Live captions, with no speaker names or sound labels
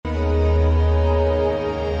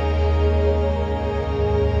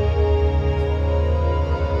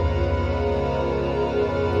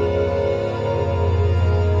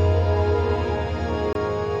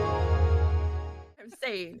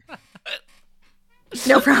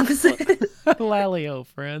No promises. Lalio,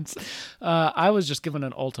 friends. I was just given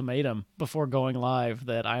an ultimatum before going live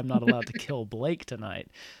that I'm not allowed to kill Blake tonight.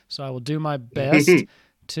 So I will do my best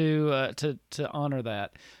to honor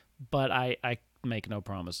that. But I make no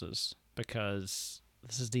promises because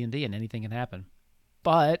this is D&D and anything can happen.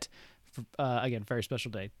 But again, very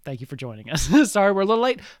special day. Thank you for joining us. Sorry, we're a little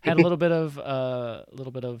late. Had a little bit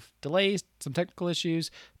of delays, some technical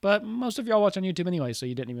issues, but most of y'all watch on YouTube anyway, so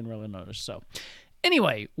you didn't even really notice. So,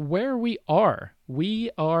 anyway, where we are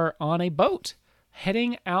on a boat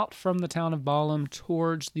heading out from the town of Balam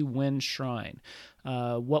towards the Wind Shrine.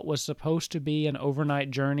 What was supposed to be an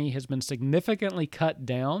overnight journey has been significantly cut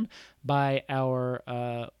down by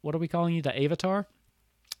our what are we calling you, the Avatar?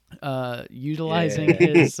 Utilizing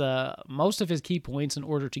his most of his key points in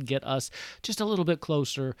order to get us just a little bit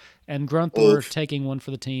closer, and Grunthor taking one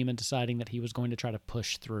for the team and deciding that he was going to try to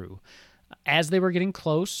push through. As they were getting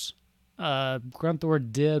close,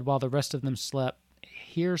 Grunthor did, while the rest of them slept,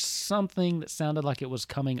 hear something that sounded like it was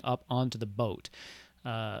coming up onto the boat.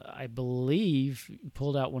 I believe you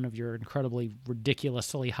pulled out one of your incredibly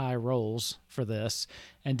ridiculously high rolls for this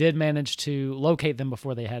and did manage to locate them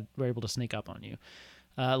before they were able to sneak up on you.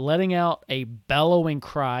 Letting out a bellowing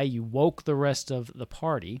cry, you woke the rest of the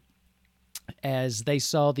party as they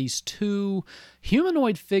saw these two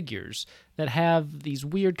humanoid figures that have these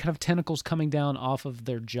weird kind of tentacles coming down off of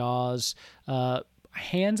their jaws,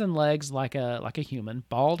 hands and legs like a human,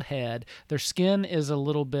 bald head. Their skin is a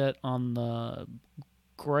little bit on the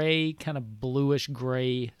gray, kind of bluish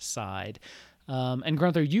gray side. And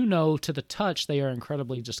Grunthor, you know to the touch they are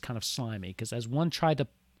incredibly just kind of slimy, because as one tried to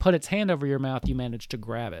put its hand over your mouth, you managed to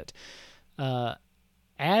grab it.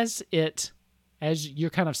 As you're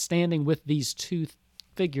kind of standing with these two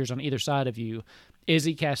figures on either side of you,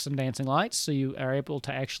 Izzy casts some dancing lights, so you are able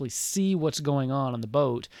to actually see what's going on the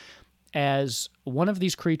boat. As one of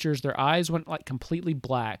these creatures, their eyes went like completely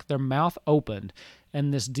black, their mouth opened,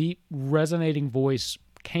 and this deep resonating voice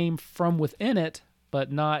came from within it,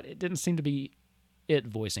 but it didn't seem to be it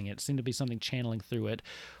voicing it. It seemed to be something channeling through it,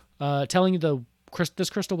 telling you this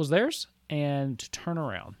crystal was theirs, and to turn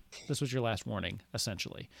around. This was your last warning,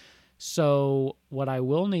 essentially. So what I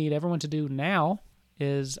will need everyone to do now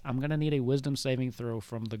is I'm going to need a wisdom saving throw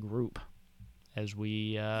from the group as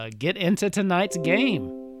we get into tonight's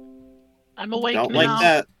game. I'm awake Don't now. like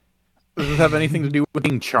that. Does this have anything to do with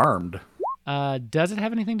being charmed? Does it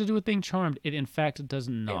have anything to do with being charmed? It, in fact, does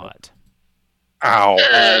not. Ow.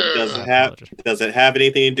 Does it have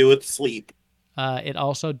anything to do with sleep? It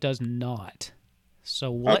also does not.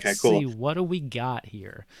 So let's see, what do we got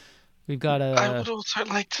here? We've got I would also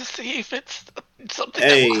like to see if it's something.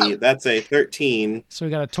 Hey, that's a 13. So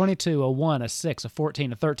we got a 22, a 1, a 6, a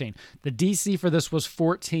 14, a 13. The DC for this was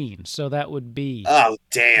 14, so that would be... Oh,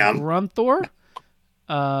 damn. Grunthor.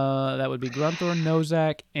 That would be Grunthor,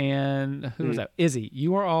 Nozak, and who was that? Izzy.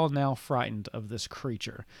 You are all now frightened of this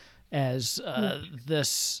creature as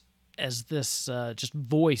this just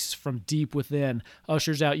voice from deep within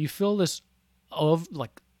ushers out. You feel this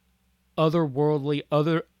otherworldly,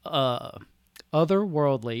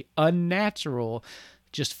 unnatural,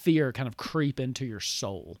 just fear kind of creep into your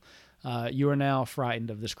soul. You are now frightened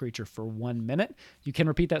of this creature for 1 minute. You can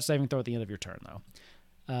repeat that saving throw at the end of your turn, though.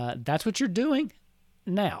 That's what you're doing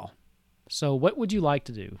now. So what would you like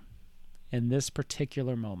to do in this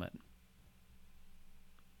particular moment?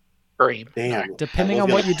 Scream. Damn. Depending on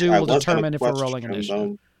what you do will determine if we're rolling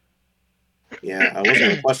initiative. Yeah, I was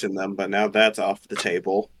going to question them, but now that's off the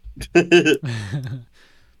table.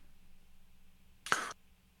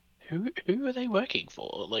 Who are they working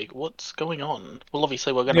for? Like, what's going on? Well,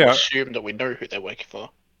 obviously, we're going to assume that we know who they're working for.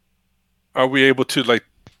 Are we able to, like...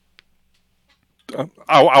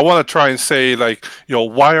 I want to try and say, like,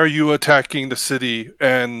 why are you attacking the city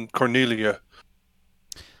and Cornelia?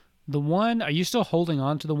 The one... Are you still holding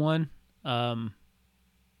on to the one? I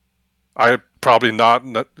probably not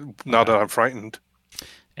that I'm frightened.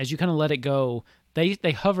 As you kind of let it go, they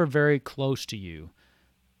hover very close to you.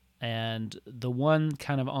 And the one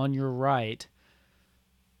kind of on your right,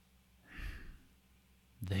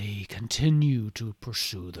 they continue to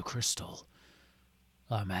pursue the crystal.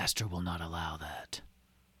 Our master will not allow that.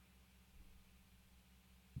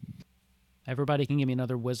 Everybody can give me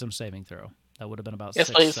another wisdom saving throw. That would have been about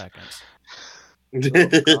 6 seconds.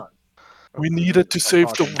 Oh, we needed to save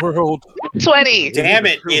the world. 20! Damn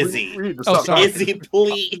it, Izzy. Sorry. Izzy,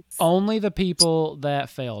 please. Only the people that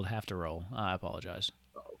failed have to roll. I apologize.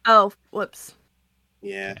 Oh, whoops.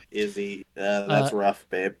 Yeah, Izzy. That's rough,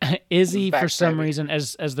 babe. Izzy, for some reason,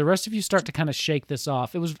 as the rest of you start to kind of shake this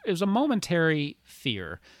off, it was a momentary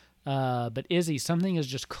fear. But Izzy, something is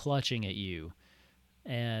just clutching at you.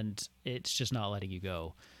 and it's just not letting you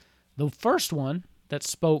go. The first one that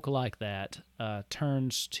spoke like that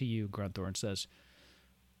turns to you, Grunthor, and says,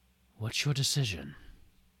 "What's your decision?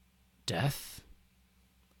 Death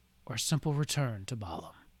or simple return to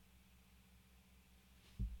Balam?"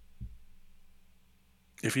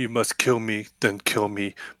 If you must kill me, then kill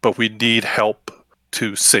me. But we need help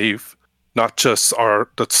to save not just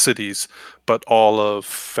the cities, but all of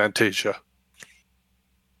Fantasia.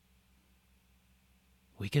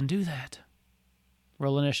 We can do that.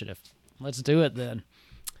 Roll initiative. Let's do it then.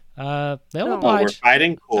 They'll We're oblige.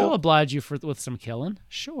 fighting. They'll Cool. oblige you with some killing.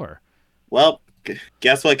 Sure. Well,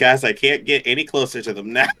 guess what, guys? I can't get any closer to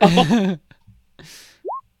them now.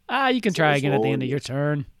 You can try again at the end of your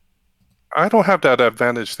turn. I don't have that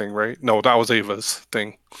advantage thing, right? No, that was Ava's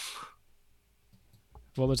thing.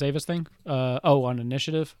 What was Ava's thing? On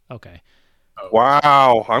initiative? Okay.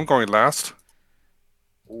 Wow, I'm going last.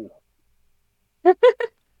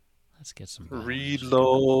 Let's get some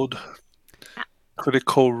Reload.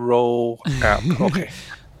 Critical roll app. Okay.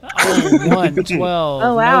 1, 12.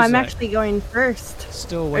 Oh wow, I'm Nozak. actually going first.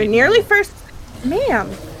 Still Or waiting. nearly first.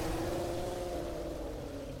 Man.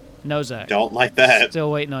 Nozak. Don't like that. Still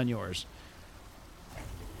waiting on yours.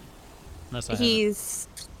 Unless I have it. He's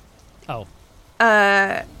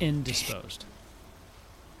Indisposed.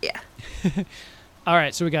 yeah. All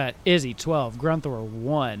right, so we got Izzy, 12. Grunthor,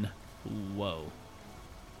 1. Whoa.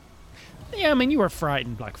 Yeah, I mean, you were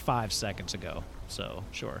frightened like 5 seconds ago, so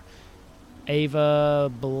sure. Ava,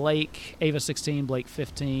 16, Blake,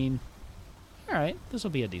 15. All right, this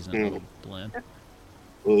will be a decent little blend.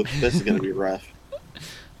 Ooh, this is gonna be rough.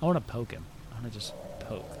 I want to poke him. I want to just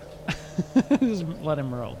poke. Just let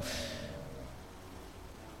him roll.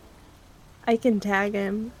 I can tag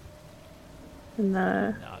him. In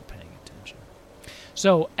the Not paying attention.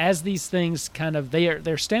 So as these things kind of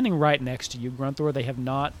they're standing right next to you, Grunthor. They've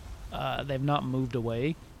not moved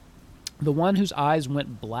away. The one whose eyes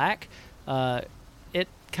went black, it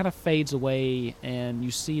kind of fades away, and you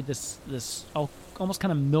see this almost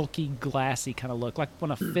kind of milky, glassy kind of look, like when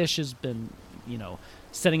a fish has been,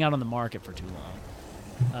 sitting out on the market for too long.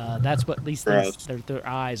 That's what these things, their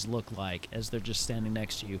eyes look like as they're just standing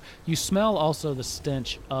next to you. You smell also the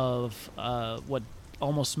stench of what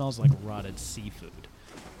almost smells like rotted seafood.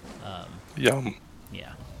 Yum.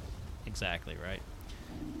 Yeah, exactly right.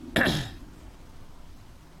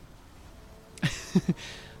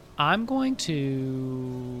 I'm going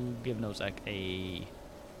to give Nozak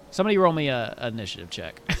somebody roll me a initiative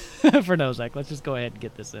check for Nozak. Let's just go ahead and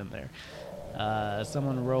get this in there.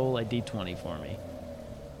 Someone roll a d20 for me.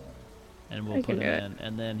 And we'll put him in,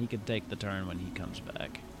 and then he can take the turn when he comes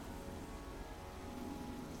back.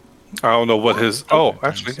 I don't know what his... Oh,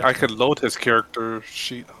 actually, I could load his character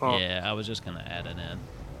sheet. Huh? Yeah, I was just going to add it in.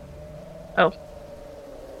 Oh.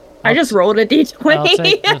 I just rolled a d20. I'll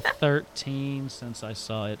take the 13 since I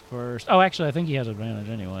saw it first. Oh, actually, I think he has advantage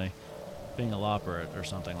anyway. Being a lopper or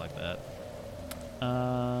something like that.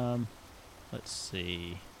 Let's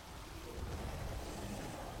see.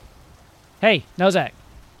 Hey, Nozak.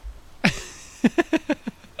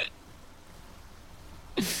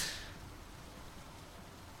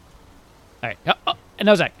 All right.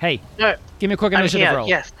 Nozak, hey. No. Give me a quick initiative roll.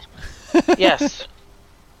 Yes. Yes.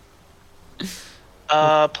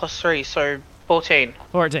 +3, so 14.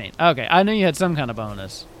 14. Okay, I knew you had some kind of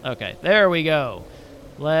bonus. Okay, there we go.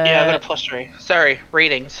 Yeah, I got a +3. Sorry,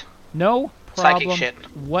 readings. No Psychic problem shit.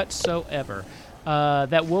 whatsoever.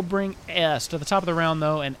 That will bring S to the top of the round,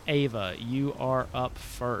 though, and Ava, you are up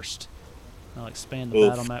first. I'll expand the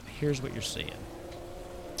battle map. Here's what you're seeing.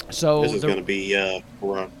 So This is going to be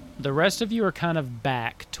rough. the rest of you are kind of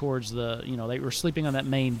back towards the, they were sleeping on that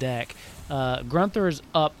main deck. Grunthor is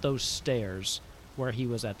up those stairs where he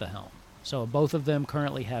was at the helm. So both of them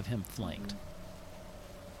currently have him flanked.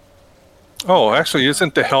 Oh, actually,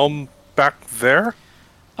 isn't the helm back there?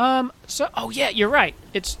 Yeah, you're right.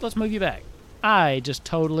 Let's move you back. I just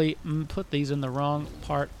totally put these in the wrong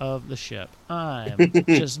part of the ship. I'm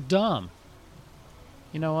just dumb.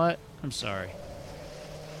 You know what? I'm sorry.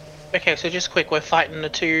 Okay, so just quick, we're fighting the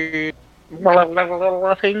two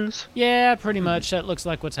things. Yeah, pretty much. That looks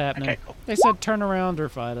like what's happening. Okay, cool. They said turn around or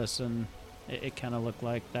fight us, and it kind of looked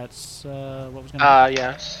like that's what was going to happen.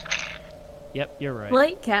 Yes. Yep, you're right.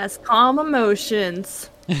 Blake cast calm emotions.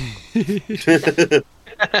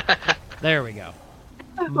 There we go.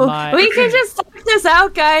 We can just talk this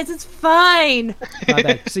out, guys. It's fine. My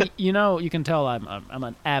bad. See, you can tell I'm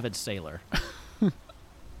an avid sailor.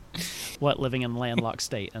 What, living in landlocked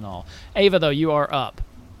state and all. Ava, though, you are up.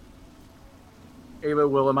 Ava,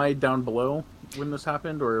 am I down below? when this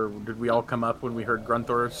happened, or did we all come up when we heard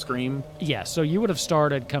Grunthor scream? Yeah, so you would have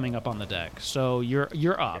started coming up on the deck. So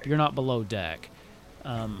you're up. You're not below deck.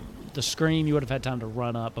 The scream, you would have had time to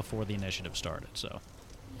run up before the initiative started. So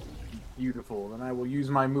Beautiful. Then I will use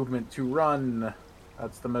my movement to run.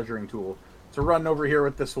 That's the measuring tool. To run over here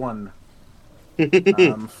with this one.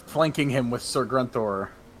 Flanking him with Sir Grunthor.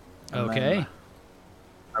 And okay, then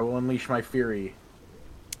I will unleash my fury.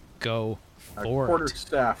 go for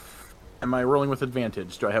Quarterstaff. Am I rolling with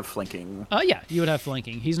advantage? Do I have flanking? Yeah, you would have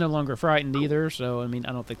flanking. He's no longer frightened either, so I mean,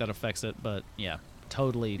 I don't think that affects it. But yeah,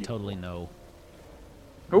 totally no.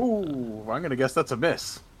 Ooh, I'm gonna guess that's a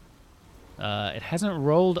miss. It hasn't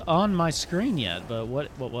rolled on my screen yet, but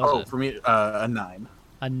what was it? For me, a 9.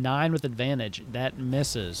 A 9 with advantage. That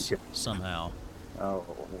misses somehow. Oh,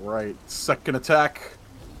 right. Second attack.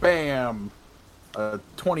 Bam.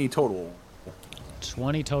 20 total.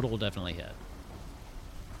 20 total will definitely hit.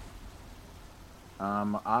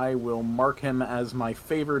 I will mark him as my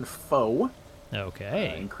favored foe.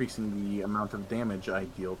 Okay. Increasing the amount of damage I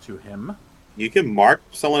deal to him. You can mark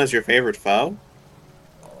someone as your favorite foe?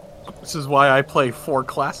 This is why I play 4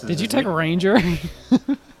 classes. Did you take a ranger?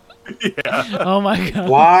 Yeah. Oh my god.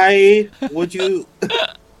 Why would you...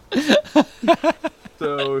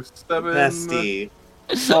 So 7. Bestie.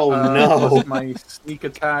 Oh no. Plus my sneak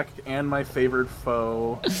attack and my favored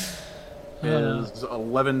foe is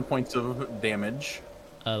 11 points of damage.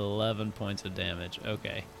 11 points of damage.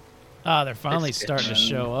 Okay. Ah, they're finally starting to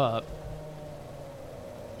show up.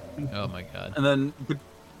 Oh my god. And then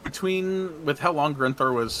with how long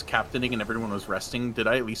Grunthor was captaining and everyone was resting, did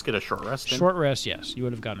I at least get a short rest in? Short rest, yes. You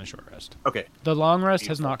would have gotten a short rest. Okay. The long rest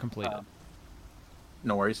has not completed.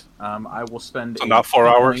 No worries. I will spend So not 4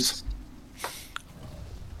 hours?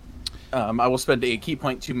 I will spend a key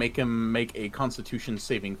point to make him make a Constitution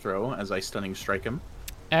saving throw as I stunning strike him.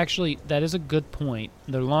 Actually, that is a good point.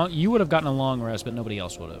 You would have gotten a long rest, but nobody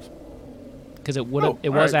else would have. Because it would have. It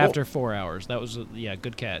was after 4 hours. That was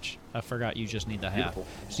good catch. I forgot you just need the half. Beautiful.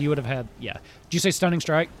 So you would have had Did you say stunning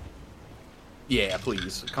strike? Yeah,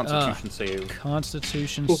 please. Constitution save.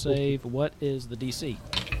 Constitution save. What is the DC?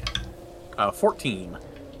 14.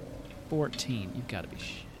 14. You've got to be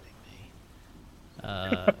shitting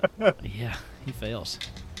me. Yeah, he fails.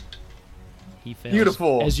 He fails.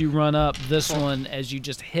 Beautiful. As you run up, this one, as you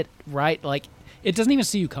just hit right, like, it doesn't even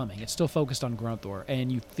see you coming. It's still focused on Grunthor,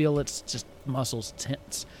 and you feel its just muscles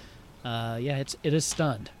tense. It is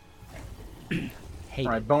stunned. Hate All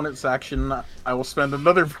right, it. bonus action. I will spend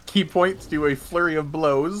another key point to do a flurry of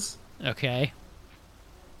blows. Okay.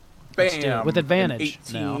 Let's do it. Bam. With advantage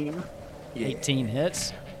An 18. now. Yeah. 18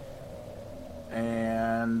 hits.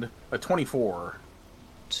 And a 24.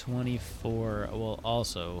 24 will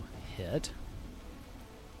also hit.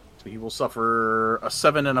 So he will suffer a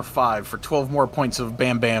 7 and a 5 for 12 more points of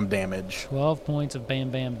bam bam damage. 12 points of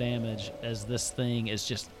bam bam damage as this thing is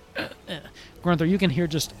just... Grunthor, you can hear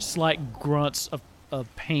just slight grunts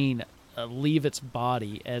of pain leave its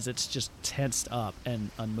body as it's just tensed up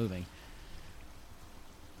and unmoving.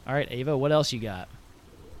 All right, Ava, what else you got?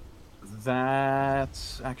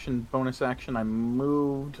 That's action, bonus action. I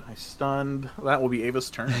moved, I stunned. That will be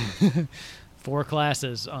Ava's turn. 4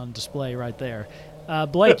 classes on display right there.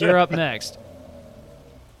 Blake, you're up next.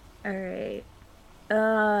 All right.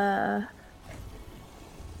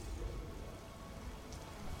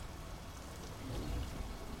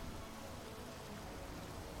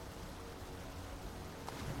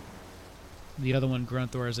 The other one,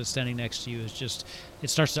 Grunthor, as it's standing next to you, is just...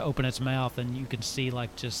 It starts to open its mouth, and you can see,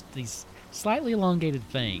 like, just these slightly elongated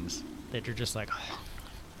things that are just like...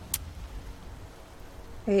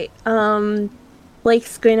 Right.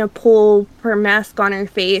 Blake's gonna pull her mask on her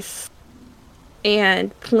face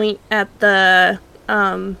and point at the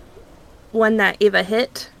one that Ava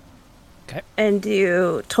hit. Okay. And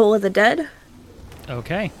do Toll of the Dead.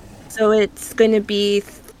 Okay. So it's gonna be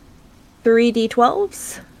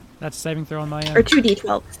 3d12s That's a saving throw on my end. or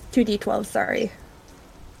 2d12s. 2d12, sorry.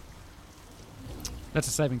 That's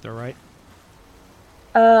a saving throw, right?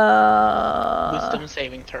 Wisdom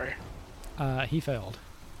saving throw. He failed.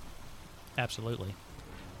 Absolutely.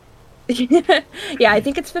 Yeah, I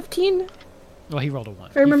think it's 15. Well, he rolled a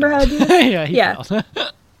 1. If I remember how to do this. Yeah, he Yeah. failed.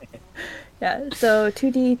 Yeah, so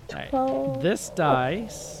 2d12. All right.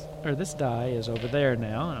 This die is over there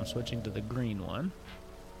now, and I'm switching to the green one.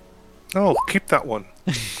 Oh, keep that one.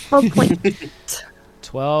 12 points.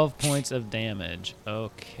 12 points of damage.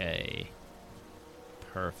 Okay.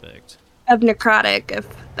 Perfect. Of necrotic, if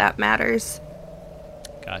that matters.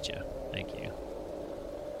 Gotcha. Thank you.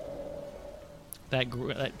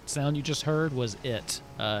 That sound you just heard was it.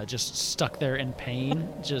 Just stuck there in pain.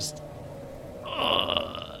 Just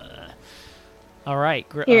All right.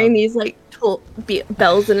 Hearing these like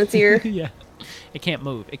bells in its ear. Yeah. It can't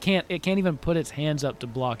move. It can't even put its hands up to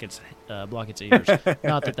block its ears.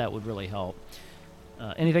 Not that would really help.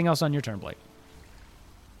 Anything else on your turn, Blake?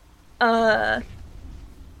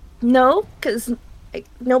 No, because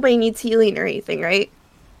nobody needs healing or anything, right?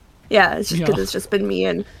 Yeah, it's just because it's just been me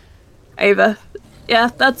and Ava. Yeah,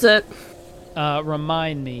 that's it.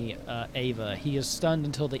 Remind me, Ava, he is stunned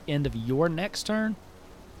until the end of your next turn?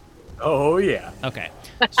 Oh, yeah. Okay.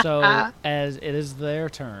 So, as it is their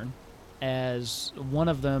turn, as one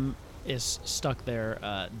of them is stuck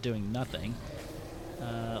there doing nothing,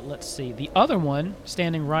 let's see. The other one,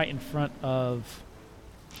 standing right in front of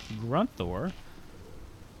Grunthor,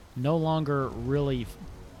 no longer really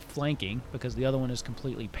flanking because the other one is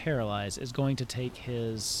completely paralyzed, is going to take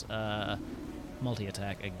his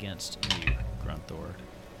multi-attack against you, Grunthor.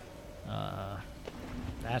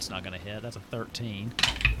 That's not going to hit. That's a 13.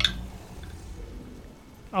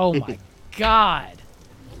 Oh my god!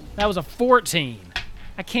 That was a 14.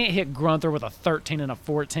 I can't hit Grunthor with a 13 and a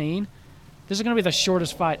 14. This is going to be the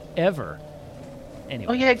shortest fight ever.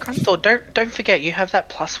 Anyway. Oh yeah, Grunthor, don't forget you have that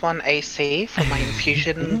 +1 AC for my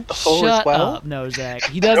infusion before as well. Shut up, no, Zach.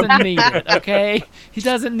 He doesn't need it, okay? He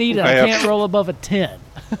doesn't need it. I can't roll above a 10.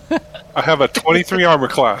 I have a 23 armor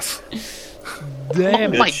class.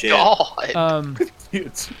 Damn it. Oh my god.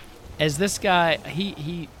 As this guy,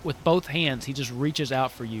 he with both hands, he just reaches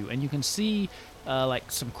out for you, and you can see like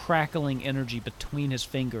some crackling energy between his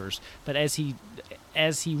fingers. But as he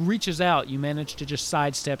reaches out, you manage to just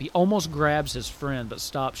sidestep. He almost grabs his friend, but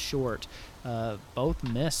stops short. Both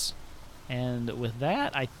miss. And with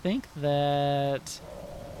that, I think that's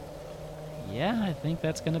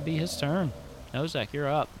going to be his turn. Nozak, you're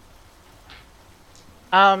up.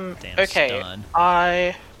 Damn okay. stun.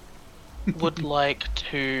 I would like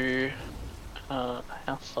to... how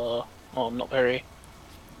far? Oh, not very.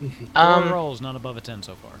 4 rolls, not above a 10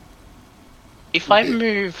 so far. If I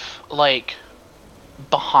move, like,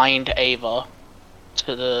 behind Ava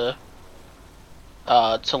to the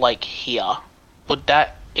to like here, would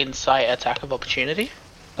that incite attack of opportunity?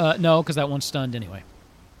 No, because that one's stunned anyway.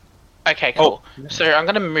 Okay, cool. So I'm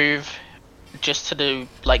gonna move just to the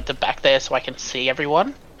back there so I can see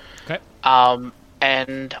everyone. Okay.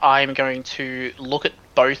 And I'm going to look at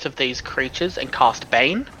both of these creatures and cast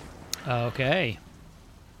Bane. Okay.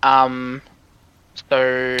 So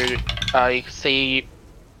you can see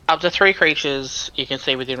up to 3 creatures you can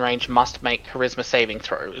see within range must make charisma saving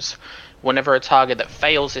throws. Whenever a target that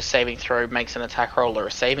fails this saving throw makes an attack roll or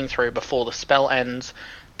a saving throw before the spell ends,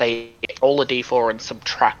 they roll a d4 and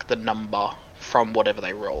subtract the number from whatever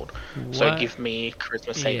they rolled. So give me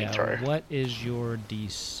charisma saving throw. What is your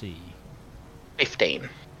DC? 15.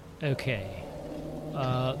 Okay.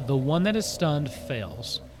 The one that is stunned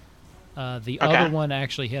fails. The other one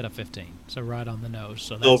actually hit a 15, so right on the nose.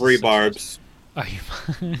 So that's Silvery barbs. Are you?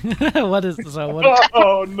 What is so? What?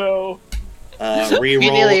 Oh no!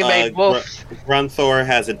 Reroll. Grunthor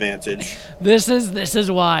has advantage. This is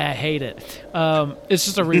why I hate it. It's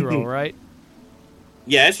just a reroll, right?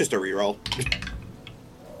 Yeah, it's just a reroll.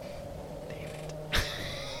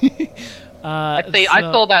 I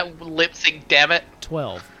saw that lip sync. Damn it!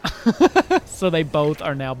 12. So they both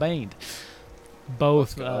are now baned.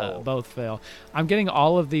 Both fail. I'm getting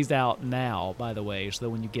all of these out now, by the way, so that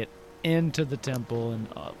when you get into the temple and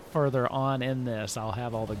further on in this, I'll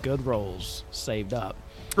have all the good rolls saved up.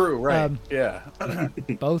 True, right? Yeah.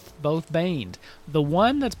 both baned. The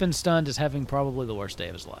one that's been stunned is having probably the worst day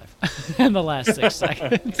of his life in the last 6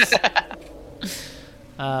 seconds.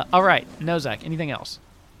 All right, Nozak, anything else?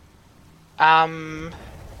 Love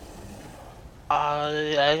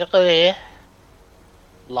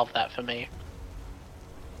that for me.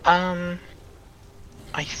 I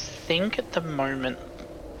think at the moment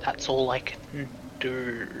that's all I can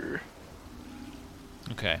do.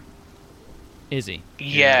 Okay. Izzy.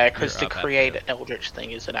 Yeah, because the create Eldritch thing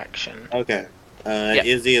is an action. Okay.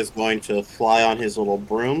 Izzy is going to fly on his little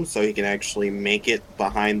broom so he can actually make it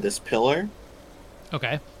behind this pillar.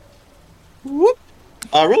 Okay. Whoop.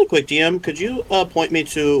 Really quick, DM, could you point me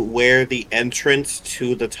to where the entrance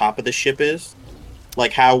to the top of the ship is?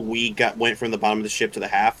 Like how we went from the bottom of the ship to the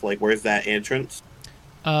half? Like, where's that entrance?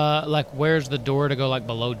 Like where's the door to go like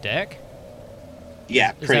below deck?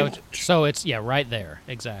 Yeah, pretty much. So it's right there,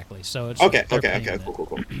 exactly. So it's okay,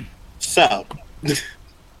 cool. So,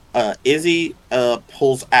 Izzy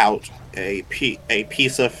pulls out a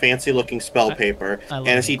piece of fancy-looking spell paper, and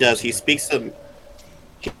as he does, he speaks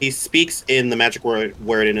in the magic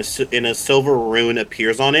word in a silver rune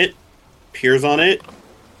appears on it.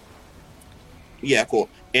 Yeah, cool.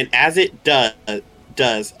 and as it does,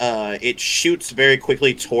 it shoots very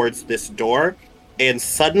quickly towards this door, and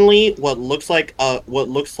suddenly, what looks like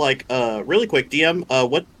really quick, DM,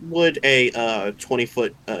 what would a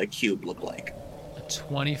 20-foot cube look like? A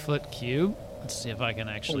 20-foot cube. Let's see if I can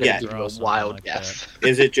actually Yeah. draw a something wild like guess.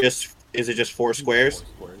 Is it just 4 squares?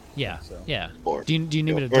 Yeah, So. yeah. Or, Do you need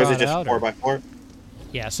me to or draw is it it just out? 4 or- by 4?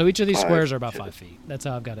 Yeah, so each of these 5, squares are about 10. 5 feet. That's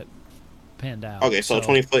how I've got it panned out. Okay, so a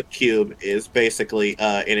 20-foot cube is basically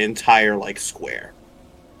an entire like square,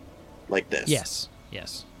 like this. Yes,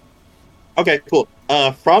 yes. Okay, cool.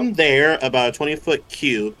 From there, about a 20-foot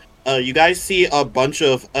cube, you guys see a bunch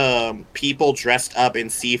of people dressed up in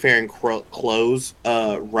seafaring clothes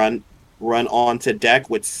run onto deck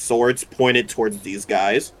with swords pointed towards these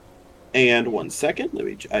guys. And 1 second,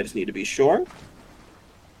 I just need to be sure.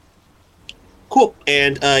 Cool.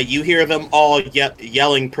 And you hear them all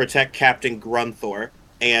yelling, "Protect Captain Grunthor."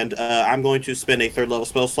 And I'm going to spend a 3rd level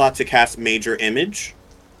spell slot to cast Major Image.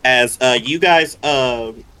 As you guys,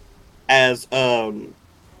 hold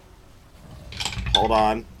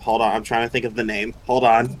on, I'm trying to think of the name. Hold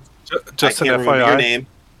on. Just I an can't remember your FYI, name.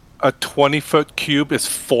 a 20-foot cube is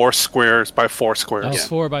 4 squares by 4 Oh, squares. Yeah.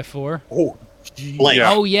 4 by 4. Oh, Blake.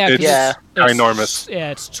 Yeah. Oh yeah, 'cause It's Yeah. it's ginormous.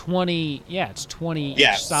 Yeah, it's 20. Yeah, it's 20.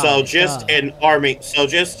 Yeah, each side. so just Duh. an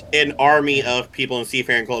army of people in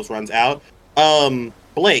seafaring clothes runs out.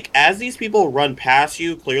 Blake, as these people run past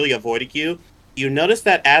you, clearly avoiding you, you notice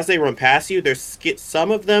that as they run past you,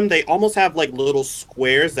 some of them, they almost have like little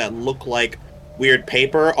squares that look like weird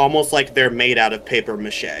paper, almost like they're made out of paper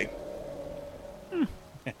mache.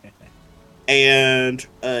 And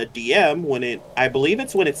DM, I believe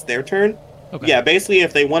it's when it's their turn. Okay. Yeah, basically,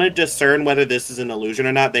 if they want to discern whether this is an illusion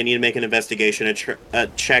or not, they need to make an investigation,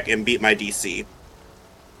 check, and beat my DC.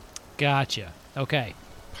 Gotcha. Okay.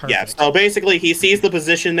 Perfect. Yeah, so basically, he sees the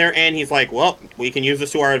position they're in. He's like, "Well, we can use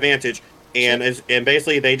this to our advantage." And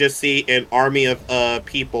basically, they just see an army of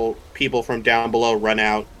people from down below run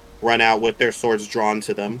out with their swords drawn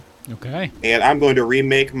to them. Okay. And I'm going to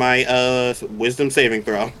remake my Wisdom saving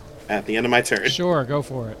throw at the end of my turn. Sure, go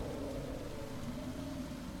for it.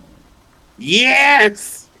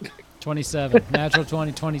 Yes. 27. Natural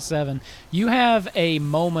 20, 27. You have a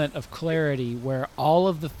moment of clarity where all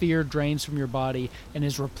of the fear drains from your body and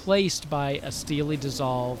is replaced by a steely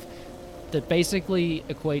dissolve that basically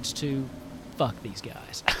equates to fuck these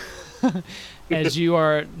guys. As you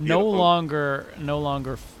are no longer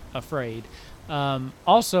afraid.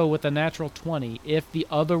 Also, with a natural 20, if the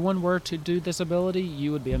other one were to do this ability,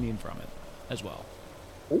 you would be immune from it as well.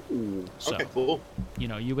 ooh. So, Okay, cool.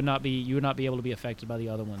 you would not be able to be affected by the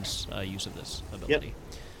other one's use of this ability.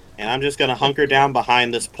 And I'm just gonna hunker down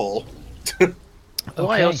behind this pole. Do I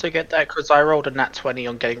Okay. also get that because I rolled a nat 20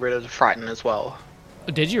 on getting rid of the Frighten as well?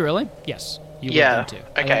 Did you really? Yes. You Yeah, would then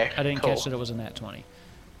too. okay, I didn't cool. catch that it was a nat 20.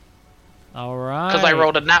 All right. Because I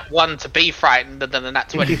rolled a nat 1 to be frightened and then a nat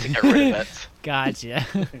 20 to get rid of it. Gotcha.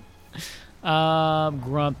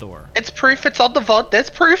 Grunthor. It's proof, it's on the VOD, there's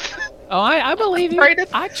proof. Oh, I believe you. Rated.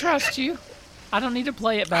 I trust you. I don't need to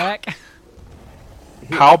play it back.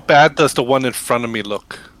 How bad does the one in front of me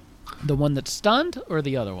look? The one that's stunned or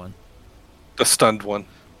the other one? The stunned one.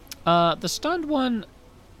 The stunned one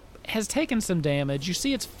has taken some damage. You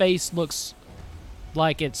see its face looks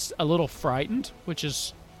like it's a little frightened, which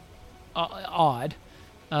is odd.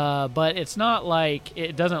 But it's not like,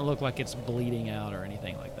 it doesn't look like it's bleeding out or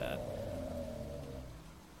anything like that.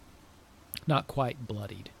 Not quite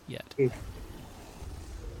bloodied yet.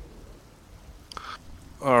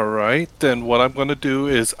 All right, then what I'm going to do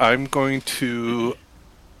is I'm going to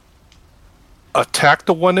attack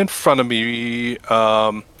the one in front of me,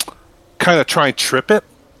 kind of try and trip it,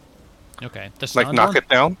 Okay. The like stunned knock one it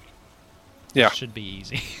down. Yeah. should be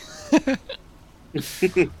easy.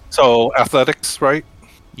 So athletics, right?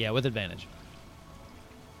 Yeah, with advantage.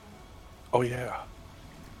 Oh yeah.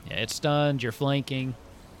 Yeah, it's stunned. You're flanking.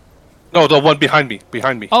 No, the one behind me.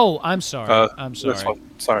 Behind me. Oh, I'm sorry. I'm This sorry.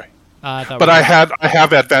 one. Sorry. I thought But we- I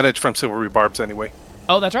have advantage from silvery barbs anyway.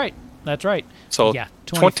 Oh, that's right. That's right. So Yeah,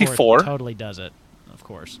 24. totally does it. Of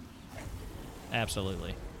course.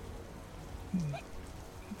 Absolutely.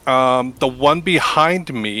 The one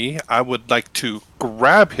behind me, I would like to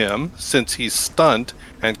grab him since he's stunned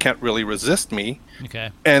and can't really resist me, Okay.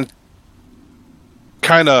 and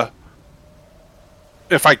kind of,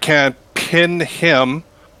 if I can, pin him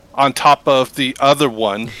on top of the other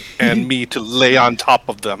one and me to lay on top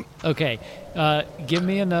of them. Okay. Give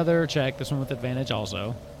me another check. This one with advantage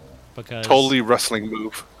also, because Totally wrestling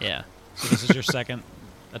move. Yeah. So this is your second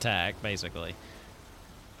attack, basically.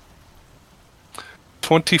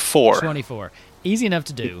 24. 24. Easy enough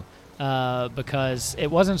to do. because it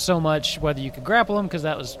wasn't so much whether you could grapple him, because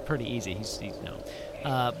that was pretty easy.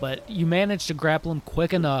 But you managed to grapple him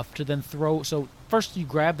quick enough to then throw. So first you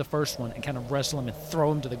grab the first one and kind of wrestle him and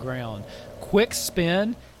throw him to the ground. Quick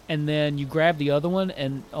spin, and then you grab the other one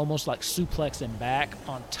and almost like suplex him back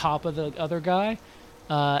on top of the other guy.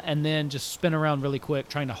 And then just spin around really quick,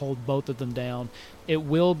 trying to hold both of them down. It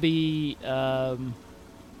will be...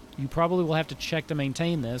 you probably will have to check to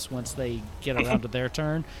maintain this once they get around to their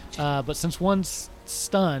turn. But since one's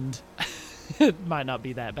stunned, it might not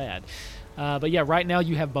be that bad. But yeah, right now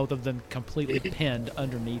you have both of them completely pinned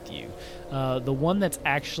underneath you. The one that's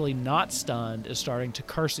actually not stunned is starting to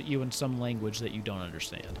curse at you in some language that you don't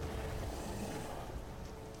understand.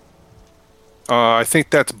 I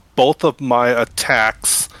think that's both of my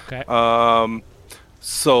attacks. Okay.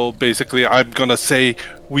 So basically, I'm going to say,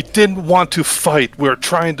 we didn't want to fight. We're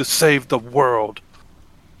trying to save the world.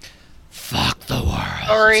 Fuck the world.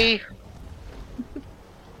 Sorry.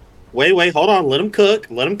 Wait, hold on. Let him cook.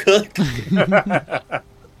 And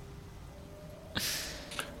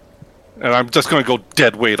I'm just going to go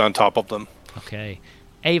dead weight on top of them. Okay.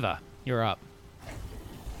 Ava, you're up.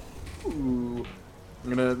 Ooh. I'm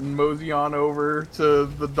gonna mosey on over to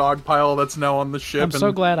the dog pile that's now on the ship. I'm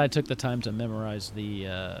so glad I took the time to memorize the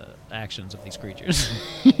actions of these creatures.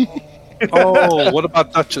 Oh, what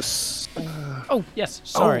about Duchess? Oh, yes.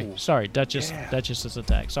 Sorry. Duchess's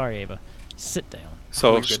attack. Sorry, Ava. Sit down.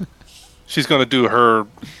 So she's going to do her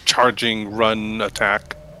charging run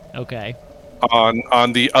attack. Okay.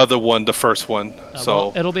 On the other one, the first one.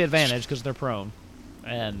 Well, it'll be advantage because they're prone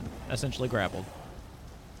and essentially grappled.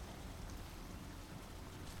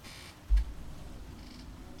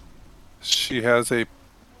 She has a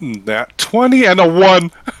nat 20 and a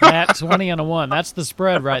 1. Nat 20 and a 1. That's the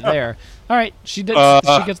spread right there. All right, she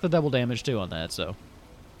gets the double damage too on that. So.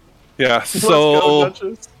 Yeah. Let's So. go,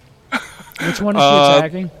 Duchess. Which one is she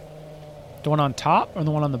attacking? The one on top or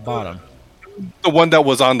the one on the bottom? The one that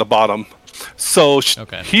was on the bottom. So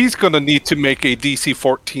Okay. he's going to need to make a DC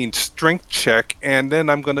 14 strength check, and then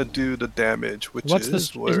I'm going to do the damage, which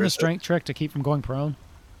Isn't where the is it? strength trick to keep from going prone?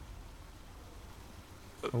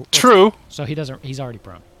 True. So he's already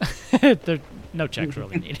prone. There no checks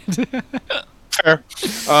really needed. Fair.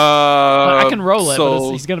 I can roll it, so,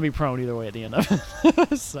 but he's going to be prone either way at the end of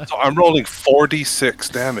it. So I'm rolling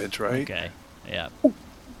 4d6 damage, right? okay. Yeah.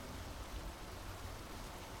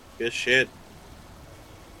 Good shit.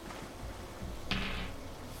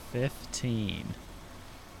 15.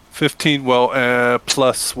 15, well,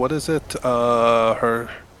 plus, what is it?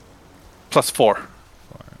 Her plus 4.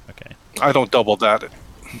 Okay. I don't double that.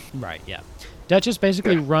 Right, yeah. Duchess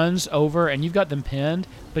basically runs over, and you've got them pinned,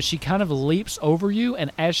 but she kind of leaps over you, and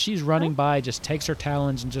as she's running by, just takes her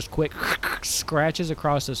talons and just quick scratches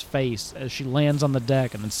across his face as she lands on the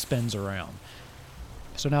deck and then spins around.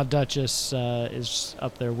 So now Duchess is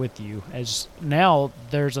up there with you, as now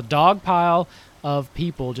there's a dog pile of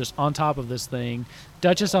people just on top of this thing.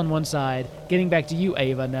 Duchess on one side, getting back to you,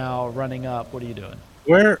 Ava, now running up. What are you doing?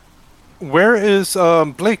 Where is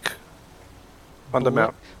Blake on the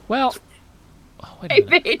map? Well, wait a I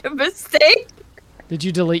minute. made a mistake. Did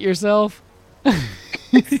you delete yourself? Blake,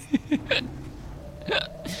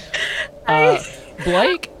 I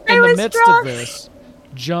in the was midst drunk. of this,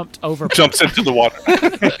 jumped over. Jumps into the water.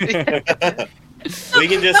 We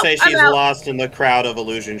can just say I'm she's out. lost in the crowd of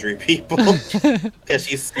illusionary people because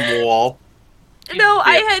she's small. No,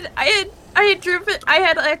 I had driven. I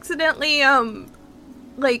had accidentally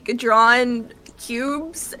like drawn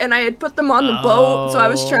cubes, and I had put them on the boat. So I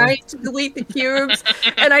was Oh. trying to delete the cubes,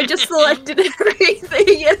 and I just selected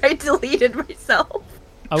everything, and I deleted myself.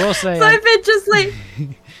 I will say, So I've been just like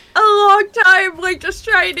a long time, like just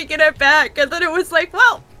trying to get it back, and then it was like,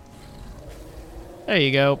 well, there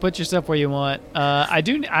you go. Put yourself where you want. I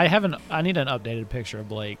need an updated picture of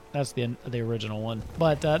Blake. That's the original one.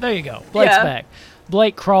 But there you go. Blake's Yeah. back.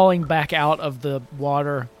 Blake crawling back out of the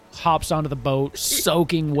water, hops onto the boat,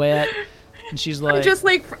 soaking wet, and she's I'm like, just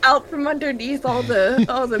like out from underneath all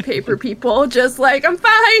the paper people, just like I'm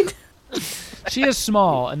fine. she is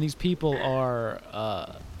small, and these people are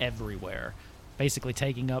everywhere, basically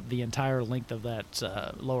taking up the entire length of that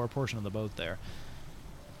lower portion of the boat there.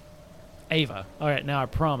 Ava, all right, now I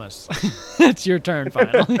promise it's your turn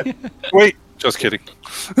finally. Wait, just kidding.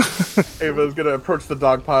 Ava's gonna approach the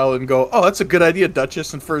dog pile and go, "Oh, that's a good idea,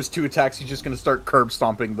 Duchess." And for his 2 attacks, he's just gonna start curb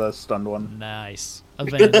stomping the stunned one. Nice.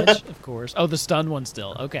 Advantage, of course. Oh, the stunned one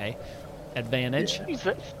still. Okay. Advantage.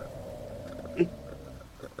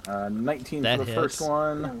 19 That for the hits. first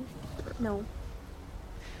one, No.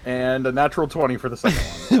 and a natural 20 for the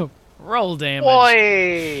second one. Roll damage.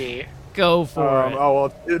 Boy! Go for it. Oh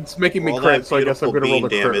well, it's making me Roll crit, that so I guess I'm beautiful gonna roll the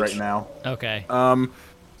bean crit damage. right now. Okay.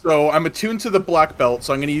 So I'm attuned to the black belt,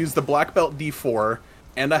 so I'm gonna use the black belt D4,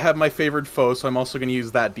 and I have my favored foe, so I'm also gonna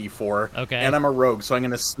use that D4. Okay. And I'm a rogue, so I'm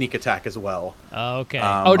gonna sneak attack as well. Okay.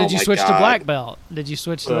 Um, oh, did Oh you my switch to God. black belt? Did you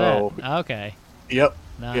switch to So- that? Okay. Yep.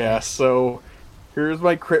 Nice. Yeah. So here's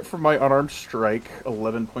my crit for my unarmed strike,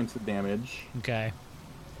 11 points of damage, Okay.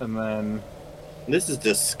 and then This is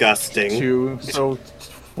disgusting.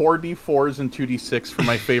 4 D4s and 2 D6 for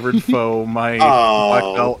my favored foe, my Oh.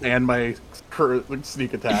 black belt, and my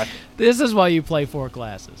sneak attack. This is why you play 4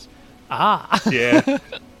 classes. Ah. Yeah.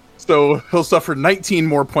 So he'll suffer 19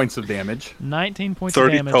 more points of damage, 19 points of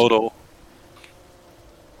 30 damage. total.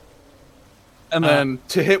 and then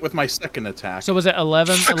to hit with my second attack. So was it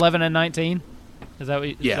 11, 11 and 19? Is that what?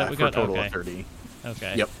 Is yeah, that what we for a got? total okay. of 30.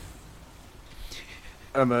 Okay. Yep.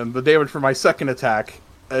 And then the damage for my second attack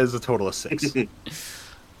is a total of 6.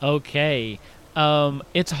 Okay.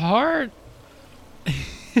 It's hard.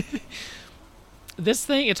 This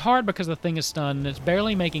thing, it's hard because the thing is stunned and it's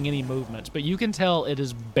barely making any movements, but you can tell it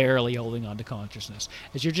is barely holding on to consciousness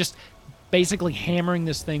as you're just basically hammering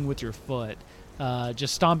this thing with your foot,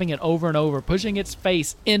 just stomping it over and over, pushing its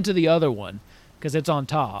face into the other one because it's on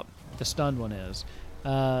top. The stunned one is.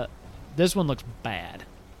 This one looks bad.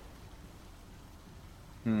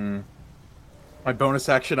 My bonus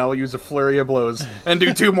action, I'll use a flurry of blows and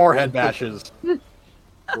do 2 more head bashes.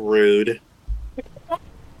 Rude.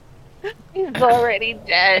 He's already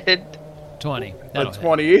dead. 20. A That'll hit.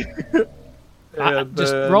 20. And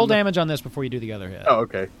Just then- roll damage on this before you do the other hit. Oh,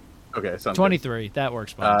 okay. Okay, sounds 23. That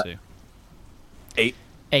works fine too. 8.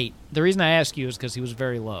 8. The reason I ask you is because he was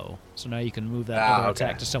very low. So now you can move that Ah, other okay.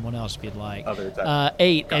 attack to someone else if you'd like. Other attack.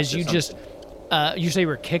 8, Gotcha, as you sounds just... you say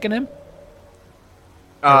we're kicking him?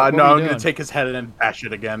 No, were I'm you going to doing? take his head and bash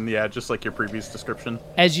it again. Yeah, just like your previous description.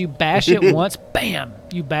 As you bash it once, bam!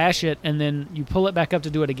 You bash it, and then you pull it back up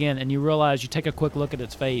to do it again, and you realize you take a quick look at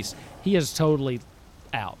its face. He is totally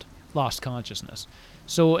out, lost consciousness.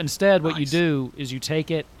 So instead, what you do is you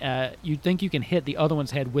take it, you think you can hit the other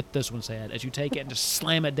one's head with this one's head. As you take it and just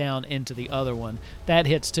slam it down into the other one. That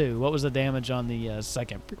hits too. What was the damage on the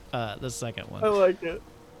second one? I like it.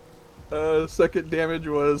 Second damage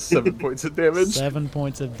was 7 points of damage. 7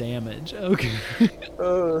 points of damage. Okay.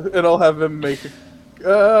 And I'll have him make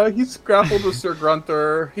he's grappled with Sir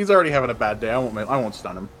Grunther. He's already having a bad day. I won't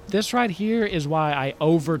stun him. This right here is why I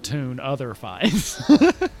overtune other fights.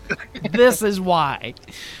 This is why.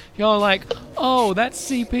 Y'all are like, oh, that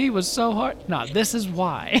CP was so hard. No, this is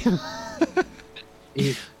why.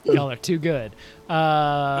 Y'all are too good.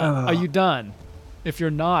 Are you done? If you're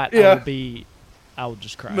not, Yeah. I will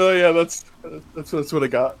just cry. No, yeah, that's what I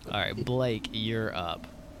got. All right, Blake, you're up.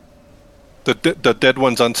 The dead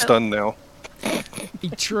one's unstunned now.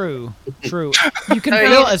 True. You can No,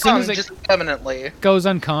 feel he's as soon as stunned it just permanently. goes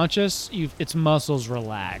unconscious, its muscles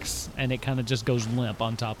relax, and it kind of just goes limp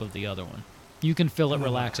on top of the other one. You can feel it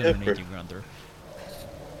relax underneath you, Grunther.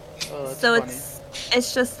 Oh, that's So funny.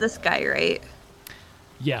 it's just this guy, right?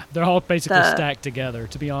 Yeah, they're all basically The- stacked together.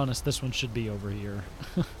 To be honest, this one should be over here.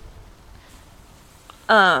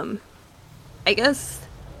 I guess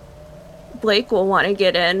Blake will want to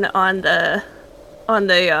get in on the on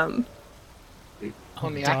the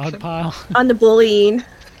Dog action. pile. on the bullying.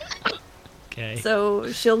 Okay.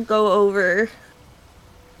 So she'll go over.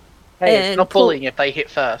 Hey, it's and not pull- bullying if they hit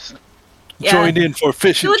first. Yeah. Join in for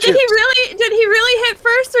fish and Well, chips. did he really hit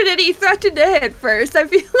first, or did he threaten to hit first? I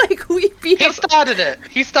feel like we beat He him. started it.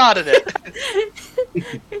 He started it.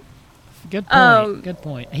 Good point. Um, Good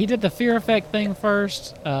point. He did the fear effect thing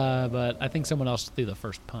first, but I think someone else threw the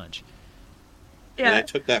first punch. And I Yeah.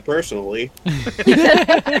 took that personally.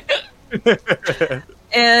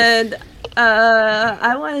 And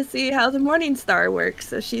I want to see how the Morning Star works.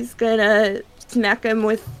 So she's gonna smack him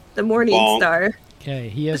with the Morning Bonk. Star. Okay,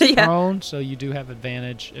 he is Yeah. prone, so you do have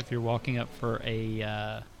advantage if you're walking up for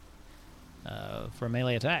a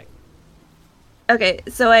melee attack. Okay,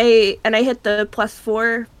 so I hit the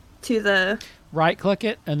 +4 to the. Right click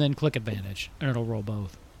it and then click advantage, and it'll roll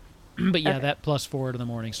both. But yeah, Okay. that +4 to the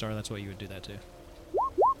Morning Star, that's what you would do that to.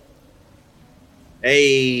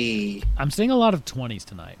 Hey, I'm seeing a lot of 20s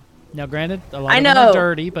tonight. Now, granted, a lot I of them are know.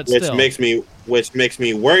 dirty, but which still. makes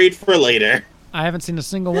me worried for later. I haven't seen a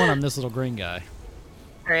single one on this little green guy.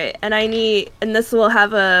 All right, and this will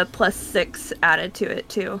have a +6 added to it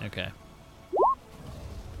too. Okay.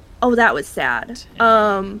 Oh, that was sad.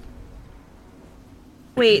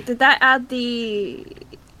 Wait, did that add the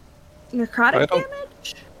I necrotic don't-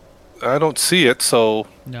 damage? I don't see it, so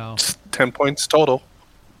No. it's 10 points total.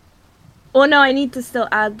 Well, no, I need to still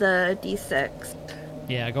add the d6.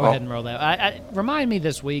 Yeah, go ahead and roll that. I remind me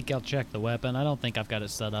this week. I'll check the weapon. I don't think I've got it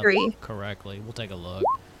set up 3. correctly. We'll take a look.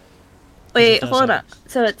 Wait, does hold have- on.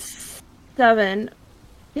 So it's 7. I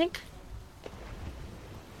think.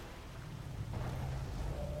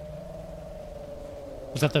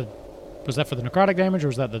 Was that for the necrotic damage, or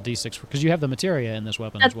was that the D6? Because you have the materia in this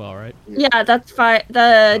weapon as well, right? Yeah, that's fire.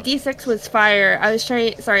 The D6 was fire. I was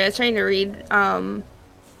trying to read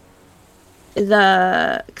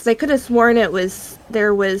because I could have sworn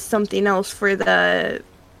there was something else for that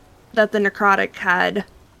the necrotic had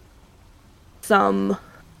some.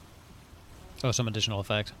 Oh, some additional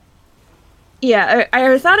effect. Yeah,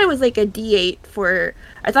 I thought it was like a D8 for.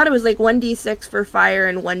 I thought it was like 1d6 for fire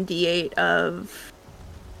and 1d8 of.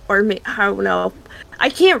 Or I don't know. I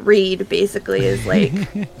can't read. Basically, is like.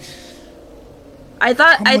 I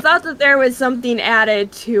thought that there was something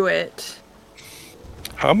added to it.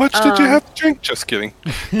 How much did you have to drink? Just kidding.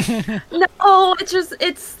 No,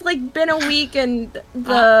 it's like been a week and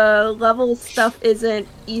the level stuff isn't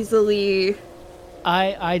easily.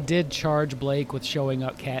 I did charge Blake with showing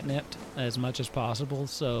up catnipped as much as possible,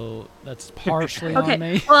 so that's partially on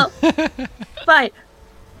me. Okay, well, fine.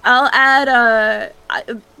 I'll add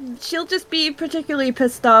she'll just be particularly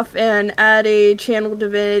pissed off and add a channel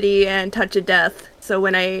divinity and touch of death. So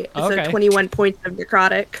Okay. 21 points of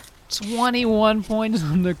necrotic. 21 points of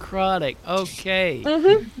necrotic. Okay.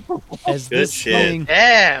 As Good this shit. thing,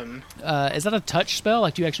 Damn. is that a touch spell?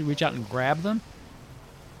 Like, do you actually reach out and grab them?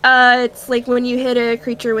 It's like when you hit a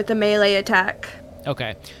creature with a melee attack.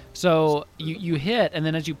 Okay. So you hit, and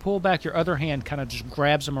then as you pull back, your other hand kind of just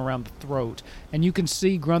grabs him around the throat, and you can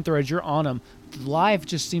see Grunther as you're on him. Life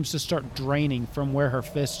just seems to start draining from where her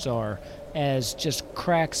fists are, as just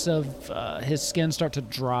cracks of his skin start to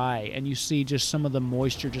dry, and you see just some of the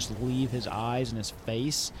moisture just leave his eyes and his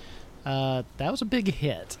face. That was a big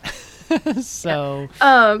hit. So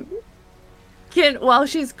While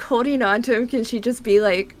she's holding on to him, can she just be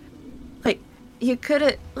like, you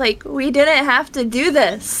couldn't, we didn't have to do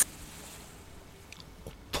this.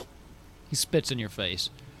 he spits in your face.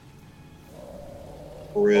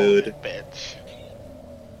 Rude. Bitch.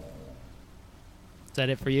 Is that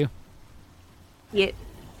it for you? Yeah,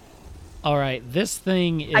 All right, this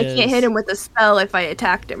thing is... I can't hit him with a spell if I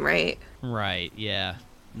attacked him, right? Right, yeah.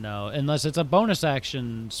 No, unless it's a bonus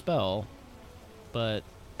action spell, but...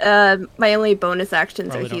 My only bonus actions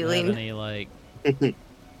are Probably don't healing. have any, like...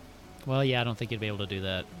 Well, yeah, I don't think you'd be able to do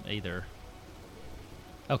that either.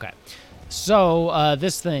 Okay. So,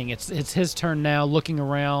 this thing, it's his turn now, looking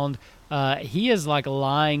around. He is, like,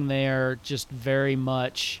 lying there, just very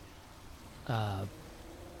much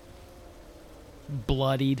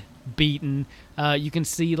bloodied, beaten. You can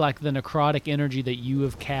see, like, the necrotic energy that you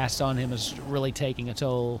have cast on him is really taking a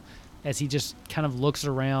toll as he just kind of looks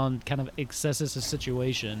around, kind of assesses his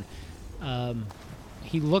situation.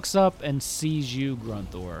 He looks up and sees you,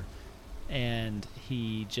 Grunthor, and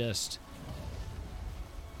he just...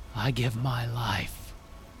 I give my life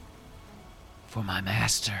for my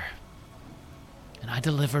master, and I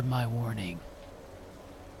delivered my warning.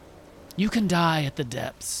 You can die at the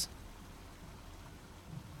depths.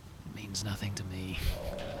 It means nothing to me.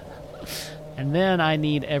 And then I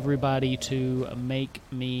need everybody to make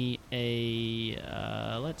me a,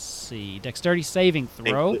 let's see, dexterity saving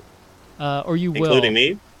throw. Or you will. Including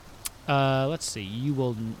me? Let's see. You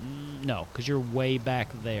will... No, because you're way back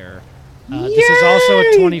there. This is also a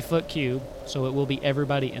 20-foot cube, so it will be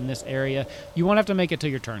everybody in this area. You won't have to make it till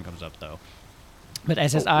your turn comes up, though. But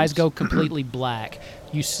as his eyes go completely black,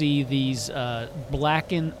 you see these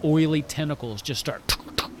blackened, oily tentacles just start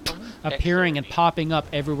appearing and popping up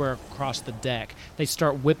everywhere across the deck. They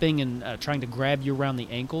start whipping and trying to grab you around the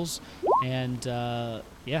ankles. And,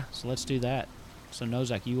 yeah, so let's do that. So,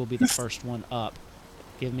 Nozak, you will be the first one up.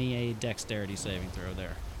 Give me a dexterity saving throw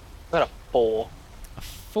there. Got a 4. A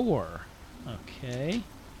 4. Okay.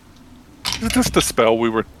 Is this the spell we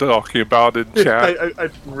were talking about in chat? I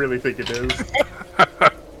really think it is.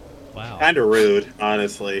 Wow. Kind of rude,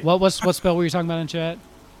 honestly. What spell were you talking about in chat?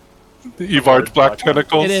 Evard's Black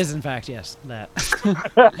Tentacles? It is, in fact, yes. That.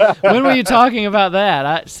 When were you talking about that?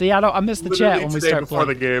 I missed the chat Literally when we today start before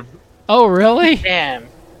playing. the game. Oh, really? Damn.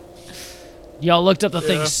 Y'all looked up the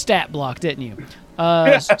thing stat block, didn't you?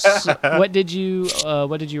 What did you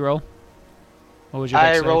roll? What was your I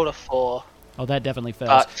dex save? rolled a 4. Oh, that definitely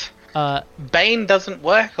fails. But Bane doesn't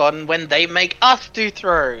work on when they make us do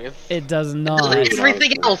throws. It does not.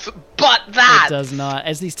 Everything else but that. It does not.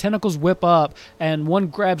 As these tentacles whip up, and one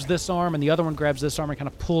grabs this arm, and the other one grabs this arm, and kind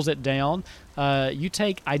of pulls it down. You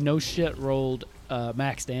take, I no shit rolled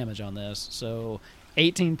max damage on this, so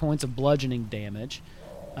 18 points of bludgeoning damage.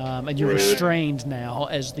 And you're Right. restrained now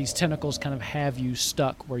as these tentacles kind of have you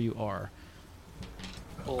stuck where you are.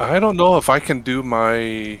 I don't know if I can do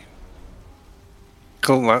my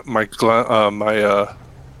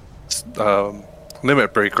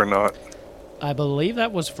limit break or not. I believe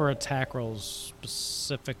that was for attack rolls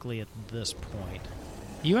specifically at this point.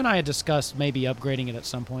 You and I had discussed maybe upgrading it at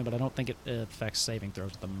some point, but I don't think it affects saving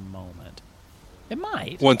throws at the moment. It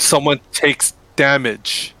might. When someone takes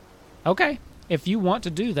damage. Okay. If you want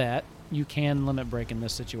to do that, you can limit break in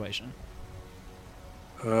this situation.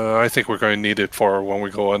 I think we're going to need it for when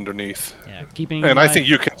we go underneath. Yeah, keeping And in I mind, think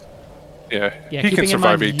you can. Yeah, he keeping can in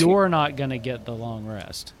survive mind 18. you're not going to get the long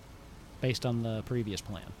rest based on the previous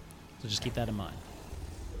plan. So just keep that in mind.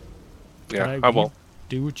 Yeah, But I you won't.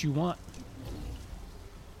 Do what you want.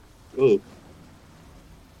 Ooh.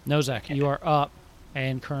 Nozak, you are up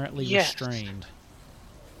and currently Yes. restrained.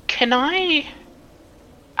 Can I,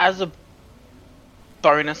 as a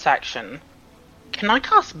bonus action, can I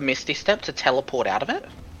cast Misty Step to teleport out of it?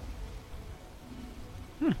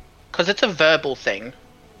 Because it's a verbal thing.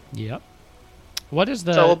 Yep. What is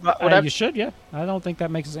the... So, would I- you should, yeah. I don't think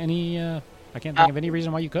that makes any... I can't think of any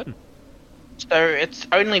reason why you couldn't. So it's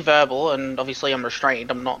only verbal, and obviously I'm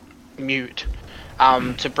restrained. I'm not mute.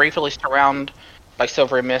 To briefly surround by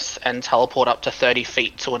Silvery Mist and teleport up to 30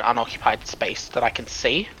 feet to an unoccupied space that I can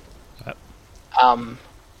see. Yep.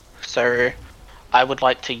 So I would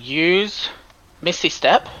like to use Misty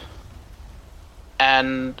Step,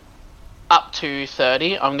 and up to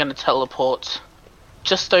 30, I'm going to teleport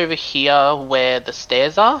just over here where the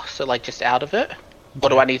stairs are, so like just out of it. Or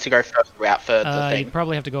do I need to go further out for the You thing?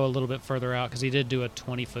 probably have to go a little bit further out because he did do a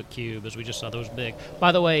 20-foot cube, as we just saw. That was big.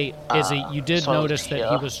 By the way, Izzy, you did so notice that he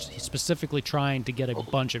here. was specifically trying to get a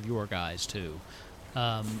bunch of your guys, too.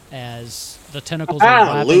 As the tentacles are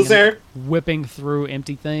wrapping loser. and whipping through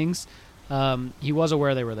empty things, he was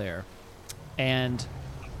aware they were there. And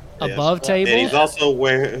Yes. above table... And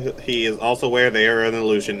he is also aware they are an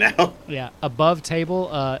illusion now. Yeah, above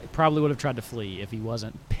table, probably would have tried to flee if he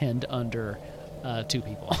wasn't pinned under 2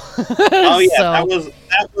 people. Oh yeah, So-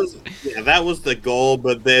 that was the goal.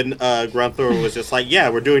 But then Grunthor was just like, "Yeah,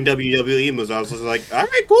 we're doing WWE moves." I was just like, "All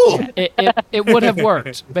right, cool." it would have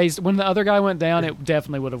worked. Based when the other guy went down, it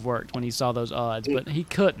definitely would have worked when he saw those odds, but he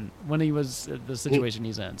couldn't when he was the situation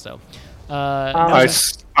he's in. So, I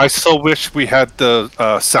so wish we had the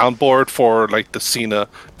soundboard for like the Cena.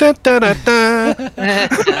 Da, da, da, da.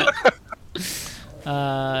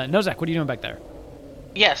 Nozak, what are you doing back there?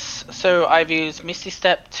 Yes, so I've used Misty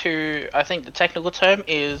Step to, I think the technical term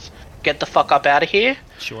is get the fuck up out of here.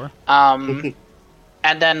 Sure.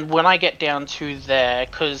 And then when I get down to there,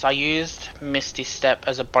 because I used Misty Step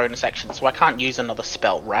as a bonus action, so I can't use another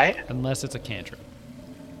spell, right? Unless it's a cantrip.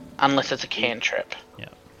 Unless it's a cantrip. Yeah.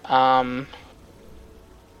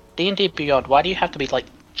 D&D Beyond, why do you have to be, like,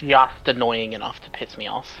 just annoying enough to piss me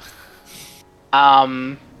off?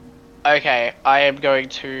 Okay, I am going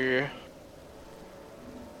to...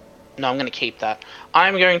 No, I'm going to keep that.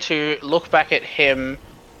 I'm going to look back at him,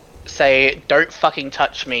 say, don't fucking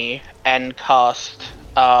touch me, and cast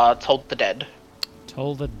Toll the Dead,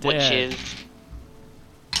 Toll the Dead. which is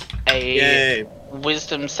a Yay!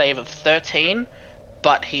 wisdom save of 13,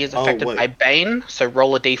 but he is Oh, affected wait. by Bane, so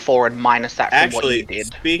roll a d4 and minus that from what you Actually, did.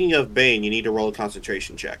 speaking of Bane, you need to roll a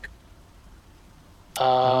concentration check.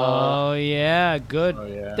 Oh, yeah. Good. Oh,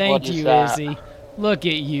 yeah. Thank What is you, that? Izzy. Look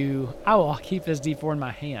at you. I'll keep this D4 in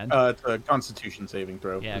my hand. It's a Constitution saving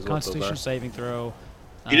throw. yeah, is what those Constitution are. saving throw.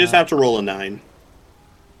 You just have to roll a 9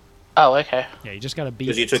 Oh, okay. Yeah, you just got to beat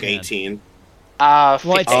because you took 10. 18. Well,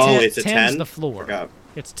 15. it's Oh, 10, it's a 10's 10? the floor. Forgot.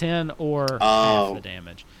 It's 10 or half Oh. the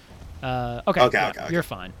damage. Okay, Okay, yeah, okay. you're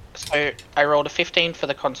fine. So I rolled a 15 for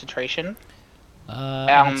the concentration.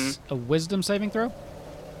 And it's a wisdom saving throw?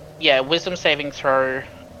 Yeah, wisdom saving throw.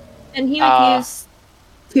 And he would use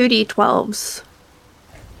 2d12s.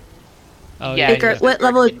 Oh, Yeah, Like, you or- have what to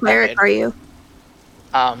level break of it cleric back are you?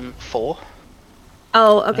 4.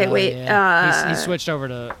 Oh, okay, Oh, wait. yeah. He switched over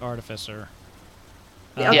to Artificer.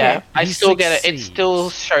 Okay. Yeah, I He still get it. It succeeds. still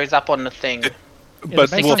shows up on the thing.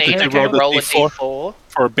 But based we'll on have to character. roll Okay, the roll a d4 d4.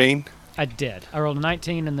 for Bane. I did. I rolled a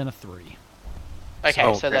 19 and then a 3. Okay,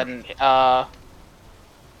 Oh, so okay. then,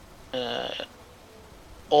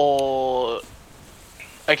 or...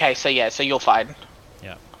 Okay, so yeah, so you're fine.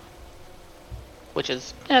 Yeah. Which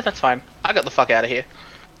is, yeah, that's fine. I got the fuck out of here.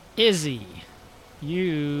 Izzy,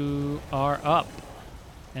 you are up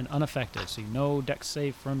and unaffected, so no dex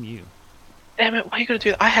save from you. Damn it, why are you gonna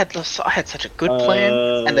do that? I had such a good plan,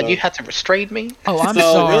 and then you had to restrain me. Oh, I'm So,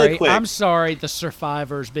 sorry. really quick- I'm sorry. The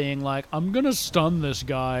survivors being like, I'm gonna stun this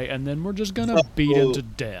guy, and then we're just gonna beat him to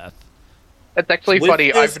death. It's actually With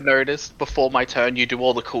funny. this- I've noticed before my turn, you do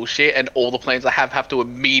all the cool shit, and all the planes I have to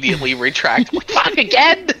immediately retract. Like, fuck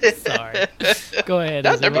again! Sorry. Go ahead.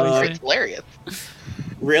 No, Izzy, what were you it's saying? hilarious.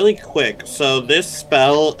 Really quick, so this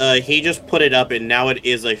spell, he just put it up and now it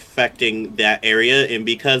is affecting that area, and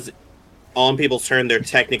because on people's turn they're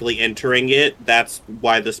technically entering it, that's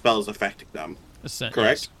why the spell is affecting them.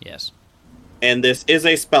 Correct? Yes. And this is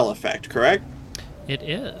a spell effect, correct? It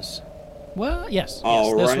is. Well, yes.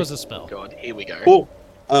 All This right. was a spell. God, here we go. Cool.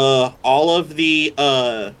 All of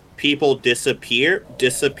the people disappear,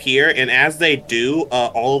 and as they do,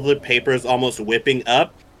 all of the paper is almost whipping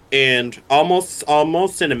up, and almost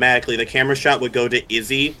cinematically, the camera shot would go to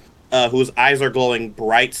Izzy, whose eyes are glowing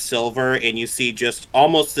bright silver, and you see just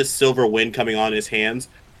almost this silver wind coming on his hands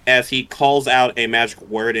as he calls out a magic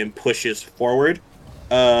word and pushes forward.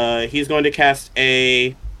 He's going to cast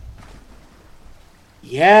a...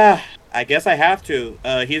 Yeah, I guess I have to.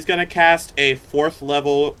 He's going to cast a 4th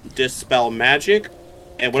level Dispel Magic,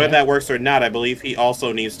 and whether Okay. that works or not, I believe he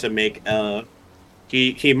also needs to make...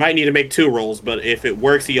 He might need to make 2 rolls, but if it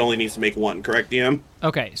works, he only needs to make 1, correct, DM?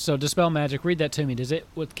 Okay, so Dispel Magic, read that to me. Does it,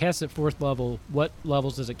 with cast at 4th level, what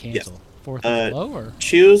levels does it cancel? 4th and below, or?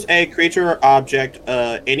 Choose a creature or object.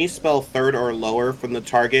 Any spell 3rd or lower from the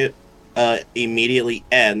target immediately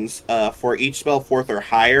ends. For each spell 4th or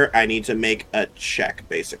higher, I need to make a check,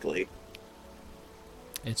 basically.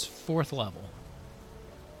 It's 4th level.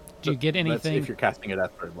 Do you get That's anything? if you're casting it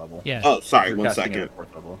at 3rd level. Yeah. If Oh, sorry, you're 1 casting it second. at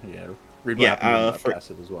 4th level, yeah. Read what Yeah, happened when you for-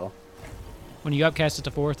 cast it as well. When you upcast it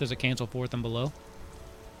to 4th, does it cancel 4th and below?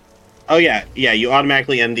 Oh, yeah, you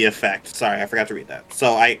automatically end the effect. Sorry, I forgot to read that.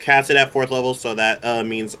 So I cast it at 4th level, so that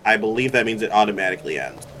means, I believe that means it automatically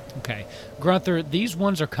ends. Okay. Grunther, these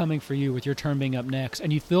ones are coming for you with your turn being up next,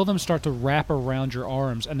 and you feel them start to wrap around your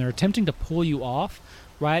arms, and they're attempting to pull you off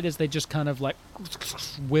right as they just kind of like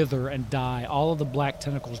wither and die. All of the black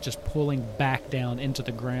tentacles just pulling back down into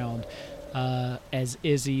the ground as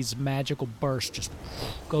Izzy's magical burst just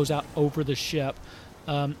goes out over the ship.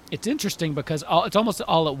 It's interesting because it's almost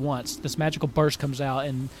all at once. This magical burst comes out,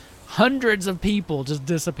 and hundreds of people just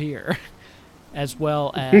disappear, as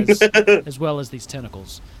well as these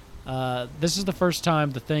tentacles. This is the first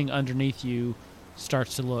time the thing underneath you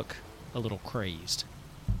starts to look a little crazed.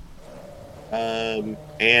 And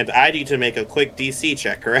I need to make a quick DC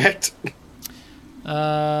check, correct?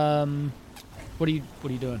 What are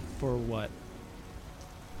you doing for what?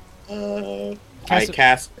 I Cast it-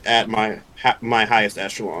 cast at my highest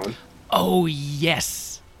echelon. Oh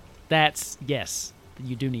yes, yes.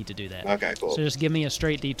 You do need to do that. Okay, cool. So just give me a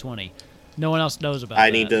straight D20. No one else knows about I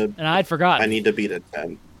that. need to- And I'd forgotten. I need to beat a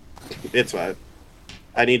 10. It's fine.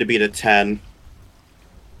 I need to beat a 10.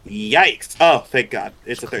 Yikes! Oh, thank God.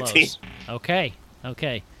 It's a 13. Close. Okay.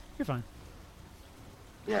 You're fine.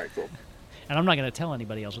 Alright, cool. And I'm not going to tell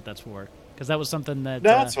anybody else what that's for, because that was something that No,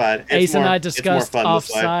 that's fine. It's Ace and more- I it's more discussed fun this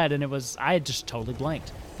way. offside, and I had just totally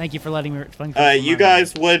blanked. Thank you for letting me. You remind me.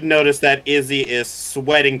 guys would notice that Izzy is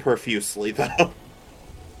sweating profusely, though.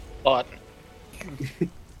 But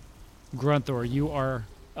Grunthor, you are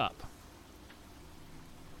up.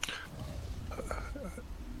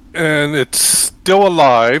 And it's still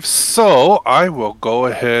alive, so I will go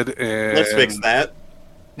ahead and... Let's fix that.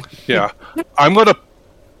 Yeah. I'm going to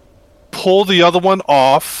pull the other one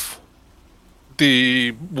off,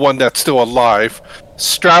 the one that's still alive,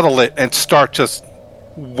 straddle it, and start just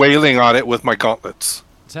wailing on it with my gauntlets.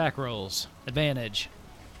 Attack rolls. Advantage.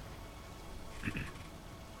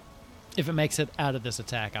 If it makes it out of this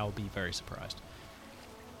attack, I will be very surprised.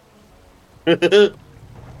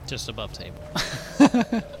 Just above table.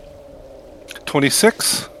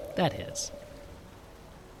 26. That hits.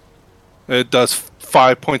 It does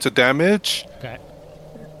 5 points of damage, Okay.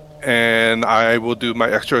 and I will do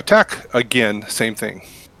my extra attack again. Same thing.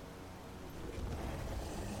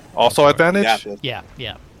 Also advantage. Yeah.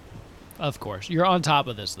 Yeah. Of course. You're on top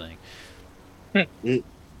of this thing.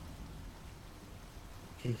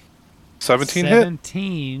 17 hit,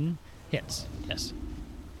 17 hits. Yes.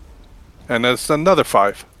 and that's another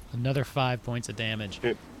 5. Another 5 points of damage.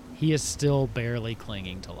 Yep. He is still barely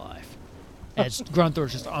clinging to life. As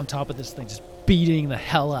Grunthor's just on top of this thing, just beating the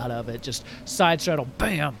hell out of it. Just side straddle,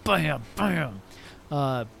 bam, bam, bam.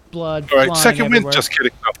 Blood All right, flying second everywhere. wind. Just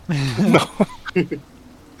kidding. No.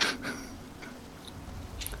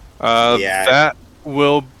 No. Yeah. That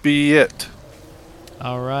will be it.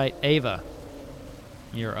 All right, Ava,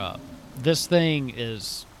 you're up. This thing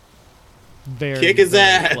is very, Kick his very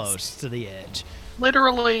ass. close to the edge.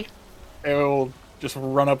 literally, He'll just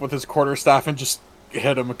run up with his quarterstaff and just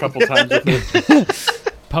hit him a couple times with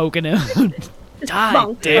it. Poking him. Die,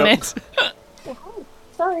 Bonk. damn it.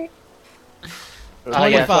 Sorry.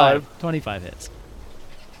 yeah. 25 hits.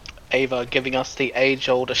 Ava giving us the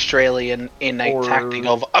age-old Australian innate Or- tactic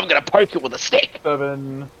of I'm gonna poke it with a stick.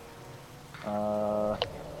 7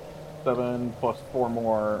 plus 4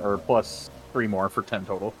 more, or plus 3 more for 10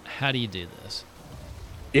 total. How do you do this?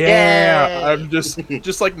 Yeah, Yay. I'm just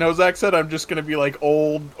like Nozak said, I'm just gonna be like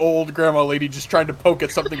old grandma lady just trying to poke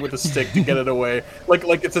at something with a stick to get it away.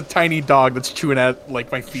 Like it's a tiny dog that's chewing at like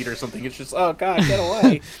my feet or something. It's just, oh god, get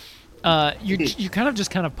away. You're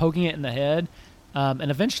kind of poking it in the head, and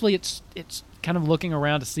eventually it's kind of looking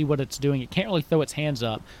around to see what it's doing. It can't really throw its hands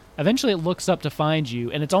up. Eventually it looks up to find you,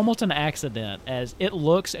 and it's almost an accident as it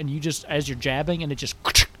looks, and you just, as you're jabbing, and it just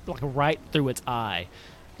like right through its eye.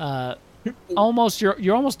 Almost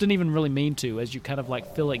you almost didn't even really mean to, as you kind of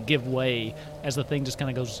like feel it give way as the thing just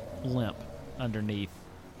kind of goes limp underneath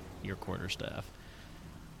your quarterstaff.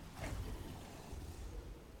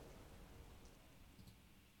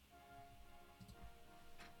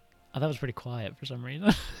 Oh, that was pretty quiet for some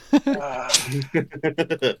reason.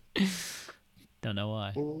 Don't know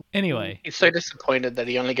why. Anyway, He's so disappointed that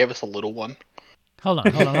he only gave us a little one. hold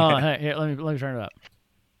on. Hey, here, let me turn it up.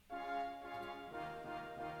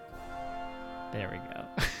 There we go.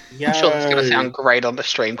 I'm sure it's gonna sound great on the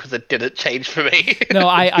stream because it didn't change for me. No,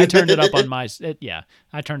 I turned it up on my.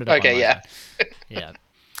 I turned it up. Okay, on my yeah. side.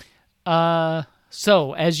 Yeah.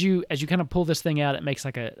 So as you kind of pull this thing out, it makes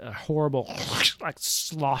like a horrible like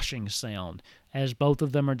sloshing sound as both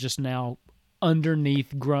of them are just now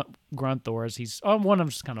underneath Grunthor as he's one of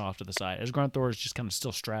them's just kind of off to the side as Grunthor is just kind of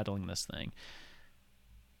still straddling this thing.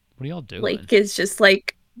 What are y'all doing? Like it's just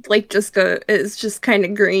it's just kind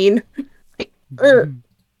of green.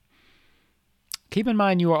 Keep in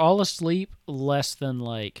mind you are all asleep less than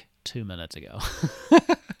like 2 minutes ago.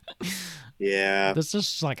 Yeah. This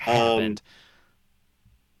just like happened.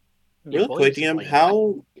 Real quick, DM,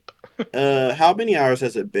 how many hours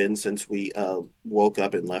has it been since we woke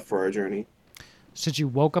up and left for our journey? Since you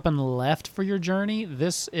woke up and left for your journey,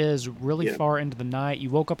 this is really far into the night. You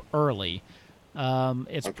woke up early.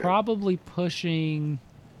 It's probably pushing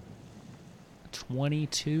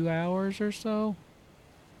 22 hours or so.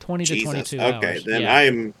 20 to 22 hours. Okay, then yeah.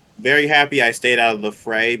 I'm very happy I stayed out of the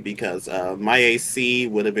fray because my AC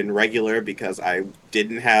would have been regular because I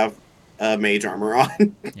didn't have mage armor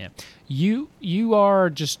on. Yeah. You are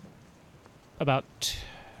just about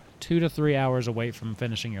 2 to 3 hours away from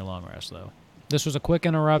finishing your long rest, though. This was a quick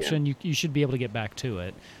interruption. Yeah. You should be able to get back to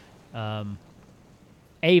it.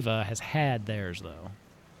 Ava has had theirs, though.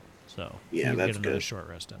 So yeah, you that's get another good. Short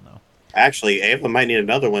rest in, though. Actually, Ava might need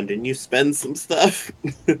another one. Didn't you spend some stuff?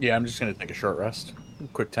 Yeah, I'm just going to take a short rest.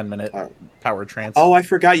 Quick 10-minute power trance. Oh, I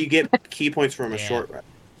forgot you get key points from a short rest.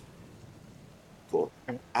 Cool.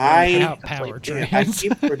 I keep forgetting. I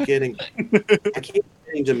keep forgetting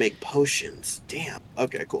to make potions. Damn.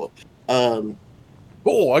 Okay, cool. Oh,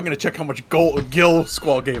 I'm going to check how much Gil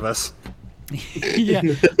Squall gave us. Yeah,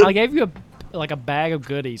 I gave you a bag of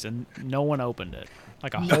goodies, and no one opened it.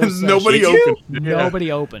 Like a whole Nobody opened it.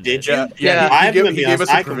 Nobody opened it. Did you? Yeah. He gave us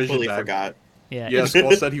a provision bag. Forgot. Yeah,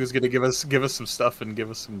 Squall said he was going to give us some stuff and give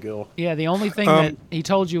us some gil. Yeah, the only thing that he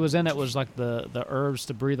told you was in it was like the herbs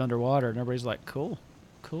to breathe underwater, and everybody's like, cool.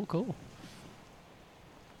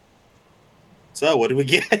 So, what do we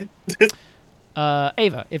get?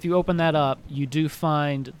 Ava, if you open that up, you do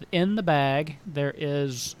find in the bag there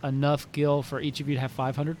is enough gil for each of you to have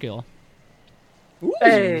 500 gil.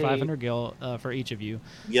 Hey. 500 gil for each of you.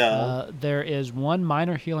 Yeah. There is one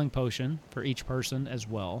minor healing potion for each person as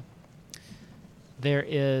well. There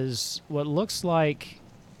is what looks like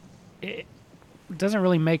it doesn't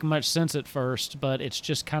really make much sense at first, but it's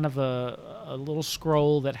just kind of a little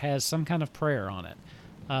scroll that has some kind of prayer on it,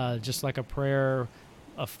 just like a prayer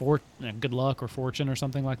of good luck or fortune or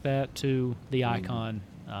something like that to the icon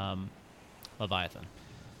Leviathan.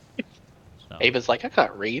 So. Ava's like, I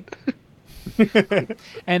can't read.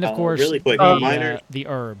 And of course, really quick, the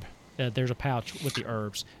herb. There's a pouch with the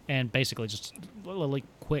herbs, and basically just really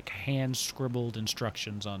quick hand-scribbled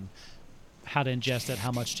instructions on how to ingest it,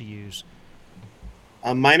 how much to use.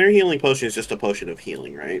 A minor healing potion is just a potion of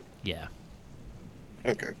healing, right? Yeah.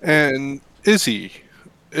 Okay. And Izzy,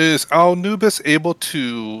 is Alnubis able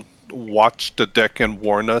to watch the deck and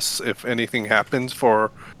warn us if anything happens for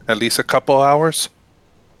at least a couple hours?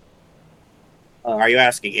 Are you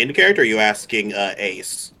asking in character or are you asking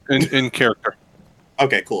Ace? In character.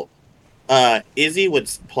 Okay, cool. Izzy would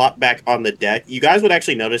plop back on the deck. You guys would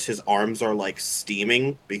actually notice his arms are like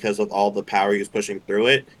steaming because of all the power he was pushing through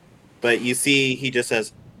it. But you see, he just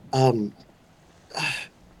says, it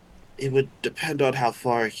would depend on how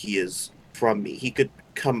far he is from me. He could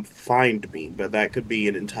come find me, but that could be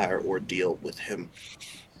an entire ordeal with him.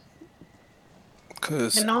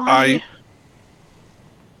 Because Can I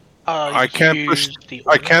can't push. use the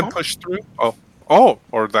I can't automaton? push through. Oh,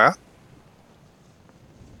 or that.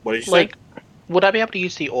 What did you Like, say? would I be able to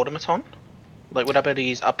use the automaton? Like, would I be able to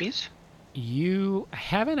use uppies? You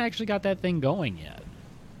haven't actually got that thing going yet.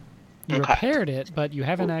 You Okay. repaired it, but you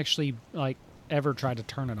haven't actually like ever tried to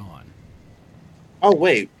turn it on. Oh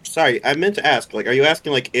wait, sorry. I meant to ask. Like, are you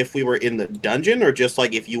asking like if we were in the dungeon, or just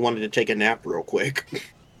like if you wanted to take a nap real quick?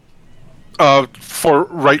 For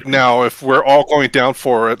right now, if we're all going down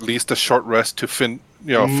for at least a short rest to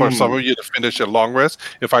for some of you to finish a long rest,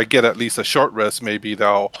 if I get at least a short rest, maybe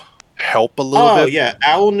that'll help a little Oh bit. yeah,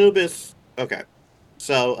 Owl Nubis. Okay,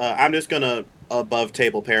 so I'm just gonna above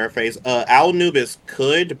table paraphrase. Owl Nubis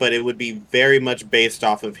could, but it would be very much based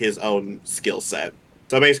off of his own skill set.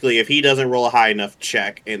 So basically, if he doesn't roll a high enough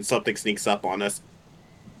check and something sneaks up on us,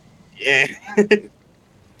 yeah.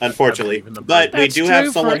 Unfortunately, Even the but we That's do true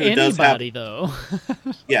have someone for who does have anybody, though.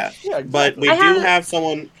 yeah, Yeah, but we exactly. I do have- have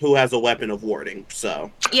someone who has a weapon of warding, so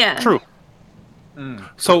Yeah. True. Mm.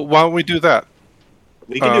 So why don't we do that?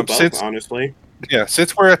 we can do both. Since- Honestly, Yeah,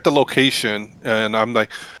 since we're at the location, and I'm a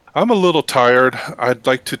little tired. I'd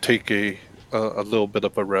like to take a little bit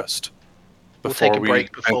of a rest. We'll take a we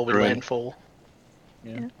break before we enter in. landfall.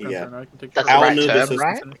 Yeah. Yeah. I can take That's care the of right Nubis term, is-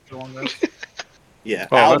 right? the long rest. yeah.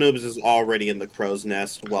 Oh, Owl that- Noobs is already in the crow's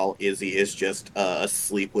nest, while Izzy is just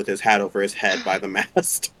asleep with his hat over his head by the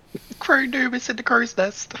mast. Crow noob is in the crow's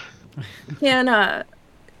nest.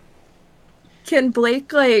 Can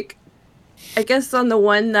Blake, like, I guess on the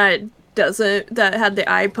one that had the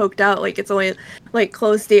eye poked out, like it's only like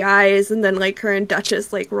close the eyes, and then like her and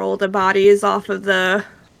Duchess like roll the bodies off of the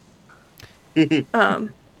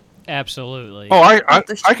Absolutely. Oh, I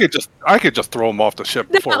the ship. could just throw them off the ship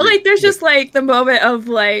No, before. like there's just like the moment of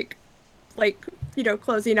like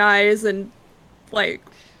closing eyes and like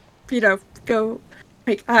go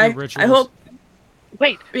like I rituals. hope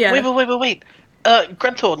Wait, Yeah. wait.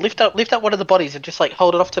 Gruntor, lift up one of the bodies and just like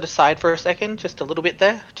hold it off to the side for a second, just a little bit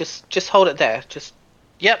there. Just hold it there.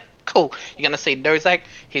 Yep, cool. You're gonna see Nozak.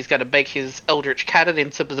 He's gonna make his Eldritch Cannon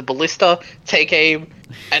into the ballista, take aim,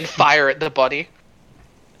 and fire at the body.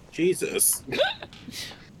 Jesus.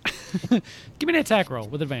 Give me an attack roll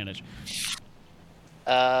with advantage.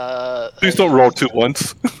 Please don't roll 2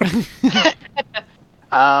 once.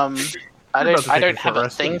 I about don't to take a have short a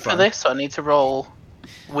rest, thing it'll be for fine. this, so I need to roll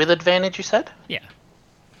with advantage. You said? Yeah.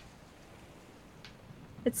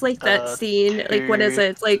 it's like that scene, like what is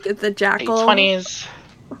it? It's like the jackal. 20s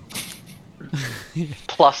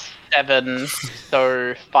plus 7,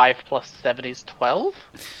 so 5 plus 7 is 12.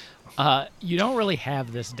 You don't really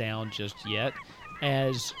have this down just yet,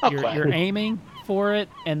 as Okay. you're aiming for it,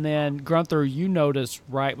 and then Grunther, you notice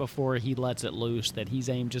right before he lets it loose that he's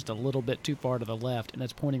aimed just a little bit too far to the left, and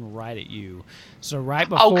it's pointing right at you. So right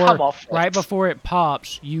Oh, before, come off it. right before it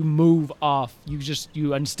pops, you move off.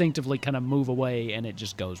 You instinctively kind of move away, and it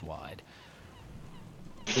just goes wide.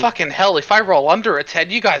 Fucking hell, if I roll under a 10,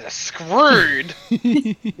 you guys are screwed.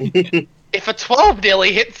 If a 12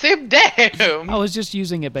 nearly hits him, damn! I was just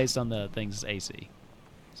using it based on the thing's AC,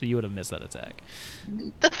 so you would have missed that attack.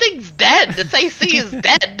 The thing's dead! Its AC is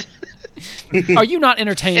dead! Are you not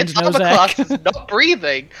entertained, Its armor class Nozak? is not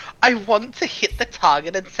breathing. I want to hit the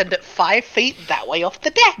target and send it 5 feet that way off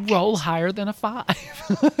the deck! Roll higher than a 5.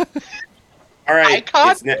 All right, I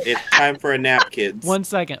can't- it's time for a nap, kids. 1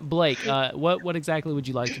 second, Blake. What exactly would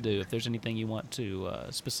you like to do? If there's anything you want to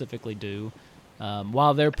specifically do,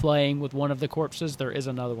 while they're playing with one of the corpses, there is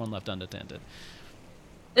another one left unattended.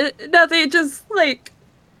 Nothing, just like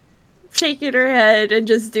shaking her head and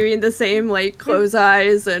just doing the same like close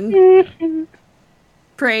eyes and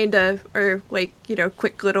praying to, or like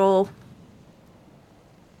quick little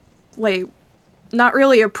like not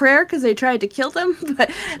really a prayer because they tried to kill them,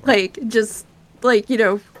 but like just like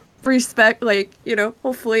respect, like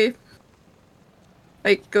hopefully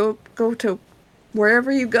like go to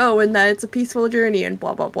wherever you go and that it's a peaceful journey and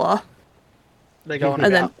blah blah blah. They're going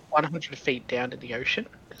And about 100 feet down to the ocean,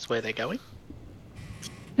 is where they're going.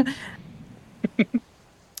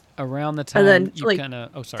 Around the time then, you like, kind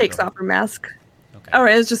of sorry. Takes go off her mask. ahead. Okay. All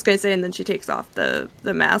right, I was just gonna say, and then she takes off the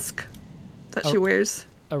mask that she Oh. wears.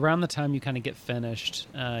 Around the time you kind of get finished,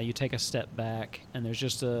 you take a step back, and there's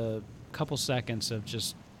just a couple seconds of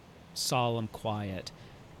just solemn quiet,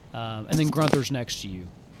 and then Grunther's next to you,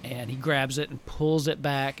 and he grabs it and pulls it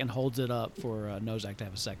back and holds it up for Nozak to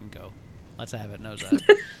have a second go. Let's have it, Nozak.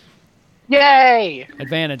 Yay!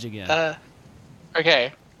 Advantage again.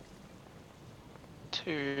 Okay.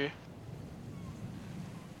 2.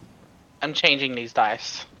 I'm changing these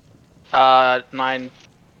dice. 9.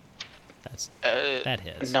 That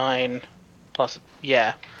hits. 9 plus.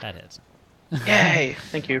 Yeah. That hits. Yay!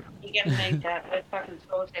 Thank you. You get to make that with fucking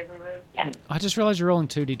soul saver move. Yeah. I just realized you're rolling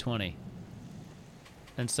 2d20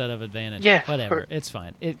 instead of advantage. Yeah, Whatever. It's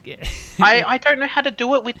fine. I don't know how to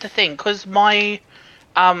do it with the thing because my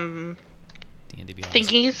D&D Beyond is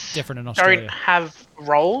thingies different in Australia. don't have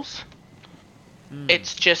rolls. Hmm.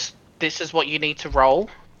 It's just this is what you need to roll.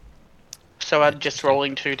 So I'm just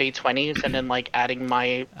rolling 2d20s and then like adding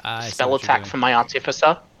my I see spell what you're attack doing. for my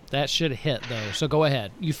artificer. That should hit though. So go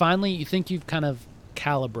ahead. You think you've kind of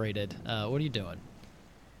calibrated. What are you doing?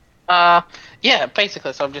 Yeah,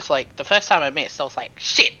 basically. So I'm just like the first time I missed, I was like,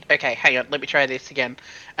 shit. Okay, hang on, let me try this again.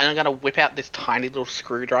 And I'm gonna whip out this tiny little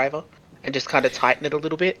screwdriver and just kind of tighten it a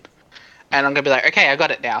little bit. And I'm gonna be like, okay, I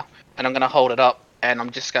got it now. And I'm gonna hold it up. And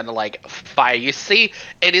I'm just gonna like fire. You see,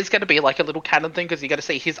 it is gonna be like a little cannon thing because you gotta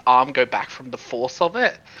see his arm go back from the force of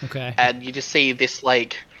it, Okay. and you just see this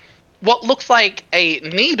like, what looks like a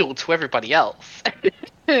needle to everybody else,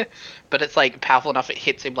 but it's like powerful enough it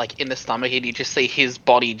hits him like in the stomach, and you just see his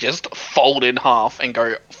body just fold in half and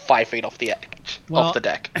go 5 feet off the edge, off the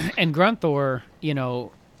deck. And Grunthor,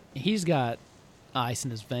 he's got ice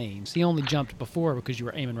in his veins. He only jumped before because you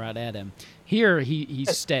were aiming right at him. Here,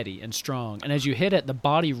 he's steady and strong, and as you hit it, the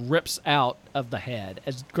body rips out of the head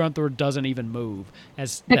as Grunthor doesn't even move,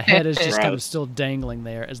 as the head is just kind of still dangling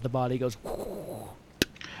there as the body goes.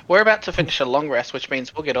 We're about to finish a long rest, which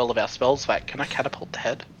means we'll get all of our spells back. Can I catapult the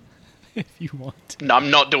head? If you want. No,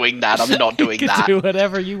 I'm not doing that. I'm not doing You can that. do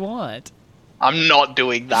whatever you want. I'm not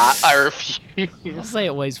doing that. I refuse. I'll say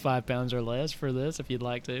it weighs 5 pounds or less for this if you'd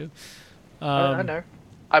like to. I know.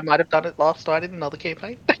 I might have done it last night in another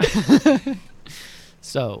campaign.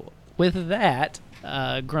 So, with that,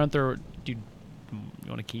 Grunthor, do you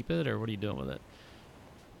want to keep it, or what are you doing with it?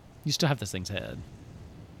 You still have this thing's head.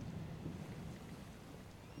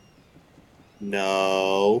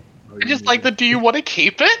 No. I just like the, do you want to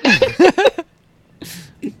keep it?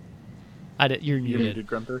 You're You muted. muted,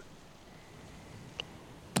 Grunter.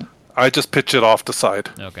 I just pitch it off the side.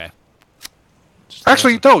 Okay. Just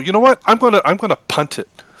Actually, no. You know what? I'm gonna punt it.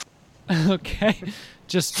 Okay.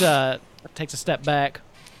 Just takes a step back.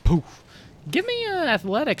 Poof. Give me an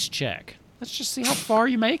athletics check. Let's just see how far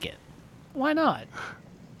you make it. Why not?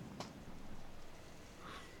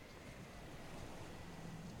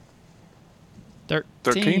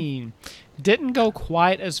 Thirteen. Didn't go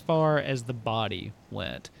quite as far as the body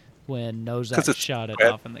went when 'Cause Nozak it's shot it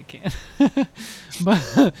red. off in the can.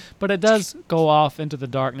 but it does go off into the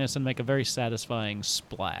darkness and make a very satisfying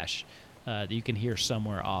splash that you can hear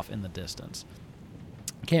somewhere off in the distance.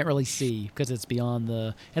 Can't really see because it's beyond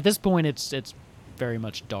the. At this point, it's very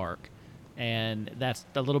much dark, and that's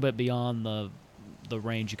a little bit beyond the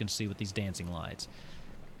range you can see with these dancing lights.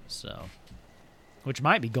 So, which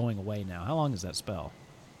might be going away now. How long is that spell?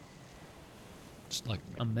 Just like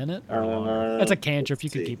a minute or longer? That's a cantrip. You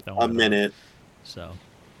let's could see. keep that A one. minute. So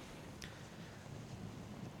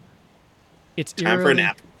it's Time for a eerily,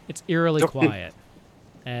 nap. it's eerily quiet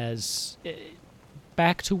as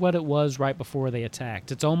back to what it was right before they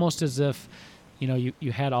attacked. It's almost as if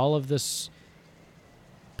you had all of this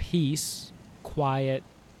peace, quiet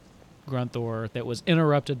Grunthor that was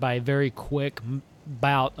interrupted by a very quick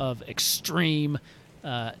bout of extreme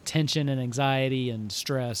tension and anxiety and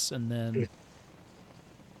stress, and then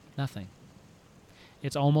nothing.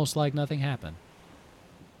 It's almost like nothing happened.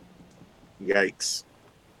 Yikes.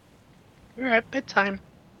 Alright, bedtime.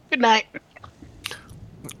 Good night.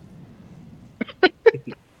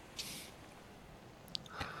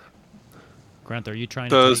 Grunthor, are you trying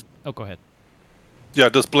Does- to Oh, go ahead. Yeah.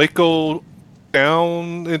 Does Blake go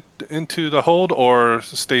down into the hold or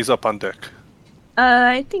stays up on deck?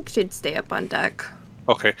 I think she'd stay up on deck.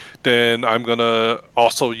 Okay, then I'm gonna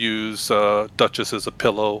also use Duchess as a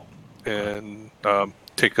pillow and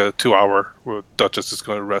take a 2-hour where Duchess is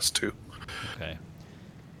gonna rest too. Okay.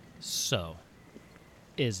 So,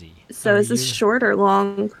 Izzy. So are is this you- short or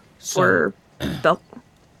long So, for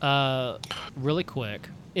Bel? really quick,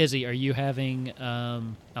 Izzy, are you having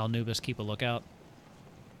Alnubis keep a lookout?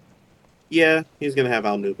 Yeah, he's gonna have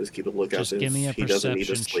Alnubis keep a lookout Just since give me a he doesn't need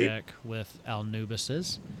to perception sleep. check with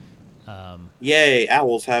Alnubis's. Yay,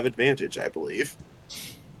 owls have advantage, I believe.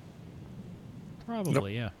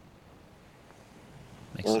 Probably, yeah.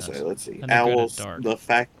 Makes Let's sense. see, let's see. And they're good at Owls, dark. the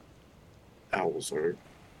fact owls are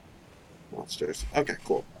monsters. Okay,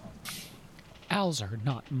 cool. Owls are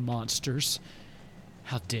not monsters.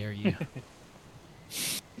 How dare you?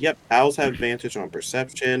 Yep, owls have advantage on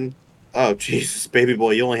perception. Oh, Jesus, baby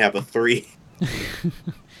boy, you only have a 3.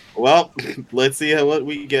 Well, let's see what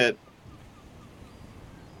we get.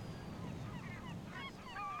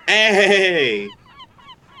 Hey!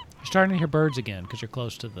 You're starting to hear birds again because you're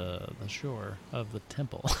close to the shore of the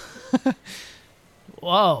temple.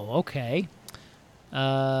 Whoa, okay.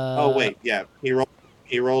 Oh wait, yeah.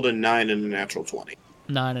 He rolled a 9 and a natural 20.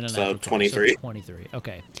 9 and a So natural 20, 23. So 23.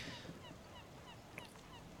 Okay.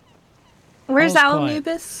 Where's All's Al quiet.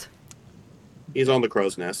 Anubis? He's on the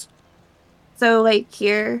crow's nest. So like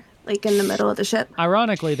here, like in the middle of the ship.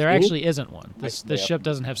 Ironically, there Mhm. actually isn't one. This Yep. ship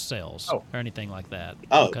doesn't have sails Oh. or anything like that.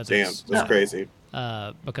 Oh, because damn. it's- That's crazy.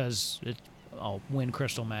 because it's all wind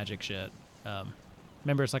crystal magic shit.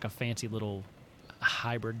 Remember, it's like a fancy little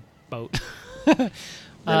hybrid boat. And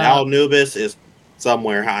Al Anubis is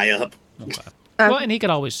somewhere high up. Okay. Well, and he could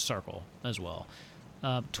always circle as well.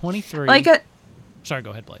 23. Like Sorry,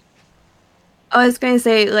 go ahead, Blake. I was gonna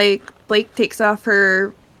say, like Blake takes off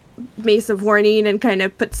her mace of warning and kind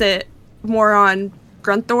of puts it more on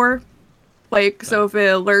Grunthor. Like, so if it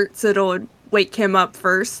alerts, it'll wake him up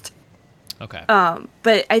first. Okay.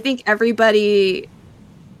 But I think everybody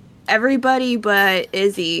but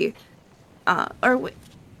Izzy,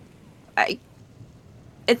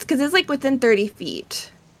 it's because it's like within 30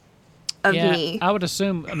 feet of yeah, me. I would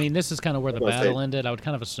assume. I mean, this is kind of where the Well, battle say- ended. I would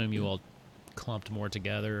kind of assume you all clumped more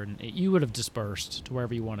together, and you would have dispersed to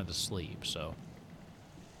wherever you wanted to sleep. So,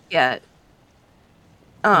 Yeah.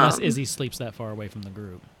 unless Izzy sleeps that far away from the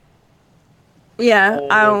group. Yeah,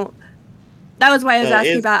 I don't. That was why I was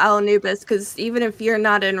asking Is- about Al Anubis, because even if you're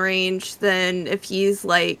not in range, then if he's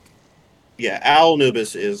like, Yeah, Al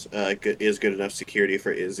Anubis is good enough security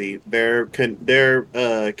for Izzy. They're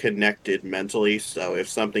connected mentally, so if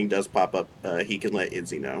something does pop up, he can let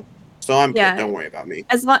Izzy know. So I'm Yeah. good. Don't worry about me.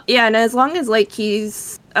 as long as like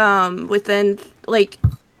he's within like,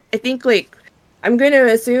 I think like I'm going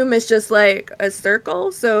to assume it's just like a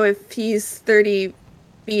circle. So if he's 30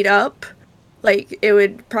 feet up, like it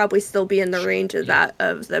would probably still be in the range of that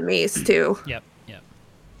of the mace too. Yep.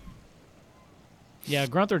 Yeah,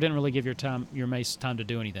 Grunthor didn't really give your mace time to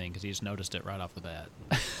do anything because he just noticed it right off the bat.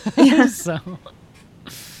 Yeah. So,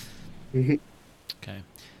 Mhm. okay,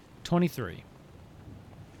 23.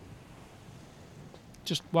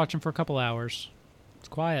 Just watching for a couple hours. It's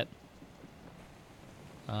quiet.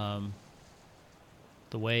 The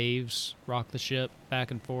waves rock the ship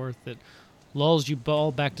back and forth. It lulls you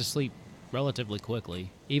all back to sleep relatively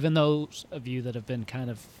quickly. Even those of you that have been kind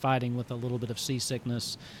of fighting with a little bit of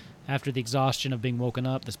seasickness after the exhaustion of being woken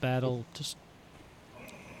up, this battle, just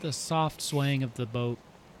the soft swaying of the boat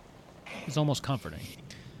is almost comforting.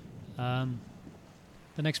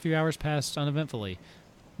 The next few hours passed uneventfully.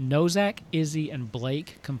 Nozak, Izzy, and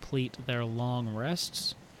Blake complete their long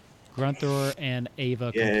rests. Grunthor and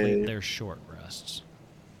Ava complete Yay. their short rests.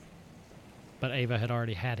 But Ava had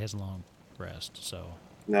already had his long rest, so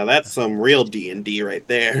Now that's some real D&D right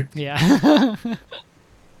there. yeah.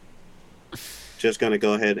 Just gonna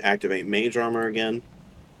go ahead and activate Mage Armor again.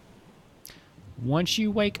 Once you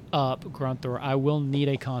wake up, Grunthor, I will need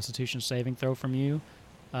a Constitution saving throw from you.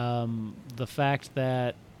 The fact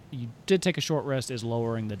that you did take a short rest is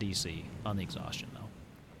lowering the DC on the exhaustion,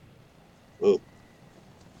 though. Oh,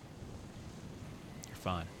 You're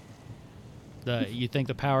fine. You think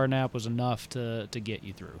the power nap was enough to get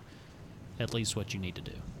you through, at least what you need to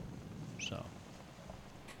do. So,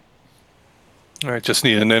 I just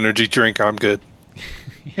need an energy drink. I'm good.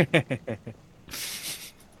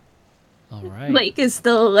 all right. Blake is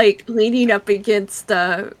still like leaning up against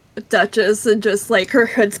Duchess and just like her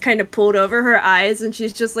hood's kind of pulled over her eyes and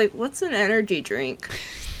she's just like, what's an energy drink?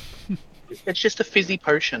 It's just a fizzy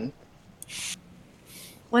potion.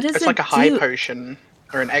 What is It's it like a high do? potion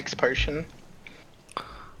or an X potion.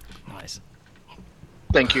 Nice.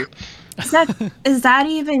 Thank you. Is that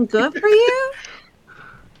even good for you?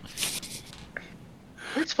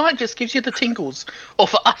 It's fine, just gives you the tingles. Or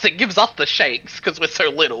for us, it gives us the shakes because we're so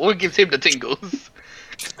little. It gives him the tingles.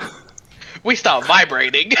 We start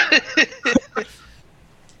vibrating.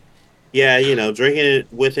 yeah, you know, drinking it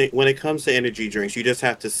with it when it comes to energy drinks, you just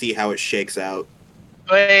have to see how it shakes out.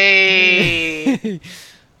 Hey.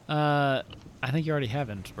 I think you already have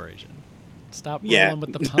inspiration. Stop Yeah, rolling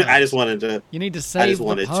with the puns. I just wanted to. You need to save the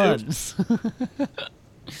wanted to. puns.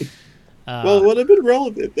 Well, it would have been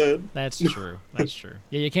relevant then. That's true. That's true.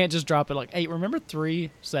 Yeah, you can't just drop it like, hey, remember 3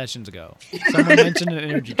 sessions ago? Someone mentioned an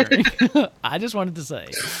energy drink. I just wanted to say.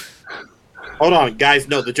 Hold on, guys.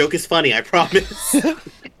 No, the joke is funny. I promise.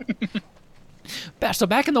 So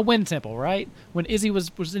back in the Wind Temple, right? When Izzy was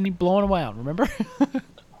in blowing around, remember?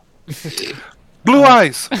 Blue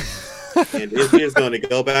eyes. And Izzy is going to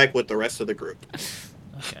go back with the rest of the group.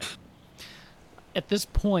 Okay. At this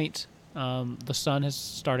point, the sun is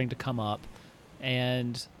starting to come up,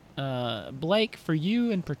 and Blake, for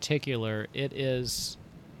you in particular, it is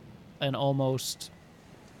an almost...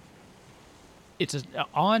 It's an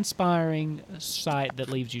awe-inspiring sight that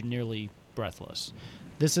leaves you nearly breathless.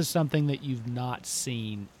 This is something that you've not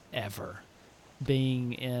seen ever.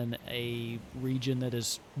 Being in a region that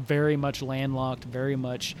is very much landlocked, very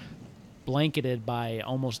much blanketed by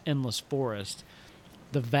almost endless forest,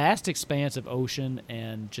 the vast expanse of ocean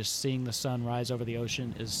and just seeing the sun rise over the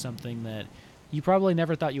ocean is something that you probably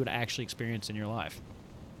never thought you would actually experience in your life.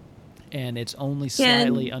 And it's only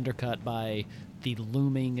slightly undercut by the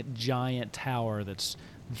looming giant tower that's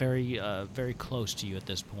very, very close to you at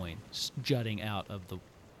this point, jutting out of the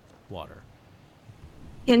water.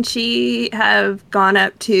 Can she have gone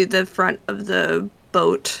up to the front of the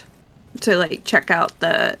boat to like check out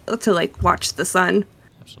to like watch the sun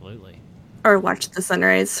Absolutely. or watch the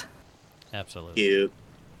sunrise? Absolutely. Cute.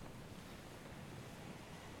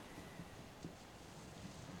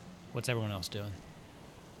 What's everyone else doing?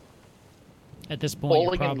 At this point,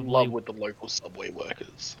 Falling you're in probably... love with the local subway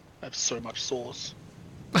workers. They have so much sauce.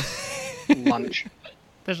 Lunch.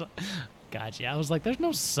 There's Gotcha. I was like, there's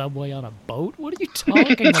no subway on a boat. What are you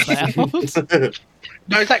talking about?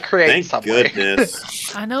 No, that creates Thank subway.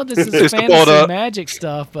 goodness. I know this is Is the fantasy boat a- magic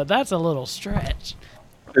stuff, but that's a little stretch.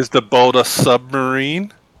 Is the boat a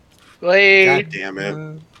submarine? Wait, God damn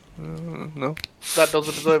it. No. that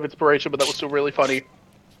doesn't deserve inspiration, but that was still really funny.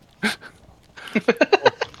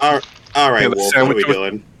 All right, Yeah, the Wolf, what are we sandwich was-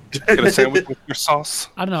 doing? Get a sandwich with your sauce.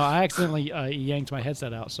 I don't know. I accidentally yanked my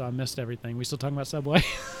headset out, so I missed everything. We still talking about Subway?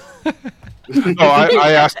 No,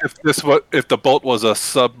 I asked if the boat was a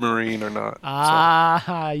submarine or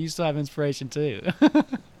not. You still have inspiration too.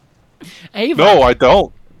 Ava. No, I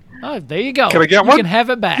don't. Oh, there you go. Can I get you one? can have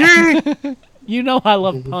it back. You know I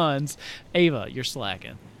love puns. Ava, you're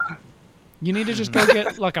slacking. You need to just go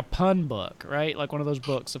get like a pun book, right? Like one of those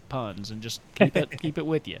books of puns, and just keep it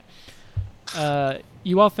with you.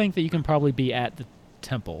 You all think that you can probably be at the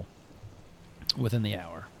temple within the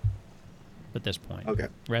hour at this point. Okay.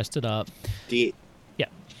 Rested up. Yeah.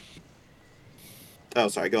 Oh,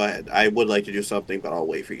 sorry. Go ahead. I would like to do something, but I'll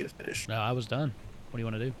wait for you to finish. No, I was done. What do you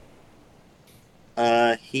want to do?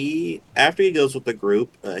 After he goes with the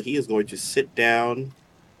group, he is going to sit down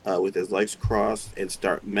with his legs crossed and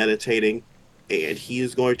start meditating. And he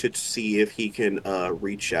is going to see if he can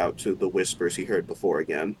reach out to the whispers he heard before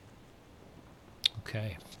again.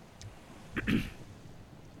 Okay.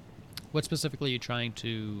 What specifically are you trying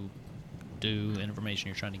to do? Information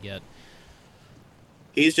you're trying to get?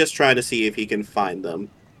 He's just trying to see if he can find them.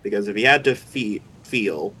 Because if he had to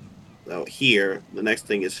hear, the next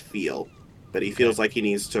thing is feel. But he feels like he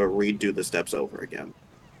needs to redo the steps over again.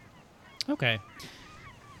 Okay.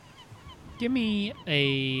 Give me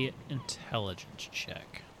a intelligence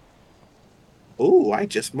check. Ooh, I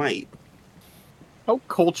just might. How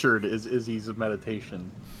cultured is Izzy's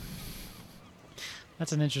meditation?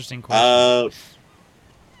 That's an interesting question.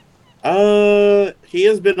 He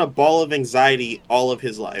has been a ball of anxiety all of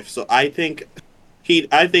his life. So I think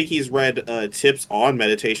he's read tips on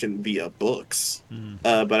meditation via books.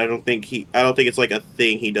 But I don't think it's like a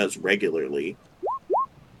thing he does regularly.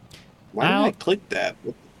 Why did I click that?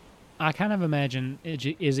 I kind of imagine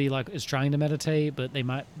Izzy is trying to meditate, but they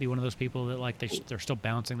might be one of those people that like they're still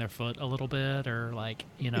bouncing their foot a little bit, or like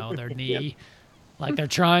their knee, like they're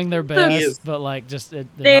trying their best, but like just they're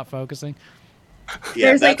not focusing. Yeah,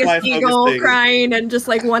 There's like that's why a seagull focusing- crying, and just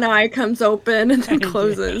like one eye comes open and then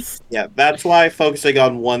closes. Yeah, that's why focusing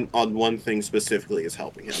on one thing specifically is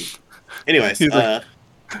helping him. Anyways, He's like-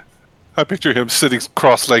 I picture him sitting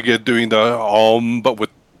cross-legged doing the but with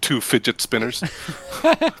 2 fidget spinners.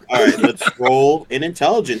 all right, let's roll an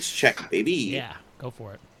intelligence check, baby. Yeah, go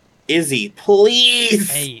for it. Izzy,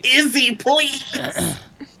 please. 8. Izzy, please.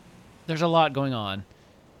 There's a lot going on,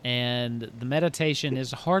 and the meditation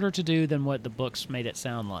is harder to do than what the books made it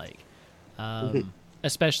sound like.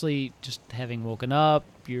 Especially just having woken up,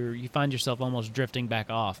 you find yourself almost drifting back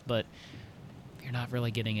off, but you're not really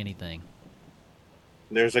getting anything.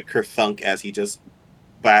 There's a kerthunk as he just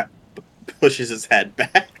pushes his head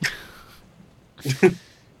back. Yeah,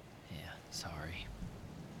 sorry.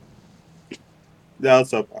 No,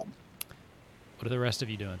 it's no problem. What are the rest of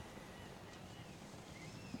you doing?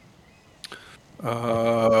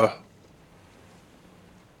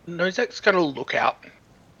 Nozak's gonna look out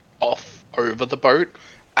off over the boat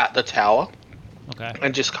at the tower Okay.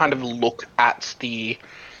 and just kind of look at the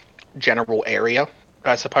general area.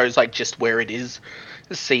 I suppose, like, just where it is,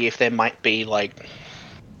 to see if there might be, like,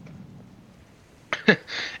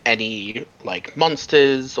 any, like,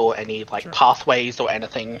 monsters or any, like, Sure. pathways or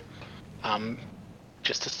anything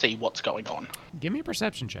just to see what's going on. Give me a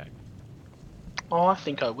perception check. Oh, I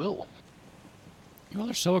think I will. You all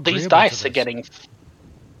are so agreeable. These dice to are this. getting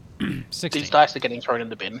 16. these dice are getting thrown in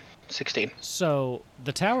the bin. 16. So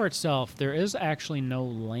the tower itself, there is actually no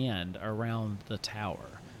land around the tower.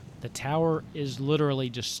 The tower is literally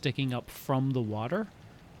just sticking up from the water.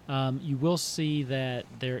 You will see that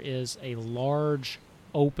there is a large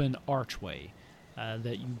open archway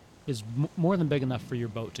that is more than big enough for your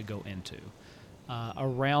boat to go into.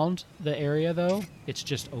 Around the area, though, it's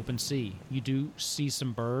just open sea. You do see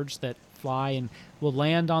some birds that fly and will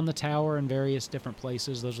land on the tower in various different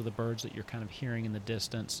places. Those are the birds that you're kind of hearing in the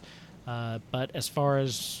distance. But as far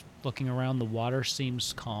as looking around, the water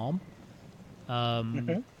seems calm.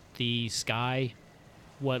 The sky,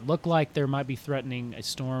 what looked like there might be threatening a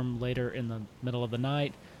storm later in the middle of the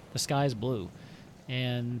night, the sky is blue.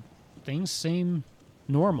 And things seem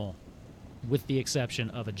normal, with the exception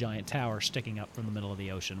of a giant tower sticking up from the middle of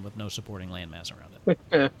the ocean with no supporting landmass around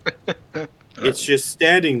it. It's just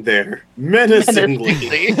standing there,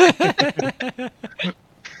 menacingly.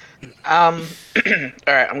 Alright,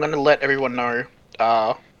 I'm gonna let everyone know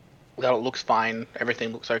that it looks fine,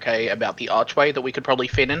 everything looks okay about the archway that we could probably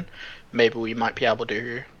fit in. Maybe we might be able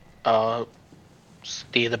to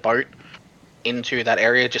steer the boat into that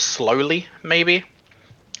area just slowly, maybe,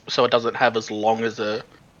 so it doesn't have as long as a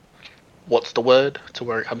what's the word to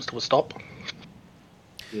where it comes to a stop.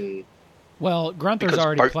 Well, Grunther's Because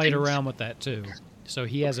already boat played things- around with that too, so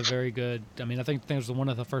he has a very good. I mean, I think that was one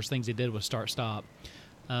of the first things he did was start stop.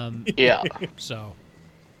 Yeah. So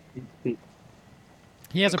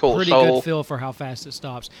he has a Cool, pretty so- good feel for how fast it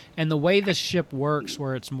stops, and the way the ship works,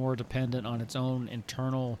 where it's more dependent on its own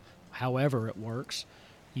internal, however it works.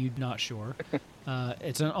 You're not sure.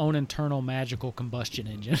 It's an own internal magical combustion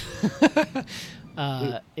engine.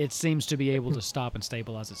 It seems to be able to stop and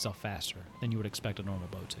stabilize itself faster than you would expect a normal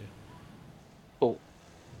boat to. Cool.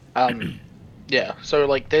 Yeah, so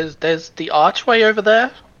like there's the archway over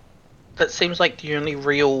there. That seems like the only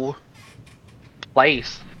real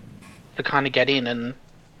place to kind of get in, and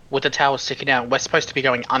with the tower sticking out, we're supposed to be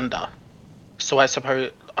going under. So I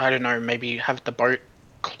suppose, I don't know, maybe have the boat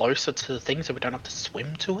closer to the thing so we don't have to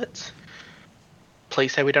swim to it?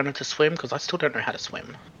 Please say we don't have to swim, because I still don't know how to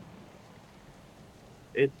swim.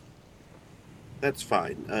 That's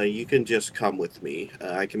fine. You can just come with me.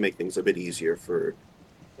 I can make things a bit easier for.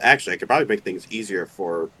 Actually, I could probably make things easier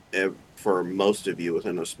for most of you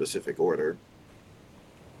within a specific order.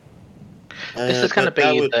 This is going to but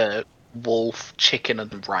that be would- the wolf, chicken,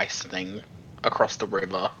 and rice thing across the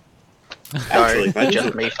river. Actually, if I No, just-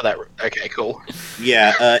 just me for that. Okay, cool.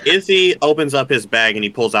 Yeah, Izzy opens up his bag and he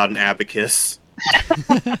pulls out an abacus.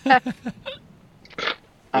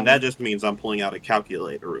 And that just means I'm pulling out a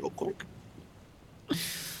calculator real quick.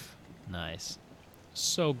 Nice.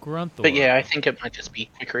 So Grunthor, But yeah, I think it might just be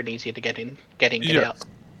quicker and easier to get in, get Yeah. out.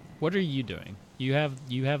 what are you doing? You have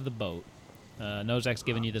the boat. Nozak's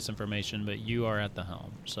giving you this information, but you are at the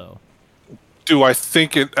helm. So Do I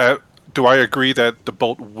think it? Do I agree that the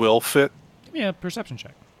boat will fit? give me a perception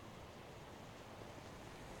check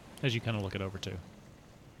as you kind of look it over too.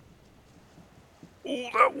 Oh,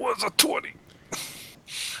 that was a 20.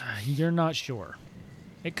 You're not sure.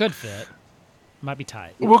 It could fit. Might be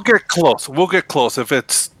tight. We'll get close. We'll get close. If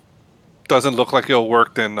it doesn't look like it'll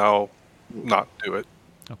work, then I'll not do it.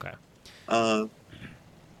 Okay.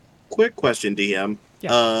 Quick question, DM.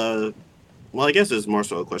 Yeah. Well, I guess this is more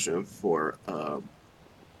so a question for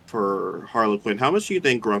Harlequin. How much do you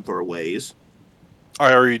think Grunthor weighs?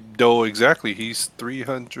 I already know exactly. He's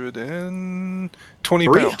 320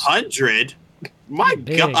 pounds. 300? My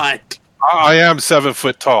Big. God. I am 7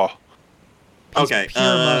 foot tall. Okay. pure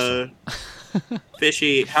muscle.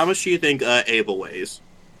 Fishy, how much do you think Ava weighs?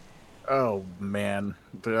 Oh man,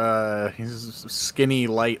 he's a skinny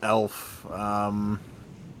light elf,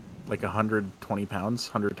 like 120 pounds,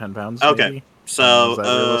 110 pounds. Okay. Maybe? So, Is that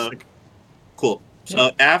realistic? cool.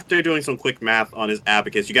 So after doing some quick math on his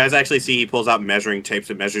abacus, you guys actually see he pulls out measuring tapes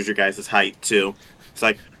and measures your guys' height too. It's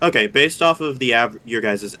like, okay, based off of the your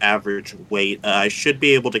guys' average weight, I should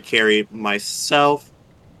be able to carry myself,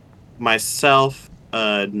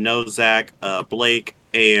 Nozak, Blake,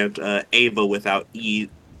 and Ava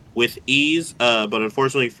with ease. But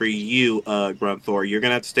unfortunately for you, Grunthor, you're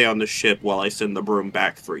gonna have to stay on the ship while I send the broom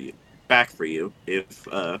back for you. If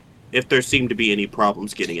there seem to be any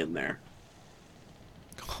problems getting in there.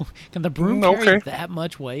 Can the broom Okay. carry that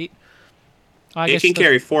much weight? I It guess can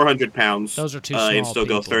carry 400 pounds. those are too small and still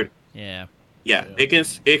people. go 30. Yeah. Yeah, it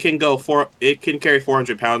can carry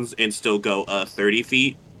 400 pounds and still go 30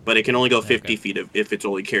 feet, but it can only go 50 Okay. feet if it's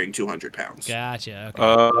only carrying 200 pounds. Gotcha.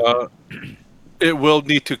 Okay. It will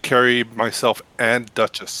need to carry myself and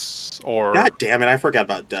Duchess, or God damn it! I forgot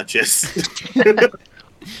about Duchess.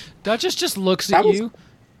 Duchess just looks That at was- you,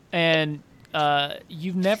 and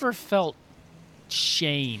you've never felt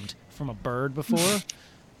shamed from a bird before,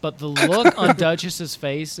 but the look on Duchess's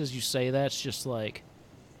face as you say that's just like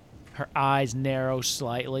her eyes narrow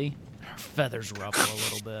slightly, her feathers ruffle a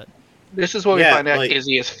little bit. This is where we Yeah, find out like-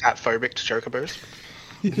 Izzy is fat phobic to chocobos.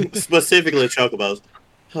 Specifically chocobos.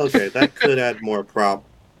 Okay, that could add more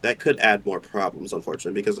problems,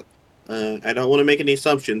 unfortunately, because I don't want to make any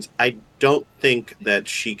assumptions. I don't think that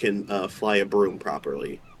she can fly a broom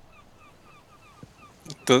properly.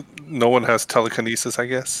 no one has telekinesis, I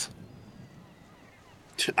guess.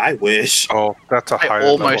 I wish. Oh, that's a I higher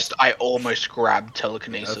almost grabbed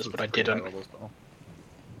telekinesis, That's a but I pretty didn't. high-level spell.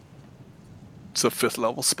 It's a 5th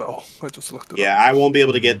level spell. I just looked it Yeah, up. I won't be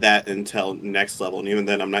able to get that until next level, and even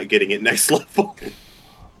then, I'm not getting it next level.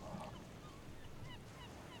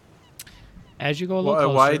 As you go a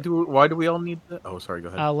little Why, closer, why do we all need that? Oh, sorry. Go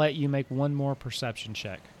ahead. I'll let you make one more perception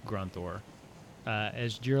check, Grunthor.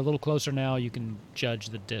 As you're a little closer now, you can judge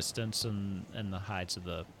the distance and the heights of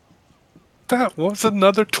the. That was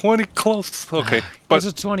another 20 close. Okay, but It's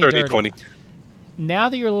a 20 30, dirty. 20. Now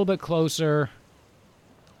that you're a little bit closer,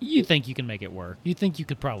 you think you can make it work. You think you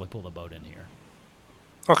could probably pull the boat in here.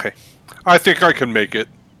 Okay, I think I can make it.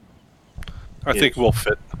 I Yes. think we'll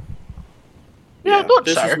fit. Yeah, I thought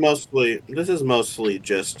this so. is mostly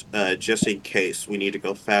just in case we need to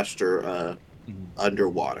go faster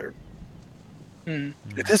underwater. Hmm.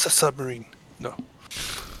 It is a submarine. No.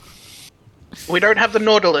 We don't have the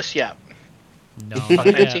Nautilus yet. No, A not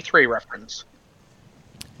Fantasy yet. 3 reference.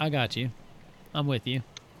 I got you. I'm with you.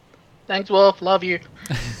 Thanks, Wolf. Love you.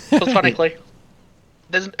 Platonically.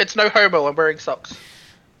 It's no homo. I'm wearing socks.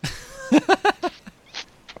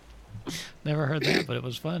 Never heard that, but it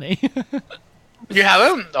was funny. You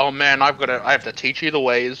haven't? Oh man, I have to teach you the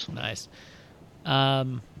ways. Nice.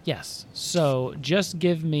 Yes. So just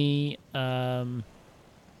give me. You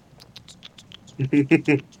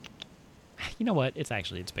know what? It's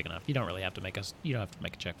big enough. You don't really have to make us. You don't have to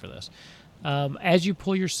make a check for this. As you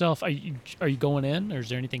pull yourself, are you going in, or is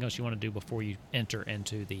there anything else you want to do before you enter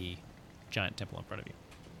into the giant temple in front of you?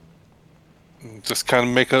 Just kind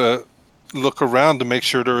of make a look around to make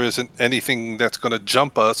sure there isn't anything that's going to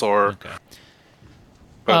jump us or. Okay.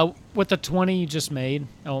 But- With the 20 you just made,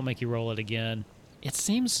 I won't make you roll it again. It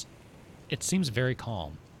seems very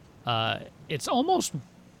calm. It's almost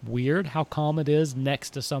weird how calm it is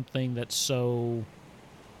next to something that's so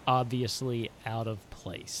obviously out of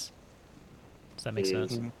place. Does that make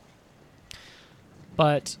sense?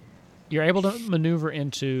 But you're able to maneuver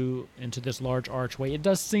into this large archway. It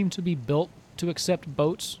does seem to be built to accept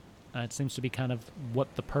boats. It seems to be kind of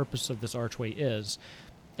what the purpose of this archway is.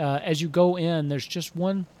 As you go in, there's just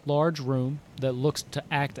one large room that looks to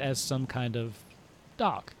act as some kind of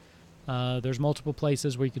dock. There's multiple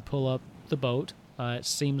places where you could pull up the boat. It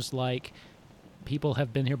seems like people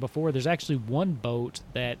have been here before. There's actually one boat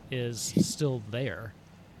that is still there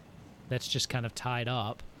that's just kind of tied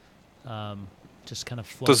up, just kind of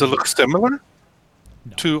floating. Does it look similar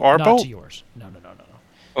No, to our not boat? to yours. No.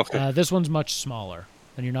 Okay. This one's much smaller,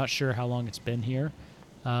 and you're not sure how long it's been here,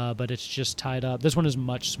 but it's just tied up. This one is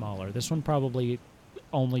much smaller. This one probably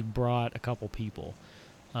only brought a couple people.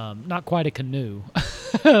 Not quite a canoe,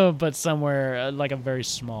 but somewhere like a very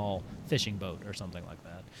small fishing boat or something like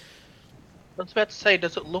that. I was about to say,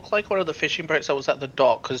 does it look like one of the fishing boats that was at the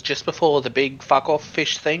dock? Because just before the big fuck off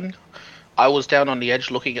fish thing, I was down on the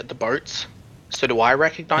edge looking at the boats. So do I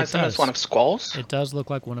recognize It them does. as one of Squall's? It does look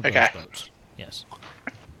like one of Okay. those boats. Yes.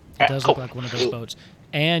 It Alright, does cool. look like one of those boats.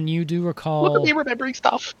 And you do Look recall at me remembering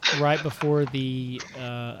stuff. right before the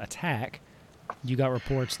attack, you got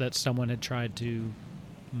reports that someone had tried to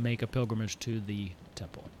make a pilgrimage to the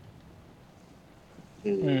temple.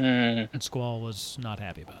 And Squall was not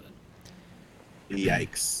happy about it.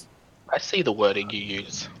 Yikes. I see the wording you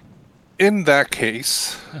use. In that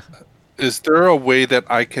case, is there a way that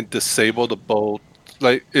I can disable the boat?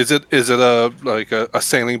 Like, is it a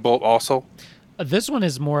sailing boat also? This one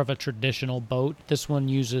is more of a traditional boat. This one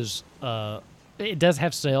uses, it does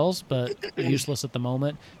have sails, but useless at the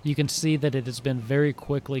moment. You can see that it has been very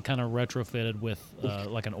quickly kind of retrofitted with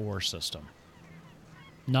like an oar system.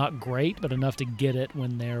 Not great, but enough to get it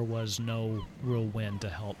when there was no real wind to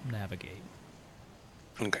help navigate.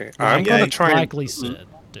 Okay, I'm gonna try and Likely Sid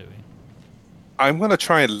doing. I'm gonna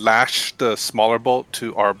try and lash the smaller boat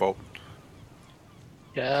to our boat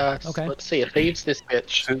Yeah, Okay. let's see. It feeds this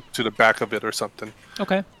bitch. to the back of it or something.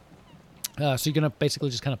 Okay. So you're going to basically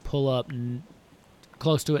just kind of pull up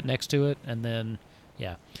close to it, next to it, and then,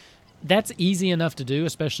 yeah. that's easy enough to do,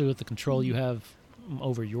 especially with the control you have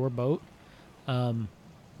over your boat. And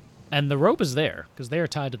the rope is there because they are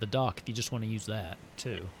tied to the dock if you just want to use that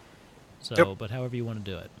too. So, Yep. but however you want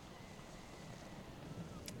to do it.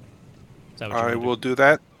 Is that what I you will do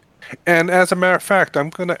that. And as a matter of fact, I'm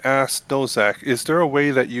going to ask Nozak, is there a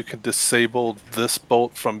way that you can disable this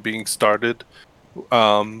boat from being started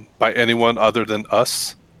by anyone other than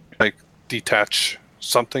us? Like, detach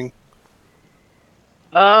something?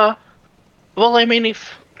 Well, I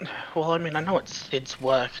mean, I know it's Sid's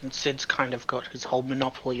work, and Sid's kind of got his whole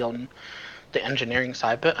monopoly on the engineering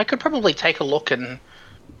side, but I could probably take a look and...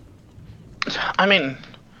 I mean,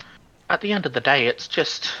 at the end of the day, it's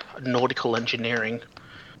just nautical engineering.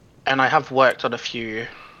 And I have worked on a few,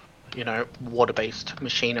 water-based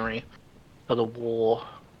machinery for the war,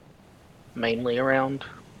 mainly around.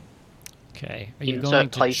 Okay. Are you Insert going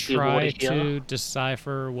to place the try water here. to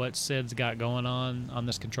decipher what Sid's got going on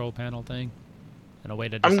this control panel thing? And a way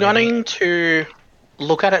to I'm disable it? going to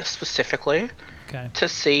look at it specifically Okay. to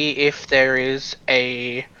see if there is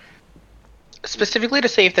specifically to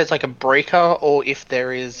see if there's like a breaker or if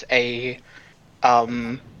there is a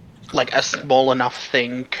like a small enough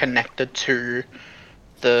thing connected to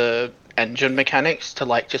the engine mechanics to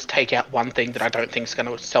like just take out one thing that I don't think is going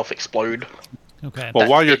to self-explode. Okay. Well,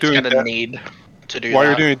 while you're It's doing gonna that, need to do while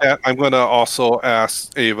that. you're doing that, I'm going to also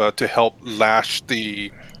ask Ava to help lash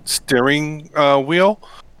the steering wheel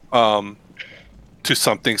to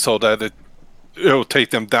something so that it'll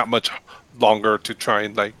take them that much longer to try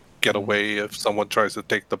and like get away if someone tries to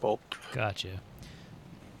take the boat. Gotcha.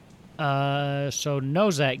 So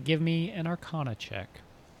Nozak, give me an Arcana check.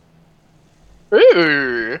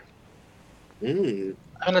 Ooh, Mm.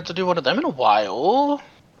 I haven't had to do one of them in a while.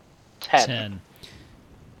 10.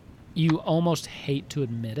 You almost hate to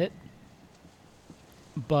admit it,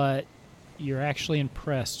 but you're actually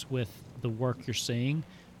impressed with the work you're seeing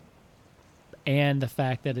and the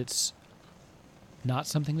fact that it's not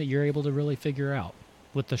something that you're able to really figure out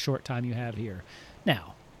with the short time you have here.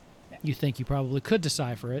 Now, you think you probably could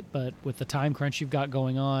decipher it, but with the time crunch you've got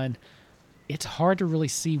going on, it's hard to really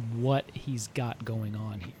see what he's got going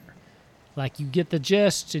on here. Like, you get the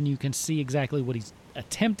gist and you can see exactly what he's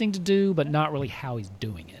attempting to do, but not really how he's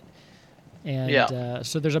doing it. And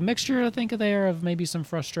so there's a mixture, I think, there of maybe some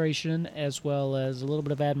frustration as well as a little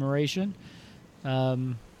bit of admiration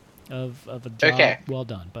of a job well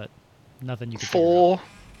done, but nothing you can figure out.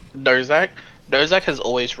 For Nozak has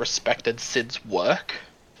always respected Sid's work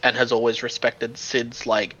and has always respected Sid's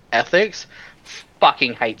like ethics.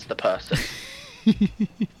 Fucking hates the person.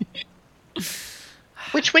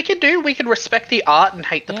 Which we can do. We can respect the art and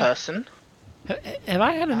hate the person. Have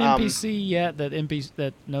I had an NPC yet that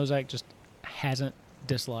Nozak just hasn't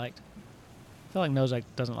disliked? I feel like Nozak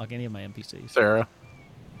doesn't like any of my NPCs. Sarah.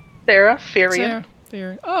 Sarah, Firian.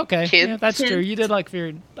 Sarah. Oh, okay. Kids. Yeah, that's true. You did like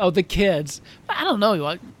Firian. Oh, the kids. I don't know.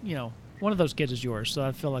 Like, one of those kids is yours, so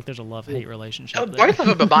I feel like there's a love-hate relationship Oh, there. both of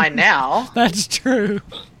them are mine now. That's true.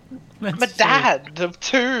 That's My true. dad, the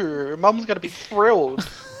two. Mum's gonna be thrilled.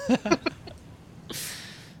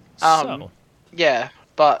 So, Yeah,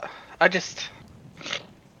 but I just...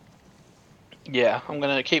 Yeah, I'm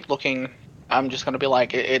gonna keep looking. I'm just gonna be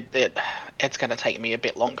like, it's gonna take me a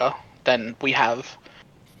bit longer than we have.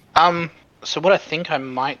 So what I think I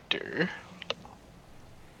might do...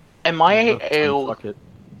 Am I Fuck it.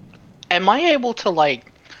 able to,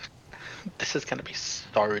 like... This is gonna be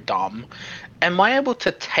so dumb. Am I able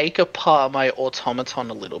to take apart my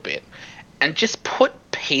automaton a little bit and just put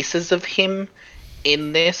pieces of him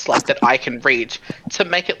in this, like, that I can reach to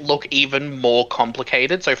make it look even more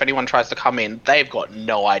complicated? So if anyone tries to come in, they've got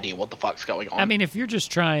no idea what the fuck's going on. I mean, if you're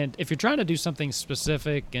trying to do something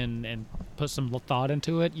specific and put some thought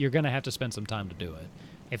into it, you're gonna have to spend some time to do it.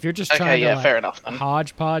 If you're just trying to fair enough, then.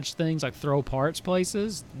 hodgepodge things, like throw parts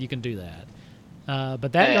places, you can do that.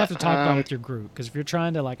 But that you'll have to talk about with your group, because if you're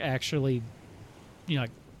trying to like actually,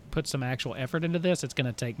 like, put some actual effort into this, it's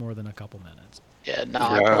gonna take more than a couple minutes. Yeah, no,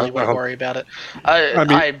 I probably won't worry about it.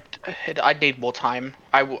 I need more time.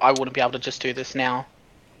 I wouldn't be able to just do this now.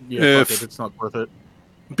 Yeah, If- fuck it. It's not worth it.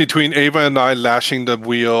 Between Ava and I lashing the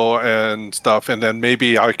wheel and stuff, and then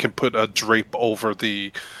maybe I can put a drape over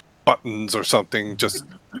the buttons or something, just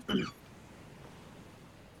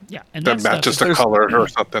Yeah, and that stuff matches is the color or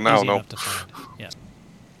something. I easy don't know. enough to find. Yeah.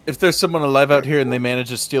 If there's someone alive out here and they manage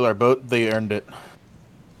to steal our boat, they earned it.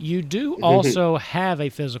 You do also have a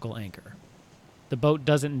physical anchor. The boat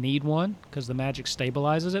doesn't need one because the magic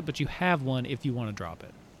stabilizes it, but you have one if you want to drop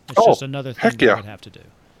it. It's Oh, just another thing heck you yeah. would have to do.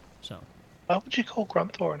 So, Why would you call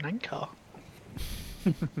Grunthor an anchor?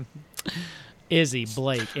 Izzy,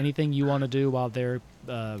 Blake, anything you want to do while they're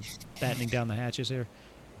battening down the hatches here?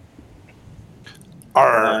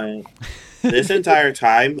 This entire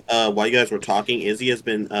time, while you guys were talking, Izzy has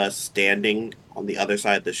been standing on the other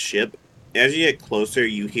side of the ship. As you get closer,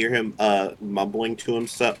 you hear him mumbling to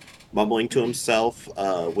himself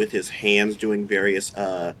with his hands doing various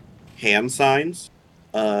hand signs.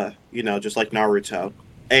 Just like Naruto.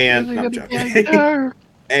 And no, I'm joking.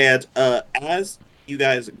 And as you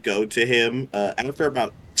guys go to him, after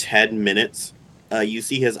about 10 minutes, you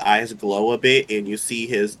see his eyes glow a bit, and you see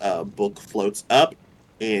his book floats up,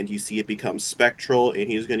 and you see it become spectral, and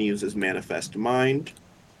he's going to use his manifest mind.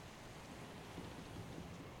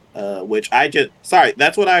 That's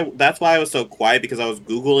why I was so quiet, because I was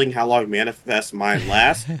Googling how long manifest mind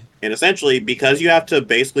lasts. And essentially, because you have to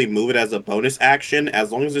basically move it as a bonus action,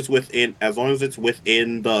 as long as it's within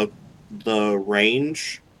the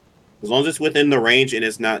range, as long as it's within the range and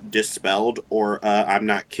it's not dispelled, or I'm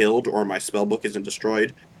not killed, or my spell book isn't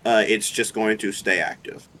destroyed, it's just going to stay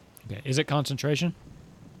active. Okay. Is it concentration?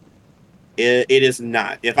 It is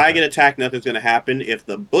not. If I get attacked, nothing's going to happen. If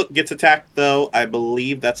the book gets attacked, though, I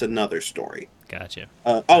believe that's another story. Gotcha.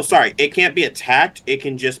 Sorry. It can't be attacked. It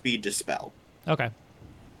can just be dispelled. Okay.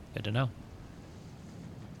 Good to know.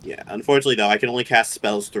 Yeah. Unfortunately, though, I can only cast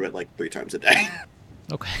spells through it like 3 times a day.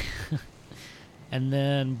 Okay. And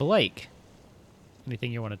then Blake,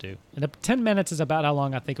 anything you want to do? And the 10 minutes is about how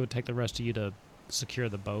long I think it would take the rest of you to secure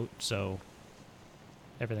the boat, so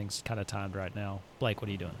everything's kind of timed right now. Blake, what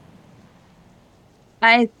are you doing?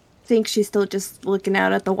 I think she's still just looking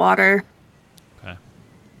out at the water. Okay.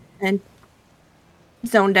 And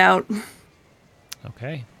zoned out.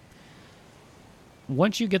 Okay.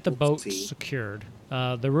 Once you get the boat secured,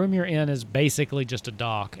 the room you're in is basically just a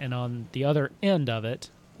dock, and on the other end of it,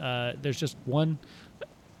 there's just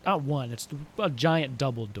it's a giant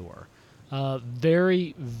double door.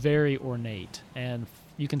 Very, very ornate, and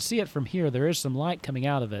you can see it from here. There is some light coming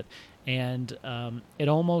out of it, and it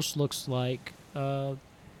almost looks like a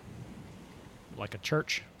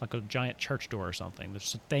church, like a giant church door or something. There's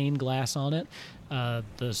stained glass on it.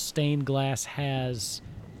 The stained glass has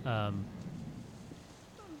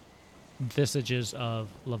visages of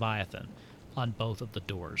Leviathan on both of the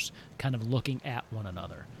doors, kind of looking at one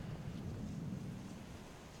another.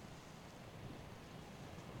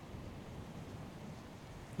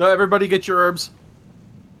 No, everybody get your herbs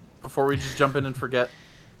before we just jump in and forget.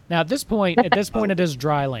 Now, at this point, it is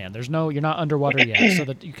dry land. You're not underwater yet, so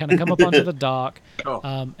that you kind of come up onto the dock,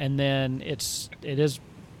 and then it is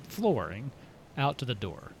flooring out to the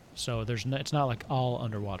door. So it's not like all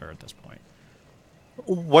underwater at this point.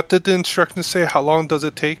 What did the instructions say? How long does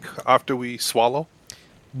it take after we swallow?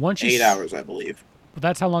 8 hours, I believe.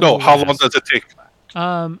 That's how long. No, how long does it take?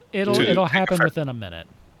 It'll happen within a minute.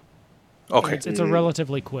 Okay, it's a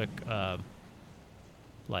relatively quick.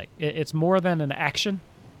 It's more than an action,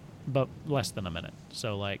 but less than a minute.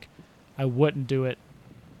 So I wouldn't do it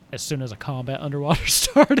as soon as a combat underwater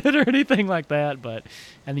started or anything like that. And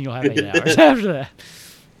then you'll have 8 hours after that.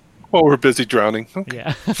 Well, we're busy drowning. Okay.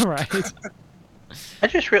 Yeah, right. I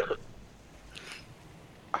just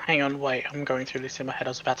hang on, wait. I'm going through this in my head. I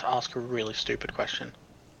was about to ask a really stupid question.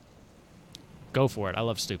 Go for it. I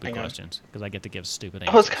love stupid questions because I get to give stupid I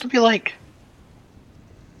answers. was going to be like,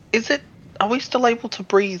 are we still able to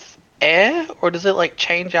breathe air, or does it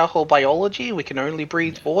change our whole biology? We can only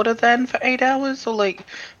breathe water then for 8 hours, or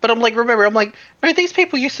but I'm no, these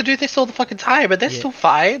people used to do this all the fucking time, but they're still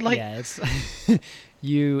fine. Yeah, it's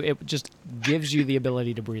it just gives you the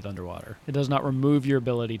ability to breathe underwater. It does not remove your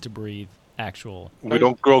ability to breathe actual. We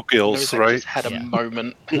don't grow gills, right? Just had a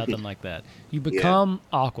moment. Nothing like that. You become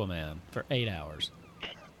Aquaman for 8 hours,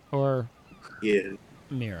 or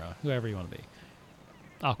Mira, whoever you want to be.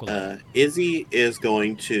 Aquaman. Izzy is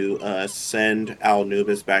going to send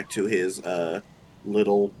Al-Nubis back to his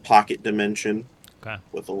little pocket dimension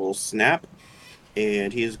with a little snap,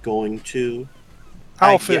 and he's going to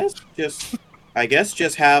I guess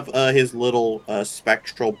just have his little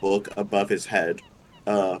spectral book above his head,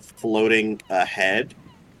 floating ahead.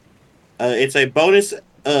 It's a bonus,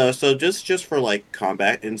 so just for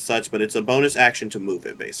combat and such, but it's a bonus action to move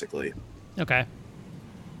it, basically. Okay.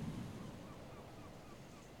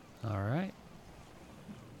 All right.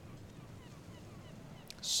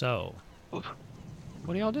 So, what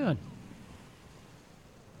are y'all doing?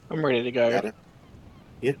 I'm ready to go.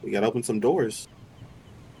 We gotta open some doors.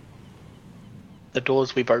 The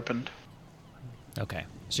doors we've opened. Okay.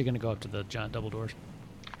 So you're going to go up to the giant double doors?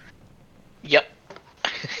 Yep.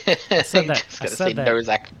 I said that. Just gonna say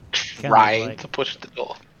Nozak trying to push the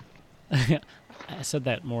door. I said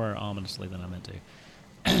that more ominously than I meant to.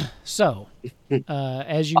 So,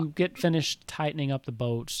 as you get finished tightening up the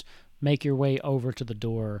bolts, make your way over to the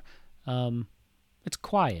door. It's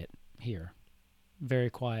quiet here, very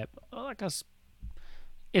quiet.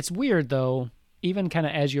 It's weird though. Even kind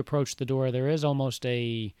of as you approach the door, there is almost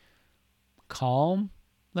a calm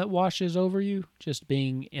that washes over you, just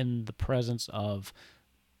being in the presence of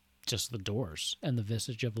just the doors and the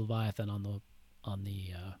visage of Leviathan on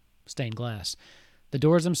the stained glass. The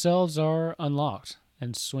doors themselves are unlocked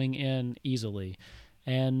and swing in easily.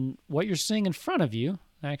 And what you're seeing in front of you,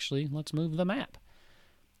 actually, let's move the map.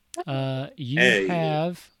 You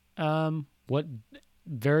have what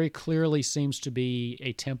very clearly seems to be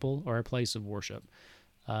a temple or a place of worship.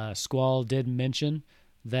 Squall did mention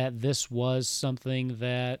that this was something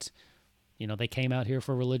that, they came out here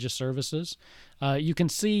for religious services. You can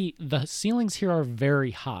see the ceilings here are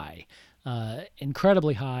very high,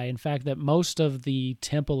 incredibly high. In fact, that most of the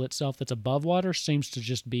temple itself that's above water seems to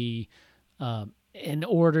just be, in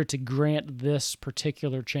order to grant this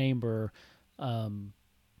particular chamber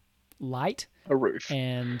light. A roof.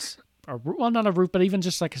 And, well, not a roof, but even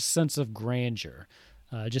just like a sense of grandeur,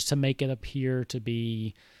 just to make it appear to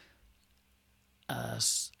be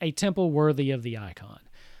a temple worthy of the icon.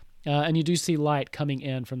 And you do see light coming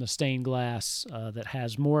in from the stained glass that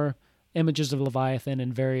has more images of Leviathan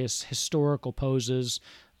in various historical poses.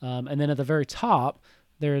 And then at the very top,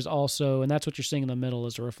 there is also, and that's what you're seeing in the middle,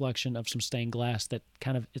 is a reflection of some stained glass that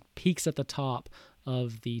kind of it peaks at the top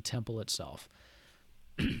of the temple itself.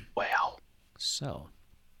 Wow. So,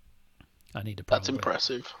 I need to probably... That's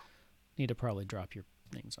impressive. Need to probably drop your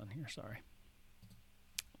things on here, sorry.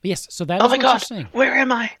 But yes, so that is my what God, you're seeing. Where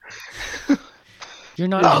am I? You're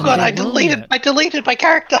not. Oh God, I deleted my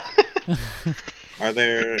character. Are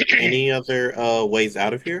there any other ways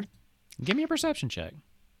out of here? Give me a perception check.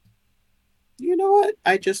 You know what?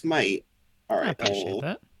 I just might. All right. I appreciate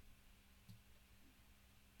that.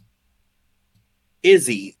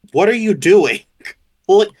 Izzy, what are you doing?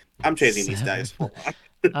 Well, I'm chasing these guys.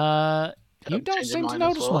 You don't seem to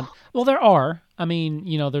notice one. Well, there are. I mean,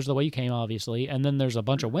 there's the way you came, obviously, and then there's a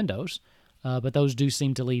bunch of windows, but those do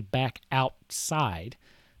seem to lead back outside.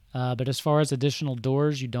 But as far as additional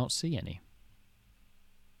doors, you don't see any.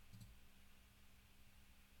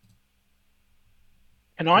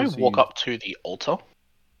 Can I walk up to the altar?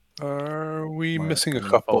 Are we missing a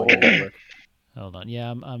couple? Hold on.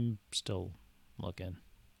 Yeah, I'm still looking.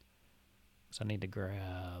 So I need to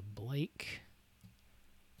grab Blake.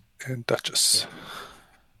 And Duchess.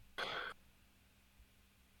 Yeah.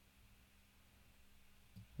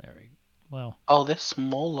 There we go. Well. Oh, they're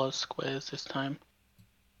smaller squares this time.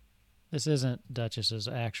 This isn't Duchess's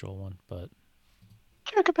actual one, but...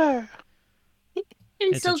 Chocobo!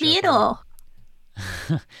 It's so little.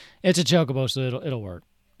 It's a chocobo, so it'll work.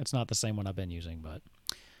 It's not the same one I've been using, but...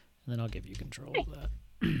 And then I'll give you control of that.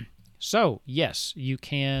 So, yes, you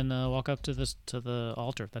can walk up to the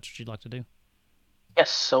altar if that's what you'd like to do. Yes,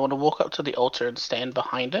 so I want to walk up to the altar and stand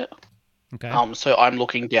behind it. Okay. So I'm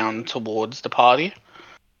looking down towards the party.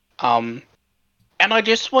 And I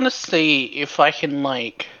just want to see if I can,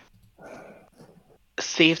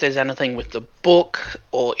 see if there's anything with the book,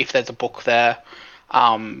 or if there's a book there.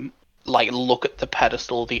 Look at the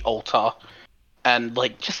pedestal, the altar, and,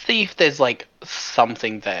 just see if there's,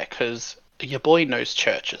 something there, because your boy knows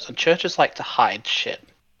churches, and churches like to hide shit.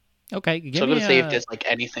 Okay, so I'm going to see if there's,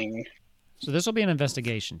 anything... So this will be an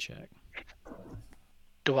investigation check.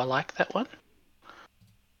 Do I like that one?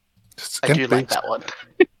 I do like that one.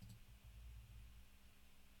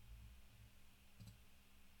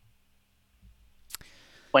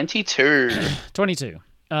 22. 22.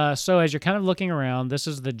 So as you're kind of looking around, this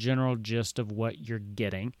is the general gist of what you're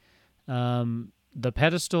getting. The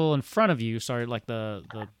pedestal in front of you,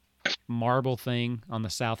 the marble thing on the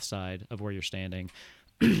south side of where you're standing,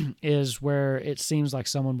 is where it seems like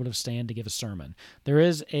someone would have stand to give a sermon. There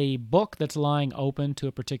is a book that's lying open to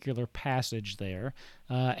a particular passage there,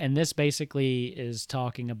 and this basically is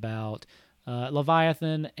talking about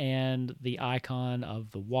Leviathan and the icon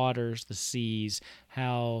of the waters, the seas,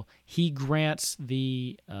 how he grants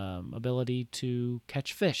the ability to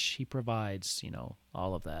catch fish. He provides,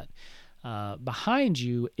 all of that. Behind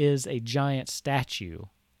you is a giant statue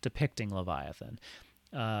depicting Leviathan.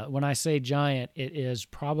 When I say giant, it is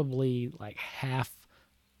probably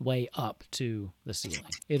halfway up to the ceiling.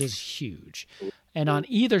 It is huge. And on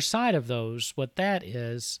either side of those, what that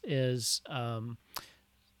is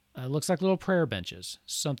looks like little prayer benches,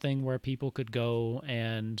 something where people could go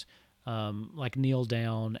and kneel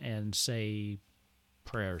down and say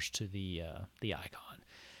prayers to the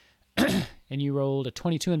icon. And you rolled a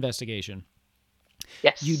 22 investigation.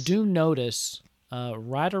 Yes. You do notice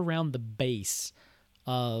right around the base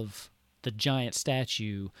of the giant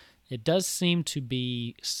statue, it does seem to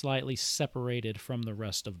be slightly separated from the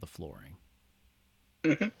rest of the flooring.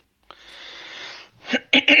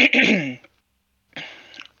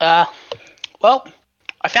 Well,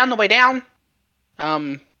 I found the way down.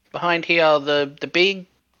 Behind here, the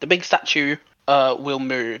big statue will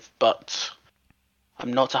move, but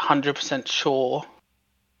I'm not 100% sure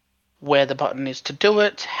where the button is to do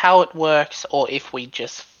it, how it works, or if we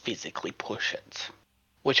just physically push it,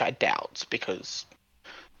 which I doubt because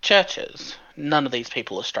churches, none of these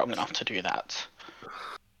people are strong enough to do that.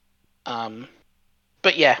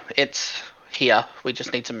 But yeah, it's here. We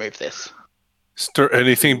just need to move this. Is there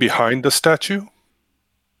anything behind the statue?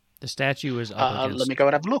 The statue is up against... Let me go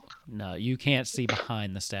and have a look. No, you can't see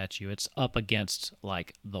behind the statue. It's up against,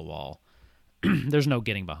 like, the wall. There's no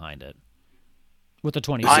getting behind it. With the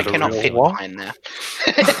 26. I cannot fit behind there.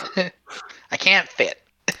 I can't fit.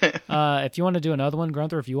 If you want to do another one,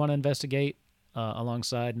 Grunther, if you want to investigate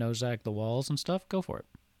alongside Nozak the walls and stuff, go for it.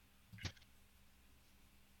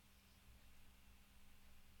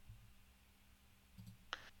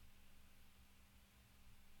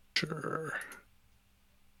 Sure.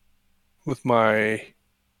 With my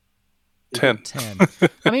 10. 10.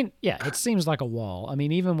 I mean, yeah, it seems like a wall. I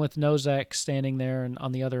mean, even with Nozak standing there and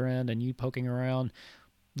on the other end and you poking around,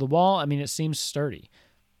 the wall, I mean, it seems sturdy.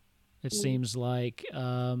 It seems like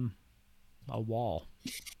a wall.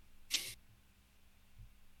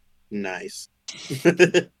 Nice.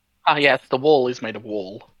 Yes, the wall is made of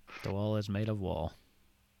wool. The wall is made of wall.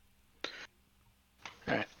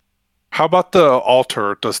 Alright. How about the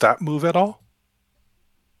altar? Does that move at all?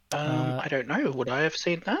 I don't know. Would I have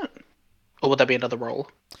seen that? Or would that be another roll?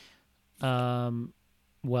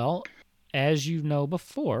 Well, as you know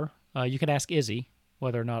before, you could ask Izzy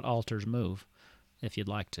whether or not altars move, if you'd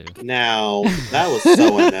like to. Now, that was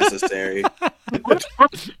so unnecessary.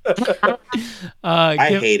 I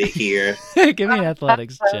hate it here. Give me an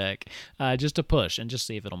athletics check. Just to push and just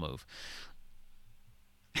see if it'll move.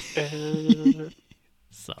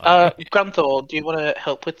 Sorry. Grunthor, do you want to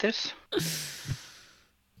help with this?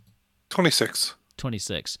 26.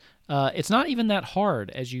 26. It's not even that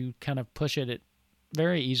hard. As you kind of push it, it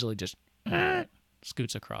very easily just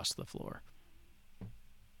scoots across the floor.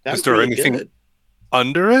 That Is was there really anything good.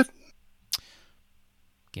 under it?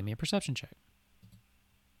 Give me a perception check.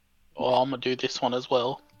 Well, I'm going to do this one as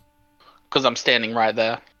well. Because I'm standing right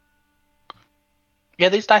there. Yeah,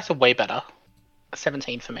 these dice are way better.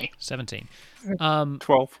 17 for me. 17.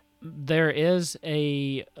 12. There is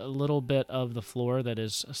a little bit of the floor that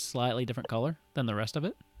is a slightly different color than the rest of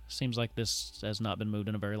it. Seems like this has not been moved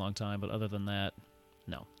in a very long time, but other than that,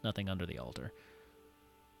 no, nothing under the altar.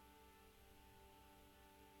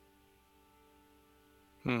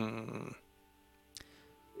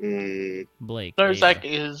 Blake. Nozak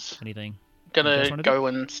is anything? going You guys to wanna go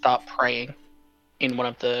and start praying in one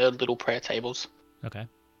of the little prayer tables. Okay.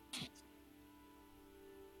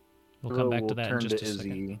 We'll come back to that in turn just to a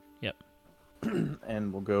second. Izzy. Yep.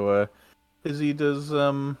 And we'll go, Izzy, does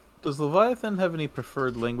Leviathan have any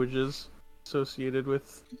preferred languages associated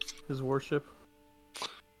with his worship?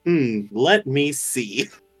 Let me see.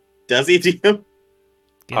 Does he, DM?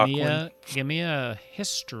 Give me a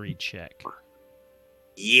history check.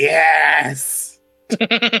 Yes!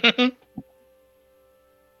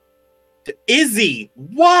 Izzy,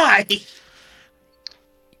 why?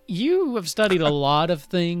 You have studied a lot of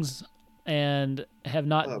things and have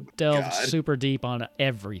not delved God. super deep on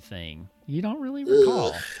everything. You don't really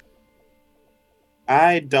recall.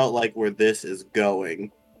 I don't like where this is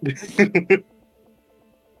going.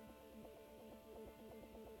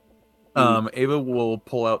 Ava will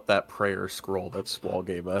pull out that prayer scroll that Squall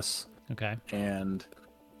gave us, Okay. and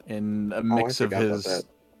in a mix of forgot about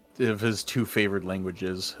his two favorite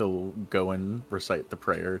languages, he'll go and recite the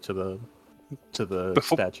prayer to the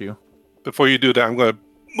statue. Before you do that, I'm going to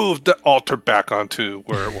move the altar back onto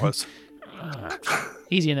where it was.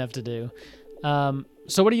 Easy enough to do.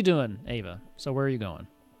 So what are you doing, Ava? So where are you going?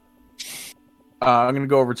 I'm going to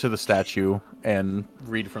go over to the statue and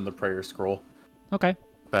read from the prayer scroll Okay.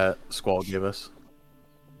 that Squall gave us.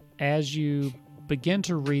 As you begin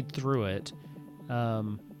to read through it,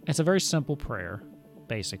 it's a very simple prayer,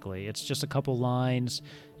 basically. It's just a couple lines.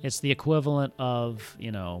 It's the equivalent of,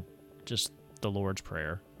 just the Lord's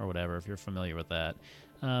Prayer or whatever, if you're familiar with that.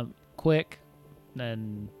 Quick, but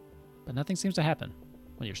nothing seems to happen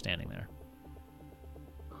when you're standing there.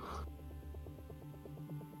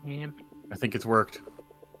 Yeah. I think it's worked.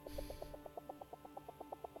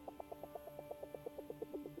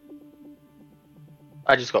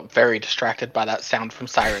 I just got very distracted by that sound from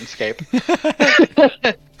Sirenscape.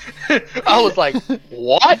 I was like,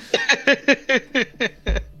 what?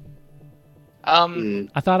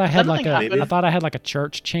 I thought I had Something I thought I had like a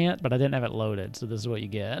church chant, but I didn't have it loaded, so this is what you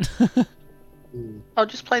get. I'll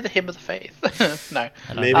just play the Hymn of the Faith. No.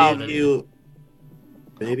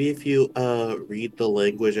 Maybe if you read the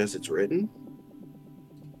language as it's written.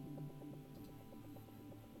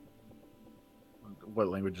 What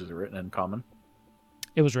language is it written in? Common?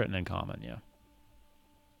 It was written in Common, yeah.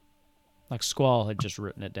 Like Squall had just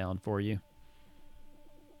written it down for you.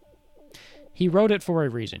 He wrote it for a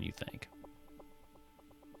reason, you think.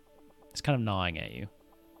 It's kind of gnawing at you.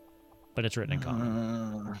 But it's written in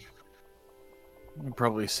Common. I'd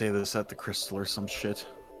probably say this at the crystal or some shit.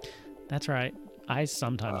 That's right. I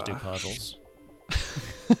sometimes do puzzles.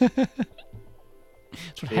 That's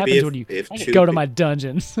what happens when you go to my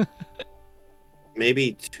dungeons.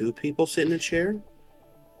 Maybe 2 people sit in a chair?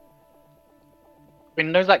 I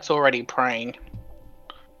mean, Nozak's already praying.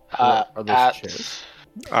 Are those chairs?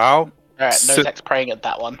 I'll Alright, sit, Nozak's praying at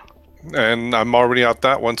that one. and I'm already at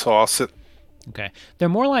that one, so I'll sit. Okay. They're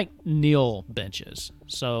more like kneel benches.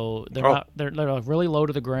 So they're not they're like really low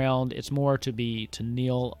to the ground. It's more to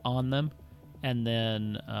kneel on them and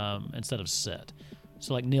then instead of sit.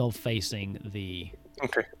 So like kneel facing the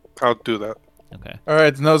Okay, I'll do that. Okay. All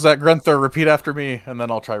right, Nozak, Grunthor, repeat after me, and then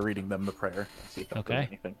I'll try reading them the prayer. See if that does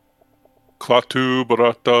anything. Klaatu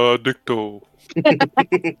barata dicto.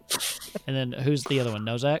 And then who's the other one?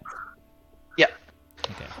 Nozak? Yep.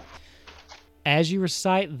 Okay. As you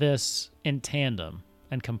recite this in tandem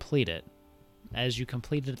and complete it, as you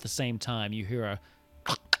complete it at the same time, you hear a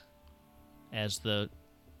as the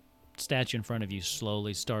statue in front of you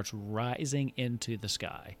slowly starts rising into the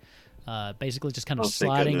sky. Basically just kind of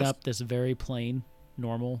sliding up this very plain,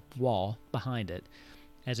 normal wall behind it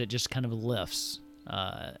as it just kind of lifts.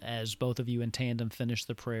 As both of you in tandem finish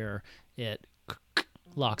the prayer, it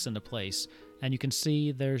locks into place. And you can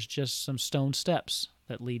see there's just some stone steps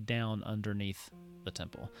that lead down underneath the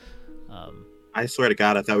temple. I swear to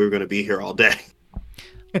God, I thought we were going to be here all day.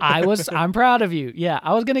 I'm proud of you. Yeah,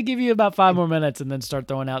 I was going to give you about 5 more minutes and then start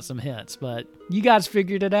throwing out some hints, but you guys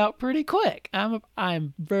figured it out pretty quick.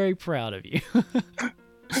 I'm very proud of you.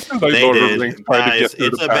 They did. Guys,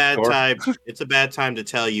 it's a bad time. It's a bad time to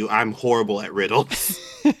tell you I'm horrible at riddles.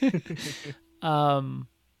 I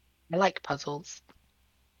like puzzles.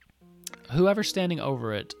 Whoever's standing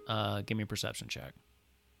over it, give me a perception check.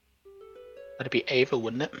 That'd be Ava,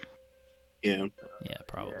 wouldn't it? Yeah. Yeah,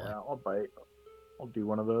 probably. Yeah, I'll bite. I'll do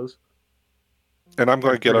one of those. And I'm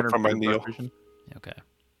going to get up from my kneel.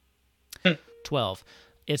 Okay. 12.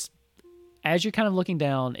 It's as you're kind of looking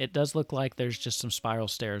down, it does look like there's just some spiral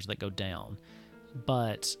stairs that go down.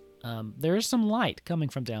 But there is some light coming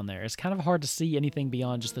from down there. It's kind of hard to see anything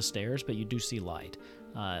beyond just the stairs, but you do see light.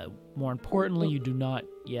 More importantly, you do not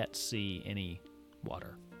yet see any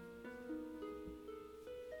water.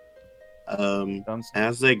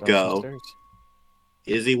 As they go,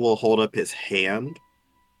 Izzy will hold up his hand,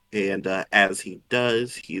 and as he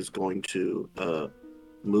does, he's going to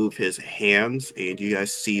move his hands, and you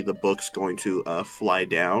guys see the book's going to fly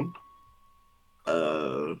down.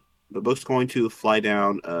 The book's going to fly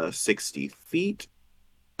down 60 feet.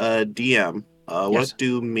 DM, Yes. What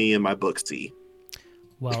do me and my book see?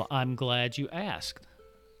 Well, I'm glad you asked,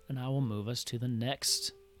 and I will move us to the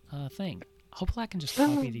next thing. Hopefully I can just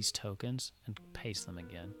copy these tokens and paste them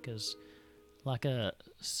again, because like a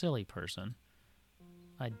silly person,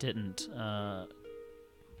 I didn't. I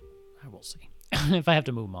will see. If I have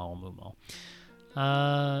to move them all, I'll move them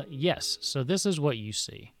all. Yes, so this is what you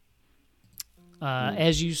see.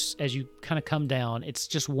 As you kind of come down, it's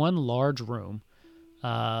just one large room,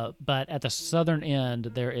 but at the southern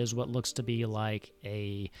end there is what looks to be like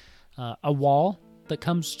a wall that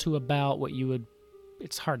comes to about what you would.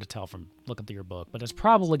 It's hard to tell from looking through your book, but it's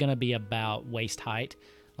probably going to be about waist height,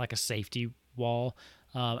 like a safety wall,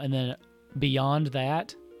 and then beyond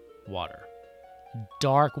that, water.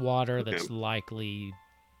 Dark water that's likely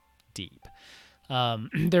deep.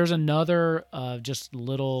 There's another just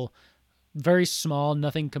little, very small,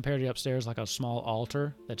 nothing compared to upstairs, like a small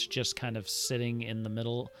altar that's just kind of sitting in the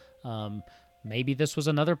middle. Maybe this was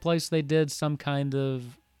another place they did some kind of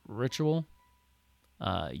ritual.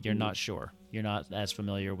 You're not sure. You're not as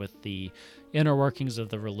familiar with the inner workings of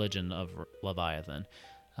the religion of Leviathan.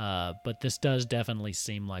 But this does definitely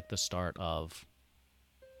seem like the start of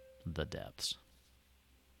the depths.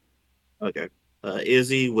 Okay.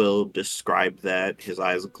 Izzy will describe that, his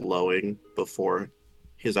eyes glowing before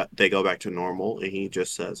they go back to normal, and he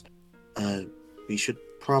just says, we should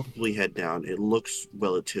probably head down. It looks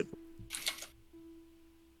relative.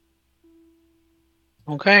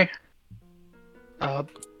 Okay.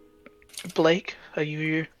 Blake, are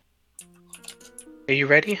you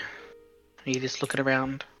ready? Are you just looking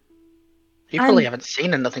around? You probably haven't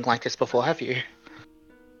seen anything like this before, have you?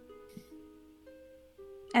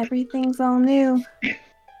 Everything's all new.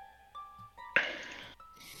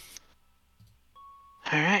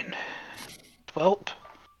 Alright. Well.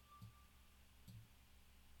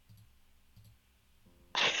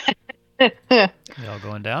 Y'all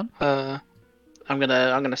going down? I'm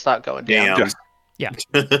gonna start going down. Damn. Yes.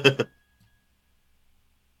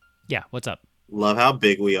 Yeah, what's up? Love how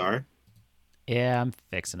big we are. Yeah, I'm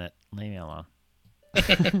fixing it. Leave me alone.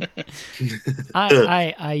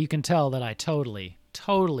 I you can tell that I totally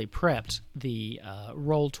prepped the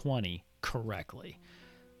roll 20 correctly.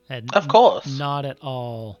 And Of course. not at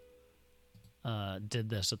all did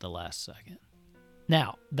this at the last second.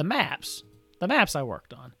 Now, the maps I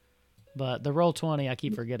worked on. But the roll 20, I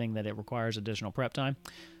keep forgetting that it requires additional prep time.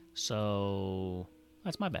 So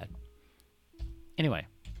that's my bad. Anyway,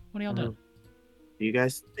 what are y'all doing? Do you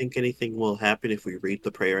guys think anything will happen if we read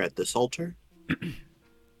the prayer at this altar?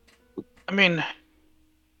 I mean,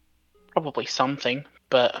 probably something,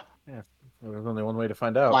 but There's only one way to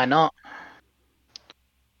find out. why not?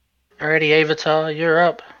 Alrighty, Avatar, you're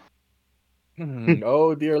up.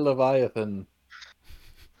 Oh, dear Leviathan.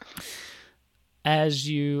 As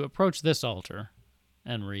you approach this altar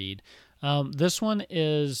and read, this one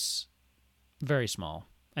is very small,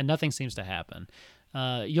 and nothing seems to happen.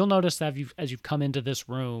 You'll notice that as you've come into this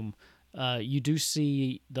room, you do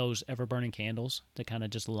see those ever-burning candles that kind of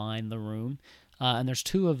just line the room, and there's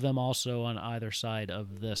two of them also on either side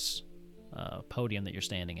of this podium that you're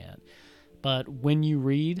standing at. But when you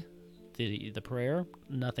read the prayer,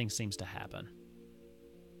 nothing seems to happen.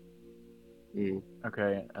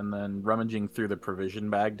 Okay, and then rummaging through the provision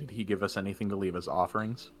bag, did he give us anything to leave as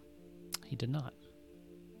offerings? He did not.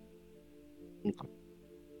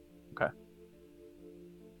 Okay.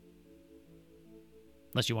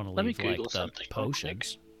 Unless you want to Let me leave like Google the something real quick.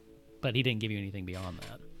 potions. But he didn't give you anything beyond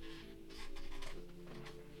that.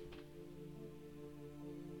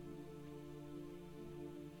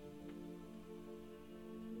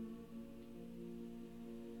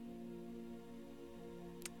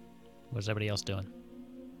 What's everybody else doing?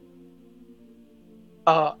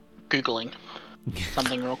 Googling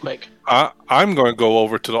something real quick. I'm going to go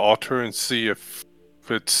over to the altar and see if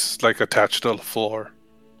it's like attached to the floor.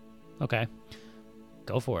 Okay.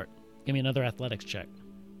 Go for it. Give me another athletics check.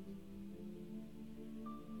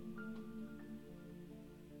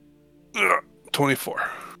 Ugh, 24.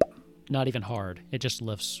 Not even hard. It just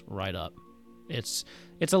lifts right up. It's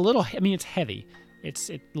a little, I mean, it's heavy.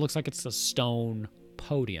 It looks like it's a stone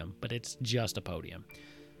podium, but it's just a podium.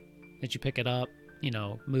 As you pick it up,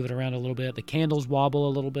 move it around a little bit. The candles wobble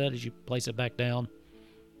a little bit as you place it back down.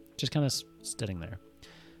 Just kind of sitting there.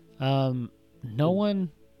 No one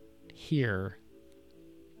here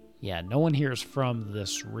is from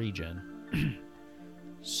this region.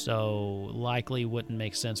 So likely wouldn't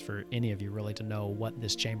make sense for any of you really to know what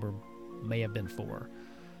this chamber may have been for,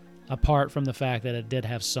 apart from the fact that it did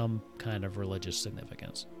have some kind of religious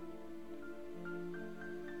significance.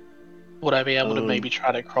 Would I be able to maybe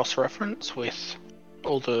try to cross-reference with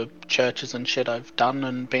all the churches and shit I've done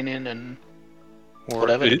and been in and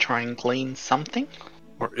whatever to try and glean something?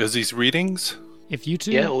 Or Izzy's readings? If you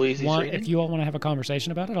two if you all want to have a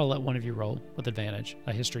conversation about it, I'll let one of you roll with advantage,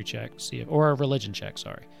 a history check, or a religion check.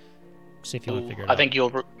 Sorry, see if you want to figure it out. I think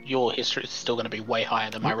your history is still going to be way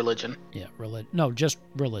higher than my religion. Yeah, No, just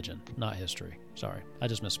religion, not history. Sorry, I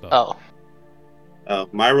just misspoke. Oh,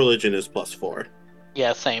 My religion is +4.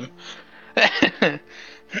 yeah, same. I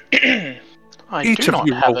Each do of not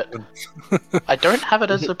you have roll it. one. I don't have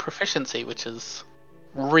it as a proficiency, which is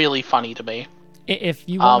really funny to me. If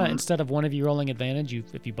you want to, instead of one of you rolling advantage,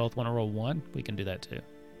 if you both want to roll one, we can do that too.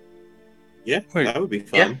 Yeah, Wait. that would be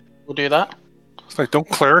fun. Yeah, we'll do that. It's like, don't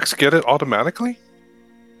clerics get it automatically?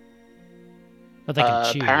 But they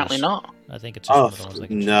can choose. Apparently not. I think it's just one of the ones they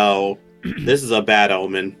can choose. No. This is a bad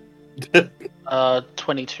omen.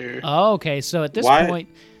 22. Oh, okay. So at this point,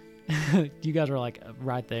 you guys are like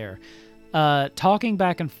right there. Talking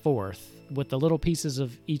back and forth with the little pieces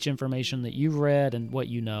of each information that you've read and what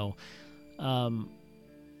you know.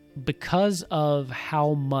 Because of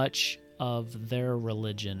how much of their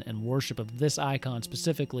religion and worship of this icon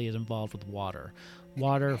specifically is involved with water.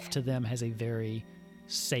 Water to them has a very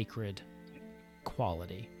sacred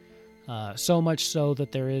quality. So much so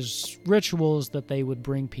that there is rituals that they would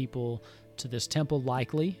bring people to this temple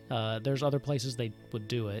likely. There's other places they would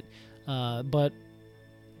do it. But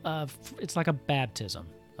it's like a baptism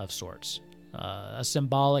of sorts. A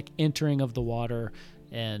symbolic entering of the water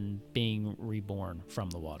and being reborn from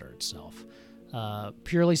the water itself.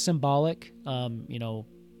 Purely symbolic.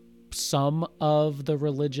 Some of the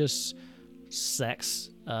religious sects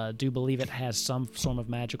do believe it has some form of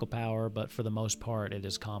magical power, but for the most part, it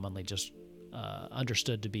is commonly just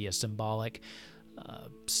understood to be a symbolic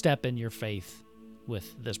step in your faith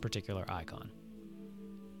with this particular icon.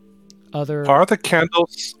 Are the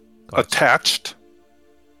candles attached?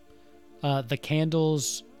 The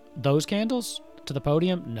candles, those candles to the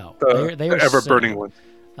podium? No, they the are ever-burning ones.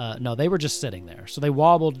 No, they were just sitting there. So they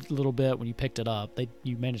wobbled a little bit when you picked it up.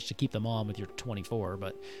 You managed to keep them on with your 24,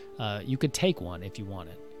 but you could take one if you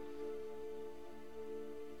wanted.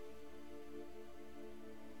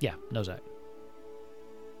 Yeah, Nozak.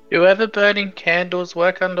 Do ever burning candles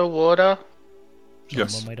work underwater?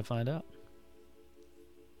 Yes. One way to find out.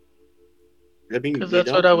 I mean, Because that's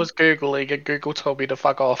what I was googling, and Google told me to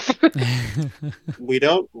fuck off. we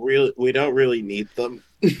don't really need them.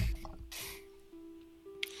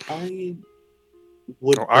 I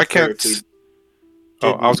would. I can't. If we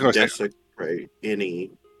I was going to say. desecrate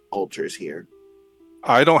any altars here.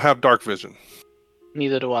 I don't have dark vision.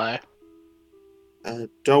 Neither do I.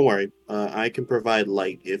 Don't worry. I can provide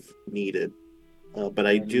light if needed. But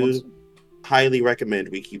I do highly recommend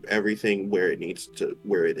we keep everything where it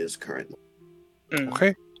is currently.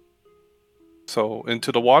 Okay. So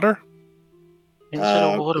into the water? Into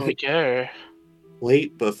the water we go.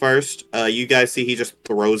 Wait, but first, you guys see he just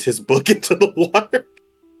throws his book into the water.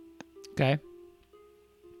 Okay.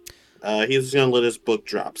 He's gonna let his book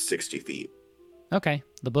drop 60 feet. Okay.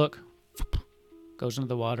 The book goes into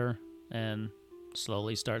the water and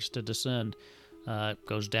slowly starts to descend. It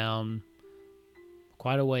goes down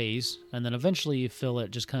quite a ways, and then eventually you feel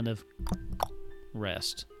it just kind of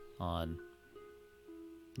rest on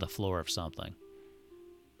the floor of something.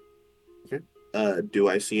 Okay. Do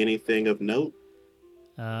I see anything of note?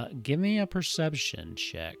 Give me a perception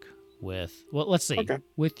check with, well, let's see. Okay.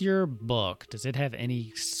 With your book, does it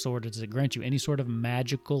grant you any sort of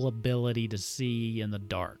magical ability to see in the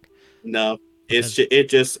dark? No. It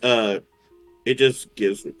just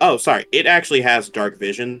gives. Oh, sorry. It actually has dark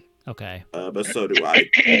vision. Okay. But so do I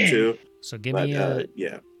too. So give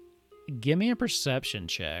me a perception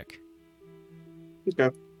check.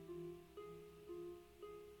 Okay.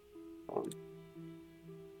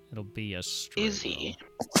 It'll be a struggle. Easy.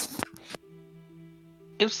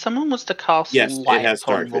 If someone was to cast Yes, it light has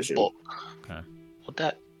dark on the vision. book, Okay. would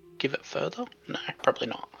that give it further? No, probably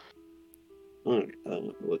not. Alright,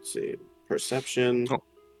 let's see. Perception. Oh.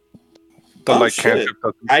 The Oh, light shit. cantrip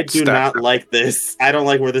doesn't I do stack. not like this. I don't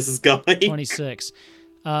like where this is going. 26.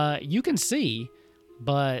 You can see,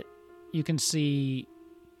 but you can see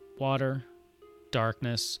water,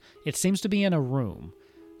 darkness. It seems to be in a room.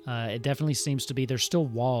 It definitely seems to be, there's still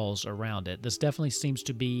walls around it. This definitely seems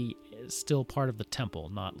to be still part of the temple,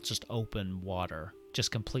 not just open water, just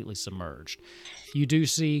completely submerged. You do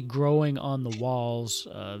see growing on the walls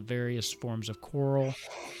various forms of coral.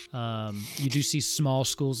 You do see small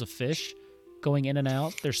schools of fish going in and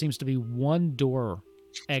out. There seems to be one door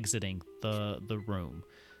exiting the room,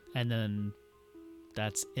 and then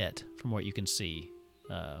that's it from what you can see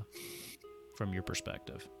from your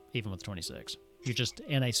perspective, even with 26. You're just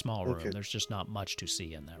in a small room. Okay. There's just not much to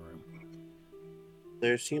see in that room.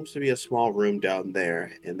 There seems to be a small room down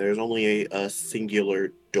there, and there's only a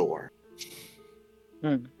singular door.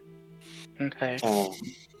 Okay.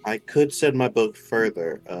 I could send my book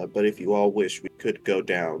further, but if you all wish, we could go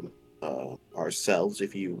down ourselves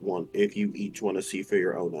if you each want to see for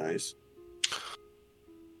your own eyes.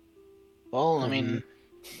 Well, I mean,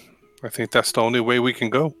 I think that's the only way we can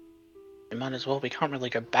go. we might as well. We can't really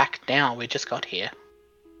go back now. We just got here.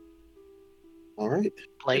 All right.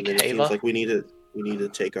 Blake, And then it Ava, seems like we need to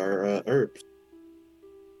take our herbs.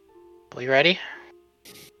 are you ready?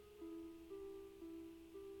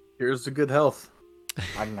 Here's the good health.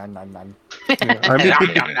 Nom, nom, nom, nom.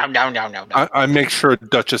 No. I make sure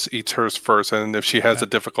Duchess eats hers first, and if she has a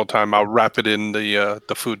difficult time, I'll wrap it in the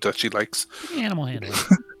food that she likes. Animal handling.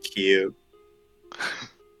 Cute.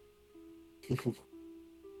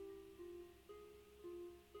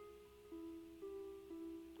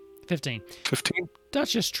 15. 15?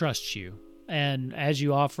 Duchess trusts you, and as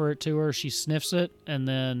you offer it to her, she sniffs it, and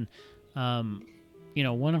then,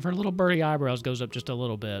 one of her little birdie eyebrows goes up just a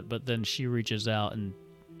little bit, but then she reaches out and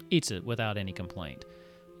eats it without any complaint.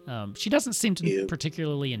 She doesn't seem to Ew.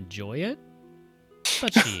 particularly enjoy it,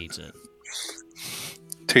 but she eats it.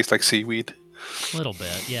 Tastes like seaweed. A little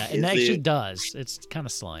bit, yeah. Is It actually it- does. It's kind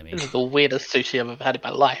of slimy. This is the weirdest sushi I've ever had in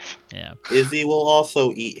my life. Yeah. Izzy will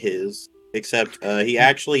also eat his, except he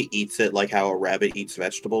actually eats it like how a rabbit eats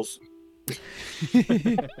vegetables.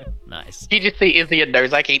 Nice. You just see Izzy and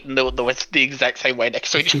Nozak eating the exact same way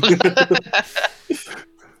next to each other.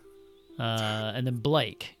 And then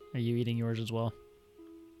Blake, are you eating yours as well?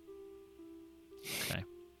 Okay.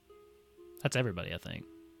 That's everybody, I think.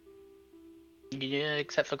 Yeah,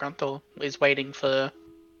 except for Grunthor is waiting for.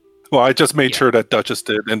 Well, I just made sure that Duchess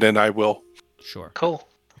did, and then I will. Sure. Cool.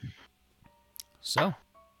 So,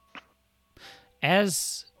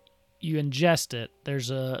 as you ingest it, there's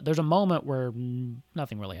a moment where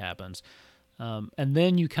nothing really happens, and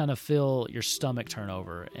then you kind of feel your stomach turn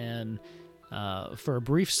over, and for a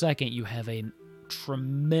brief second, you have a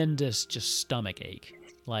tremendous just stomach ache,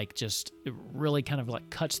 like just it really kind of like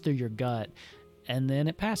cuts through your gut, and then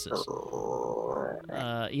it passes.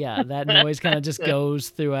 Yeah, that noise kind of just goes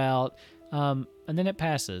throughout, and then it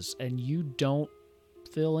passes, and you don't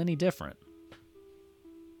feel any different.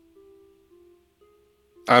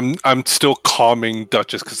 I'm still calming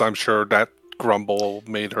Duchess because I'm sure that grumble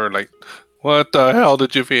made her like, "What the hell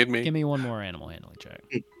did you feed me?" Give me one more animal handling check.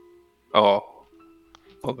 Oh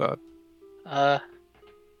God.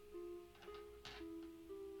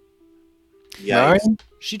 Yeah.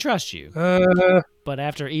 She trusts you, but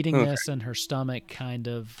after eating this and her stomach kind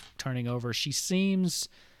of turning over, she seems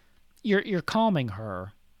you're calming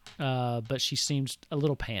her, but she seems a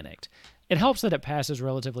little panicked. It helps that it passes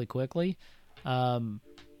relatively quickly,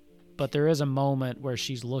 but there is a moment where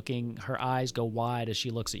she's looking, her eyes go wide as she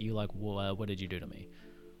looks at you like, "What did you do to me?"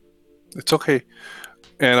 It's okay,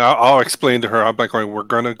 and I'll explain to her. I'm like, "We're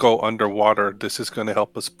gonna go underwater. This is gonna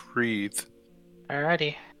help us breathe."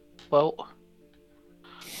 Alrighty. Well,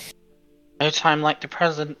 no time like the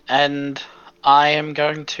present, and I am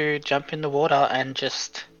going to jump in the water and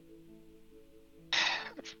just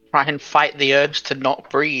try and fight the urge to not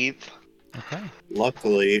breathe. Okay.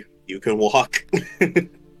 Luckily, you can walk.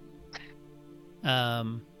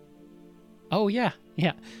 Oh yeah.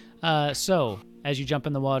 So as you jump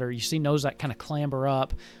in the water, you see Nozak kind of clamber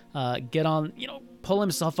up, get on, pull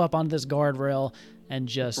himself up onto this guardrail, and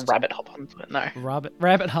just rabbit hop onto it. No.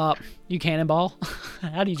 Rabbit hop. You cannonball.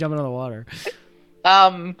 How do you jump into the water?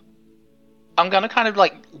 I'm gonna kind of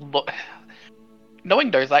like look.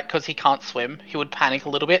 Knowing Nozak, because he can't swim, he would panic a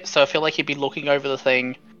little bit. So I feel like he'd be looking over the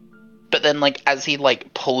thing. But then, like, as he,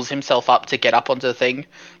 like, pulls himself up to get up onto the thing,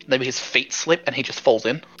 maybe his feet slip and he just falls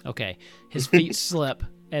in. Okay. His feet slip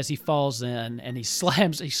as he falls in, and he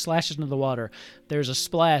slashes into the water. There's a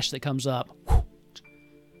splash that comes up.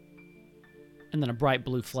 And then a bright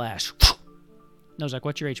blue flash. Nozak,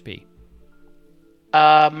 what's your HP?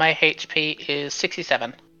 My HP is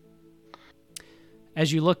 67.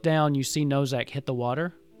 As you look down, you see Nozak hit the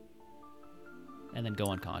water and then go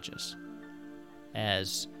unconscious.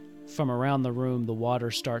 As from around the room, the water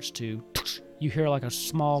starts to... You hear like a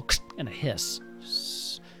small and a hiss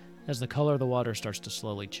as the color of the water starts to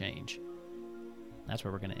slowly change. That's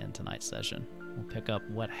where we're going to end tonight's session. We'll pick up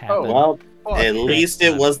what happened. Well, at least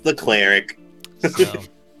it was the cleric. So,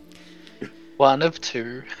 one of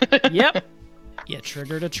two. Yep. You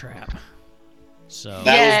triggered a trap. So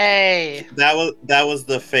Yay! That was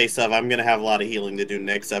the face of I'm gonna have a lot of healing to do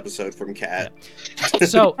next episode from Cat. Yeah.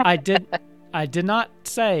 So I did not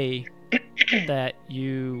say that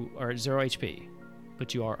you are at 0 HP,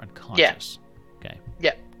 but you are unconscious. Yeah. Okay.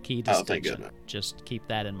 Yeah. Key distinction. Just keep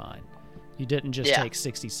that in mind. You didn't just take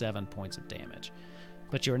 67 points of damage,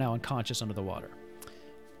 but you are now unconscious under the water.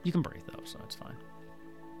 You can breathe though, so it's fine.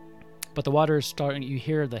 But the water is starting, you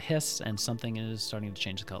hear the hiss, and something is starting to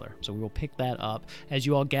change the color. So we will pick that up as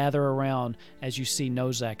you all gather around, as you see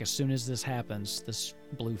Nozak, as soon as this happens, this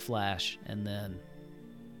blue flash, and then...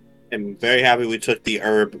 I'm very happy we took the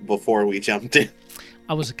herb before we jumped in.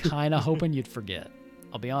 I was kind of hoping you'd forget.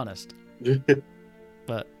 I'll be honest.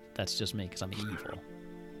 But that's just me, because I'm evil.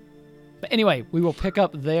 But anyway, we will pick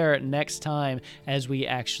up there next time as we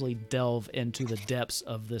actually delve into the depths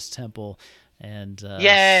of this temple and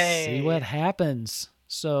see what happens.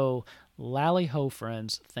 So, Lally Ho,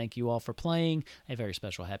 friends, thank you all for playing. A very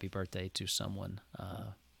special happy birthday to someone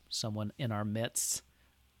in our midst.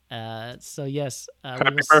 So yes,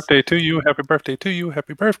 happy birthday to you. Happy birthday to you.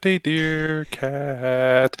 Happy birthday, dear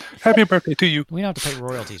Cat. Happy birthday to you. We don't have to pay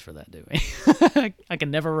royalties for that, do we? I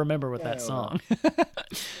can never remember with that song.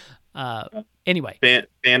 Anyway,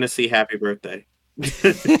 fantasy happy birthday.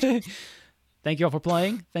 Thank you all for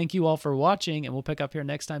playing. Thank you all for watching, and we'll pick up here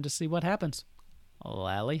next time to see what happens.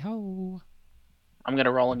 Lally ho. I'm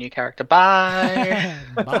gonna roll a new character. Bye.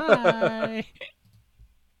 Bye.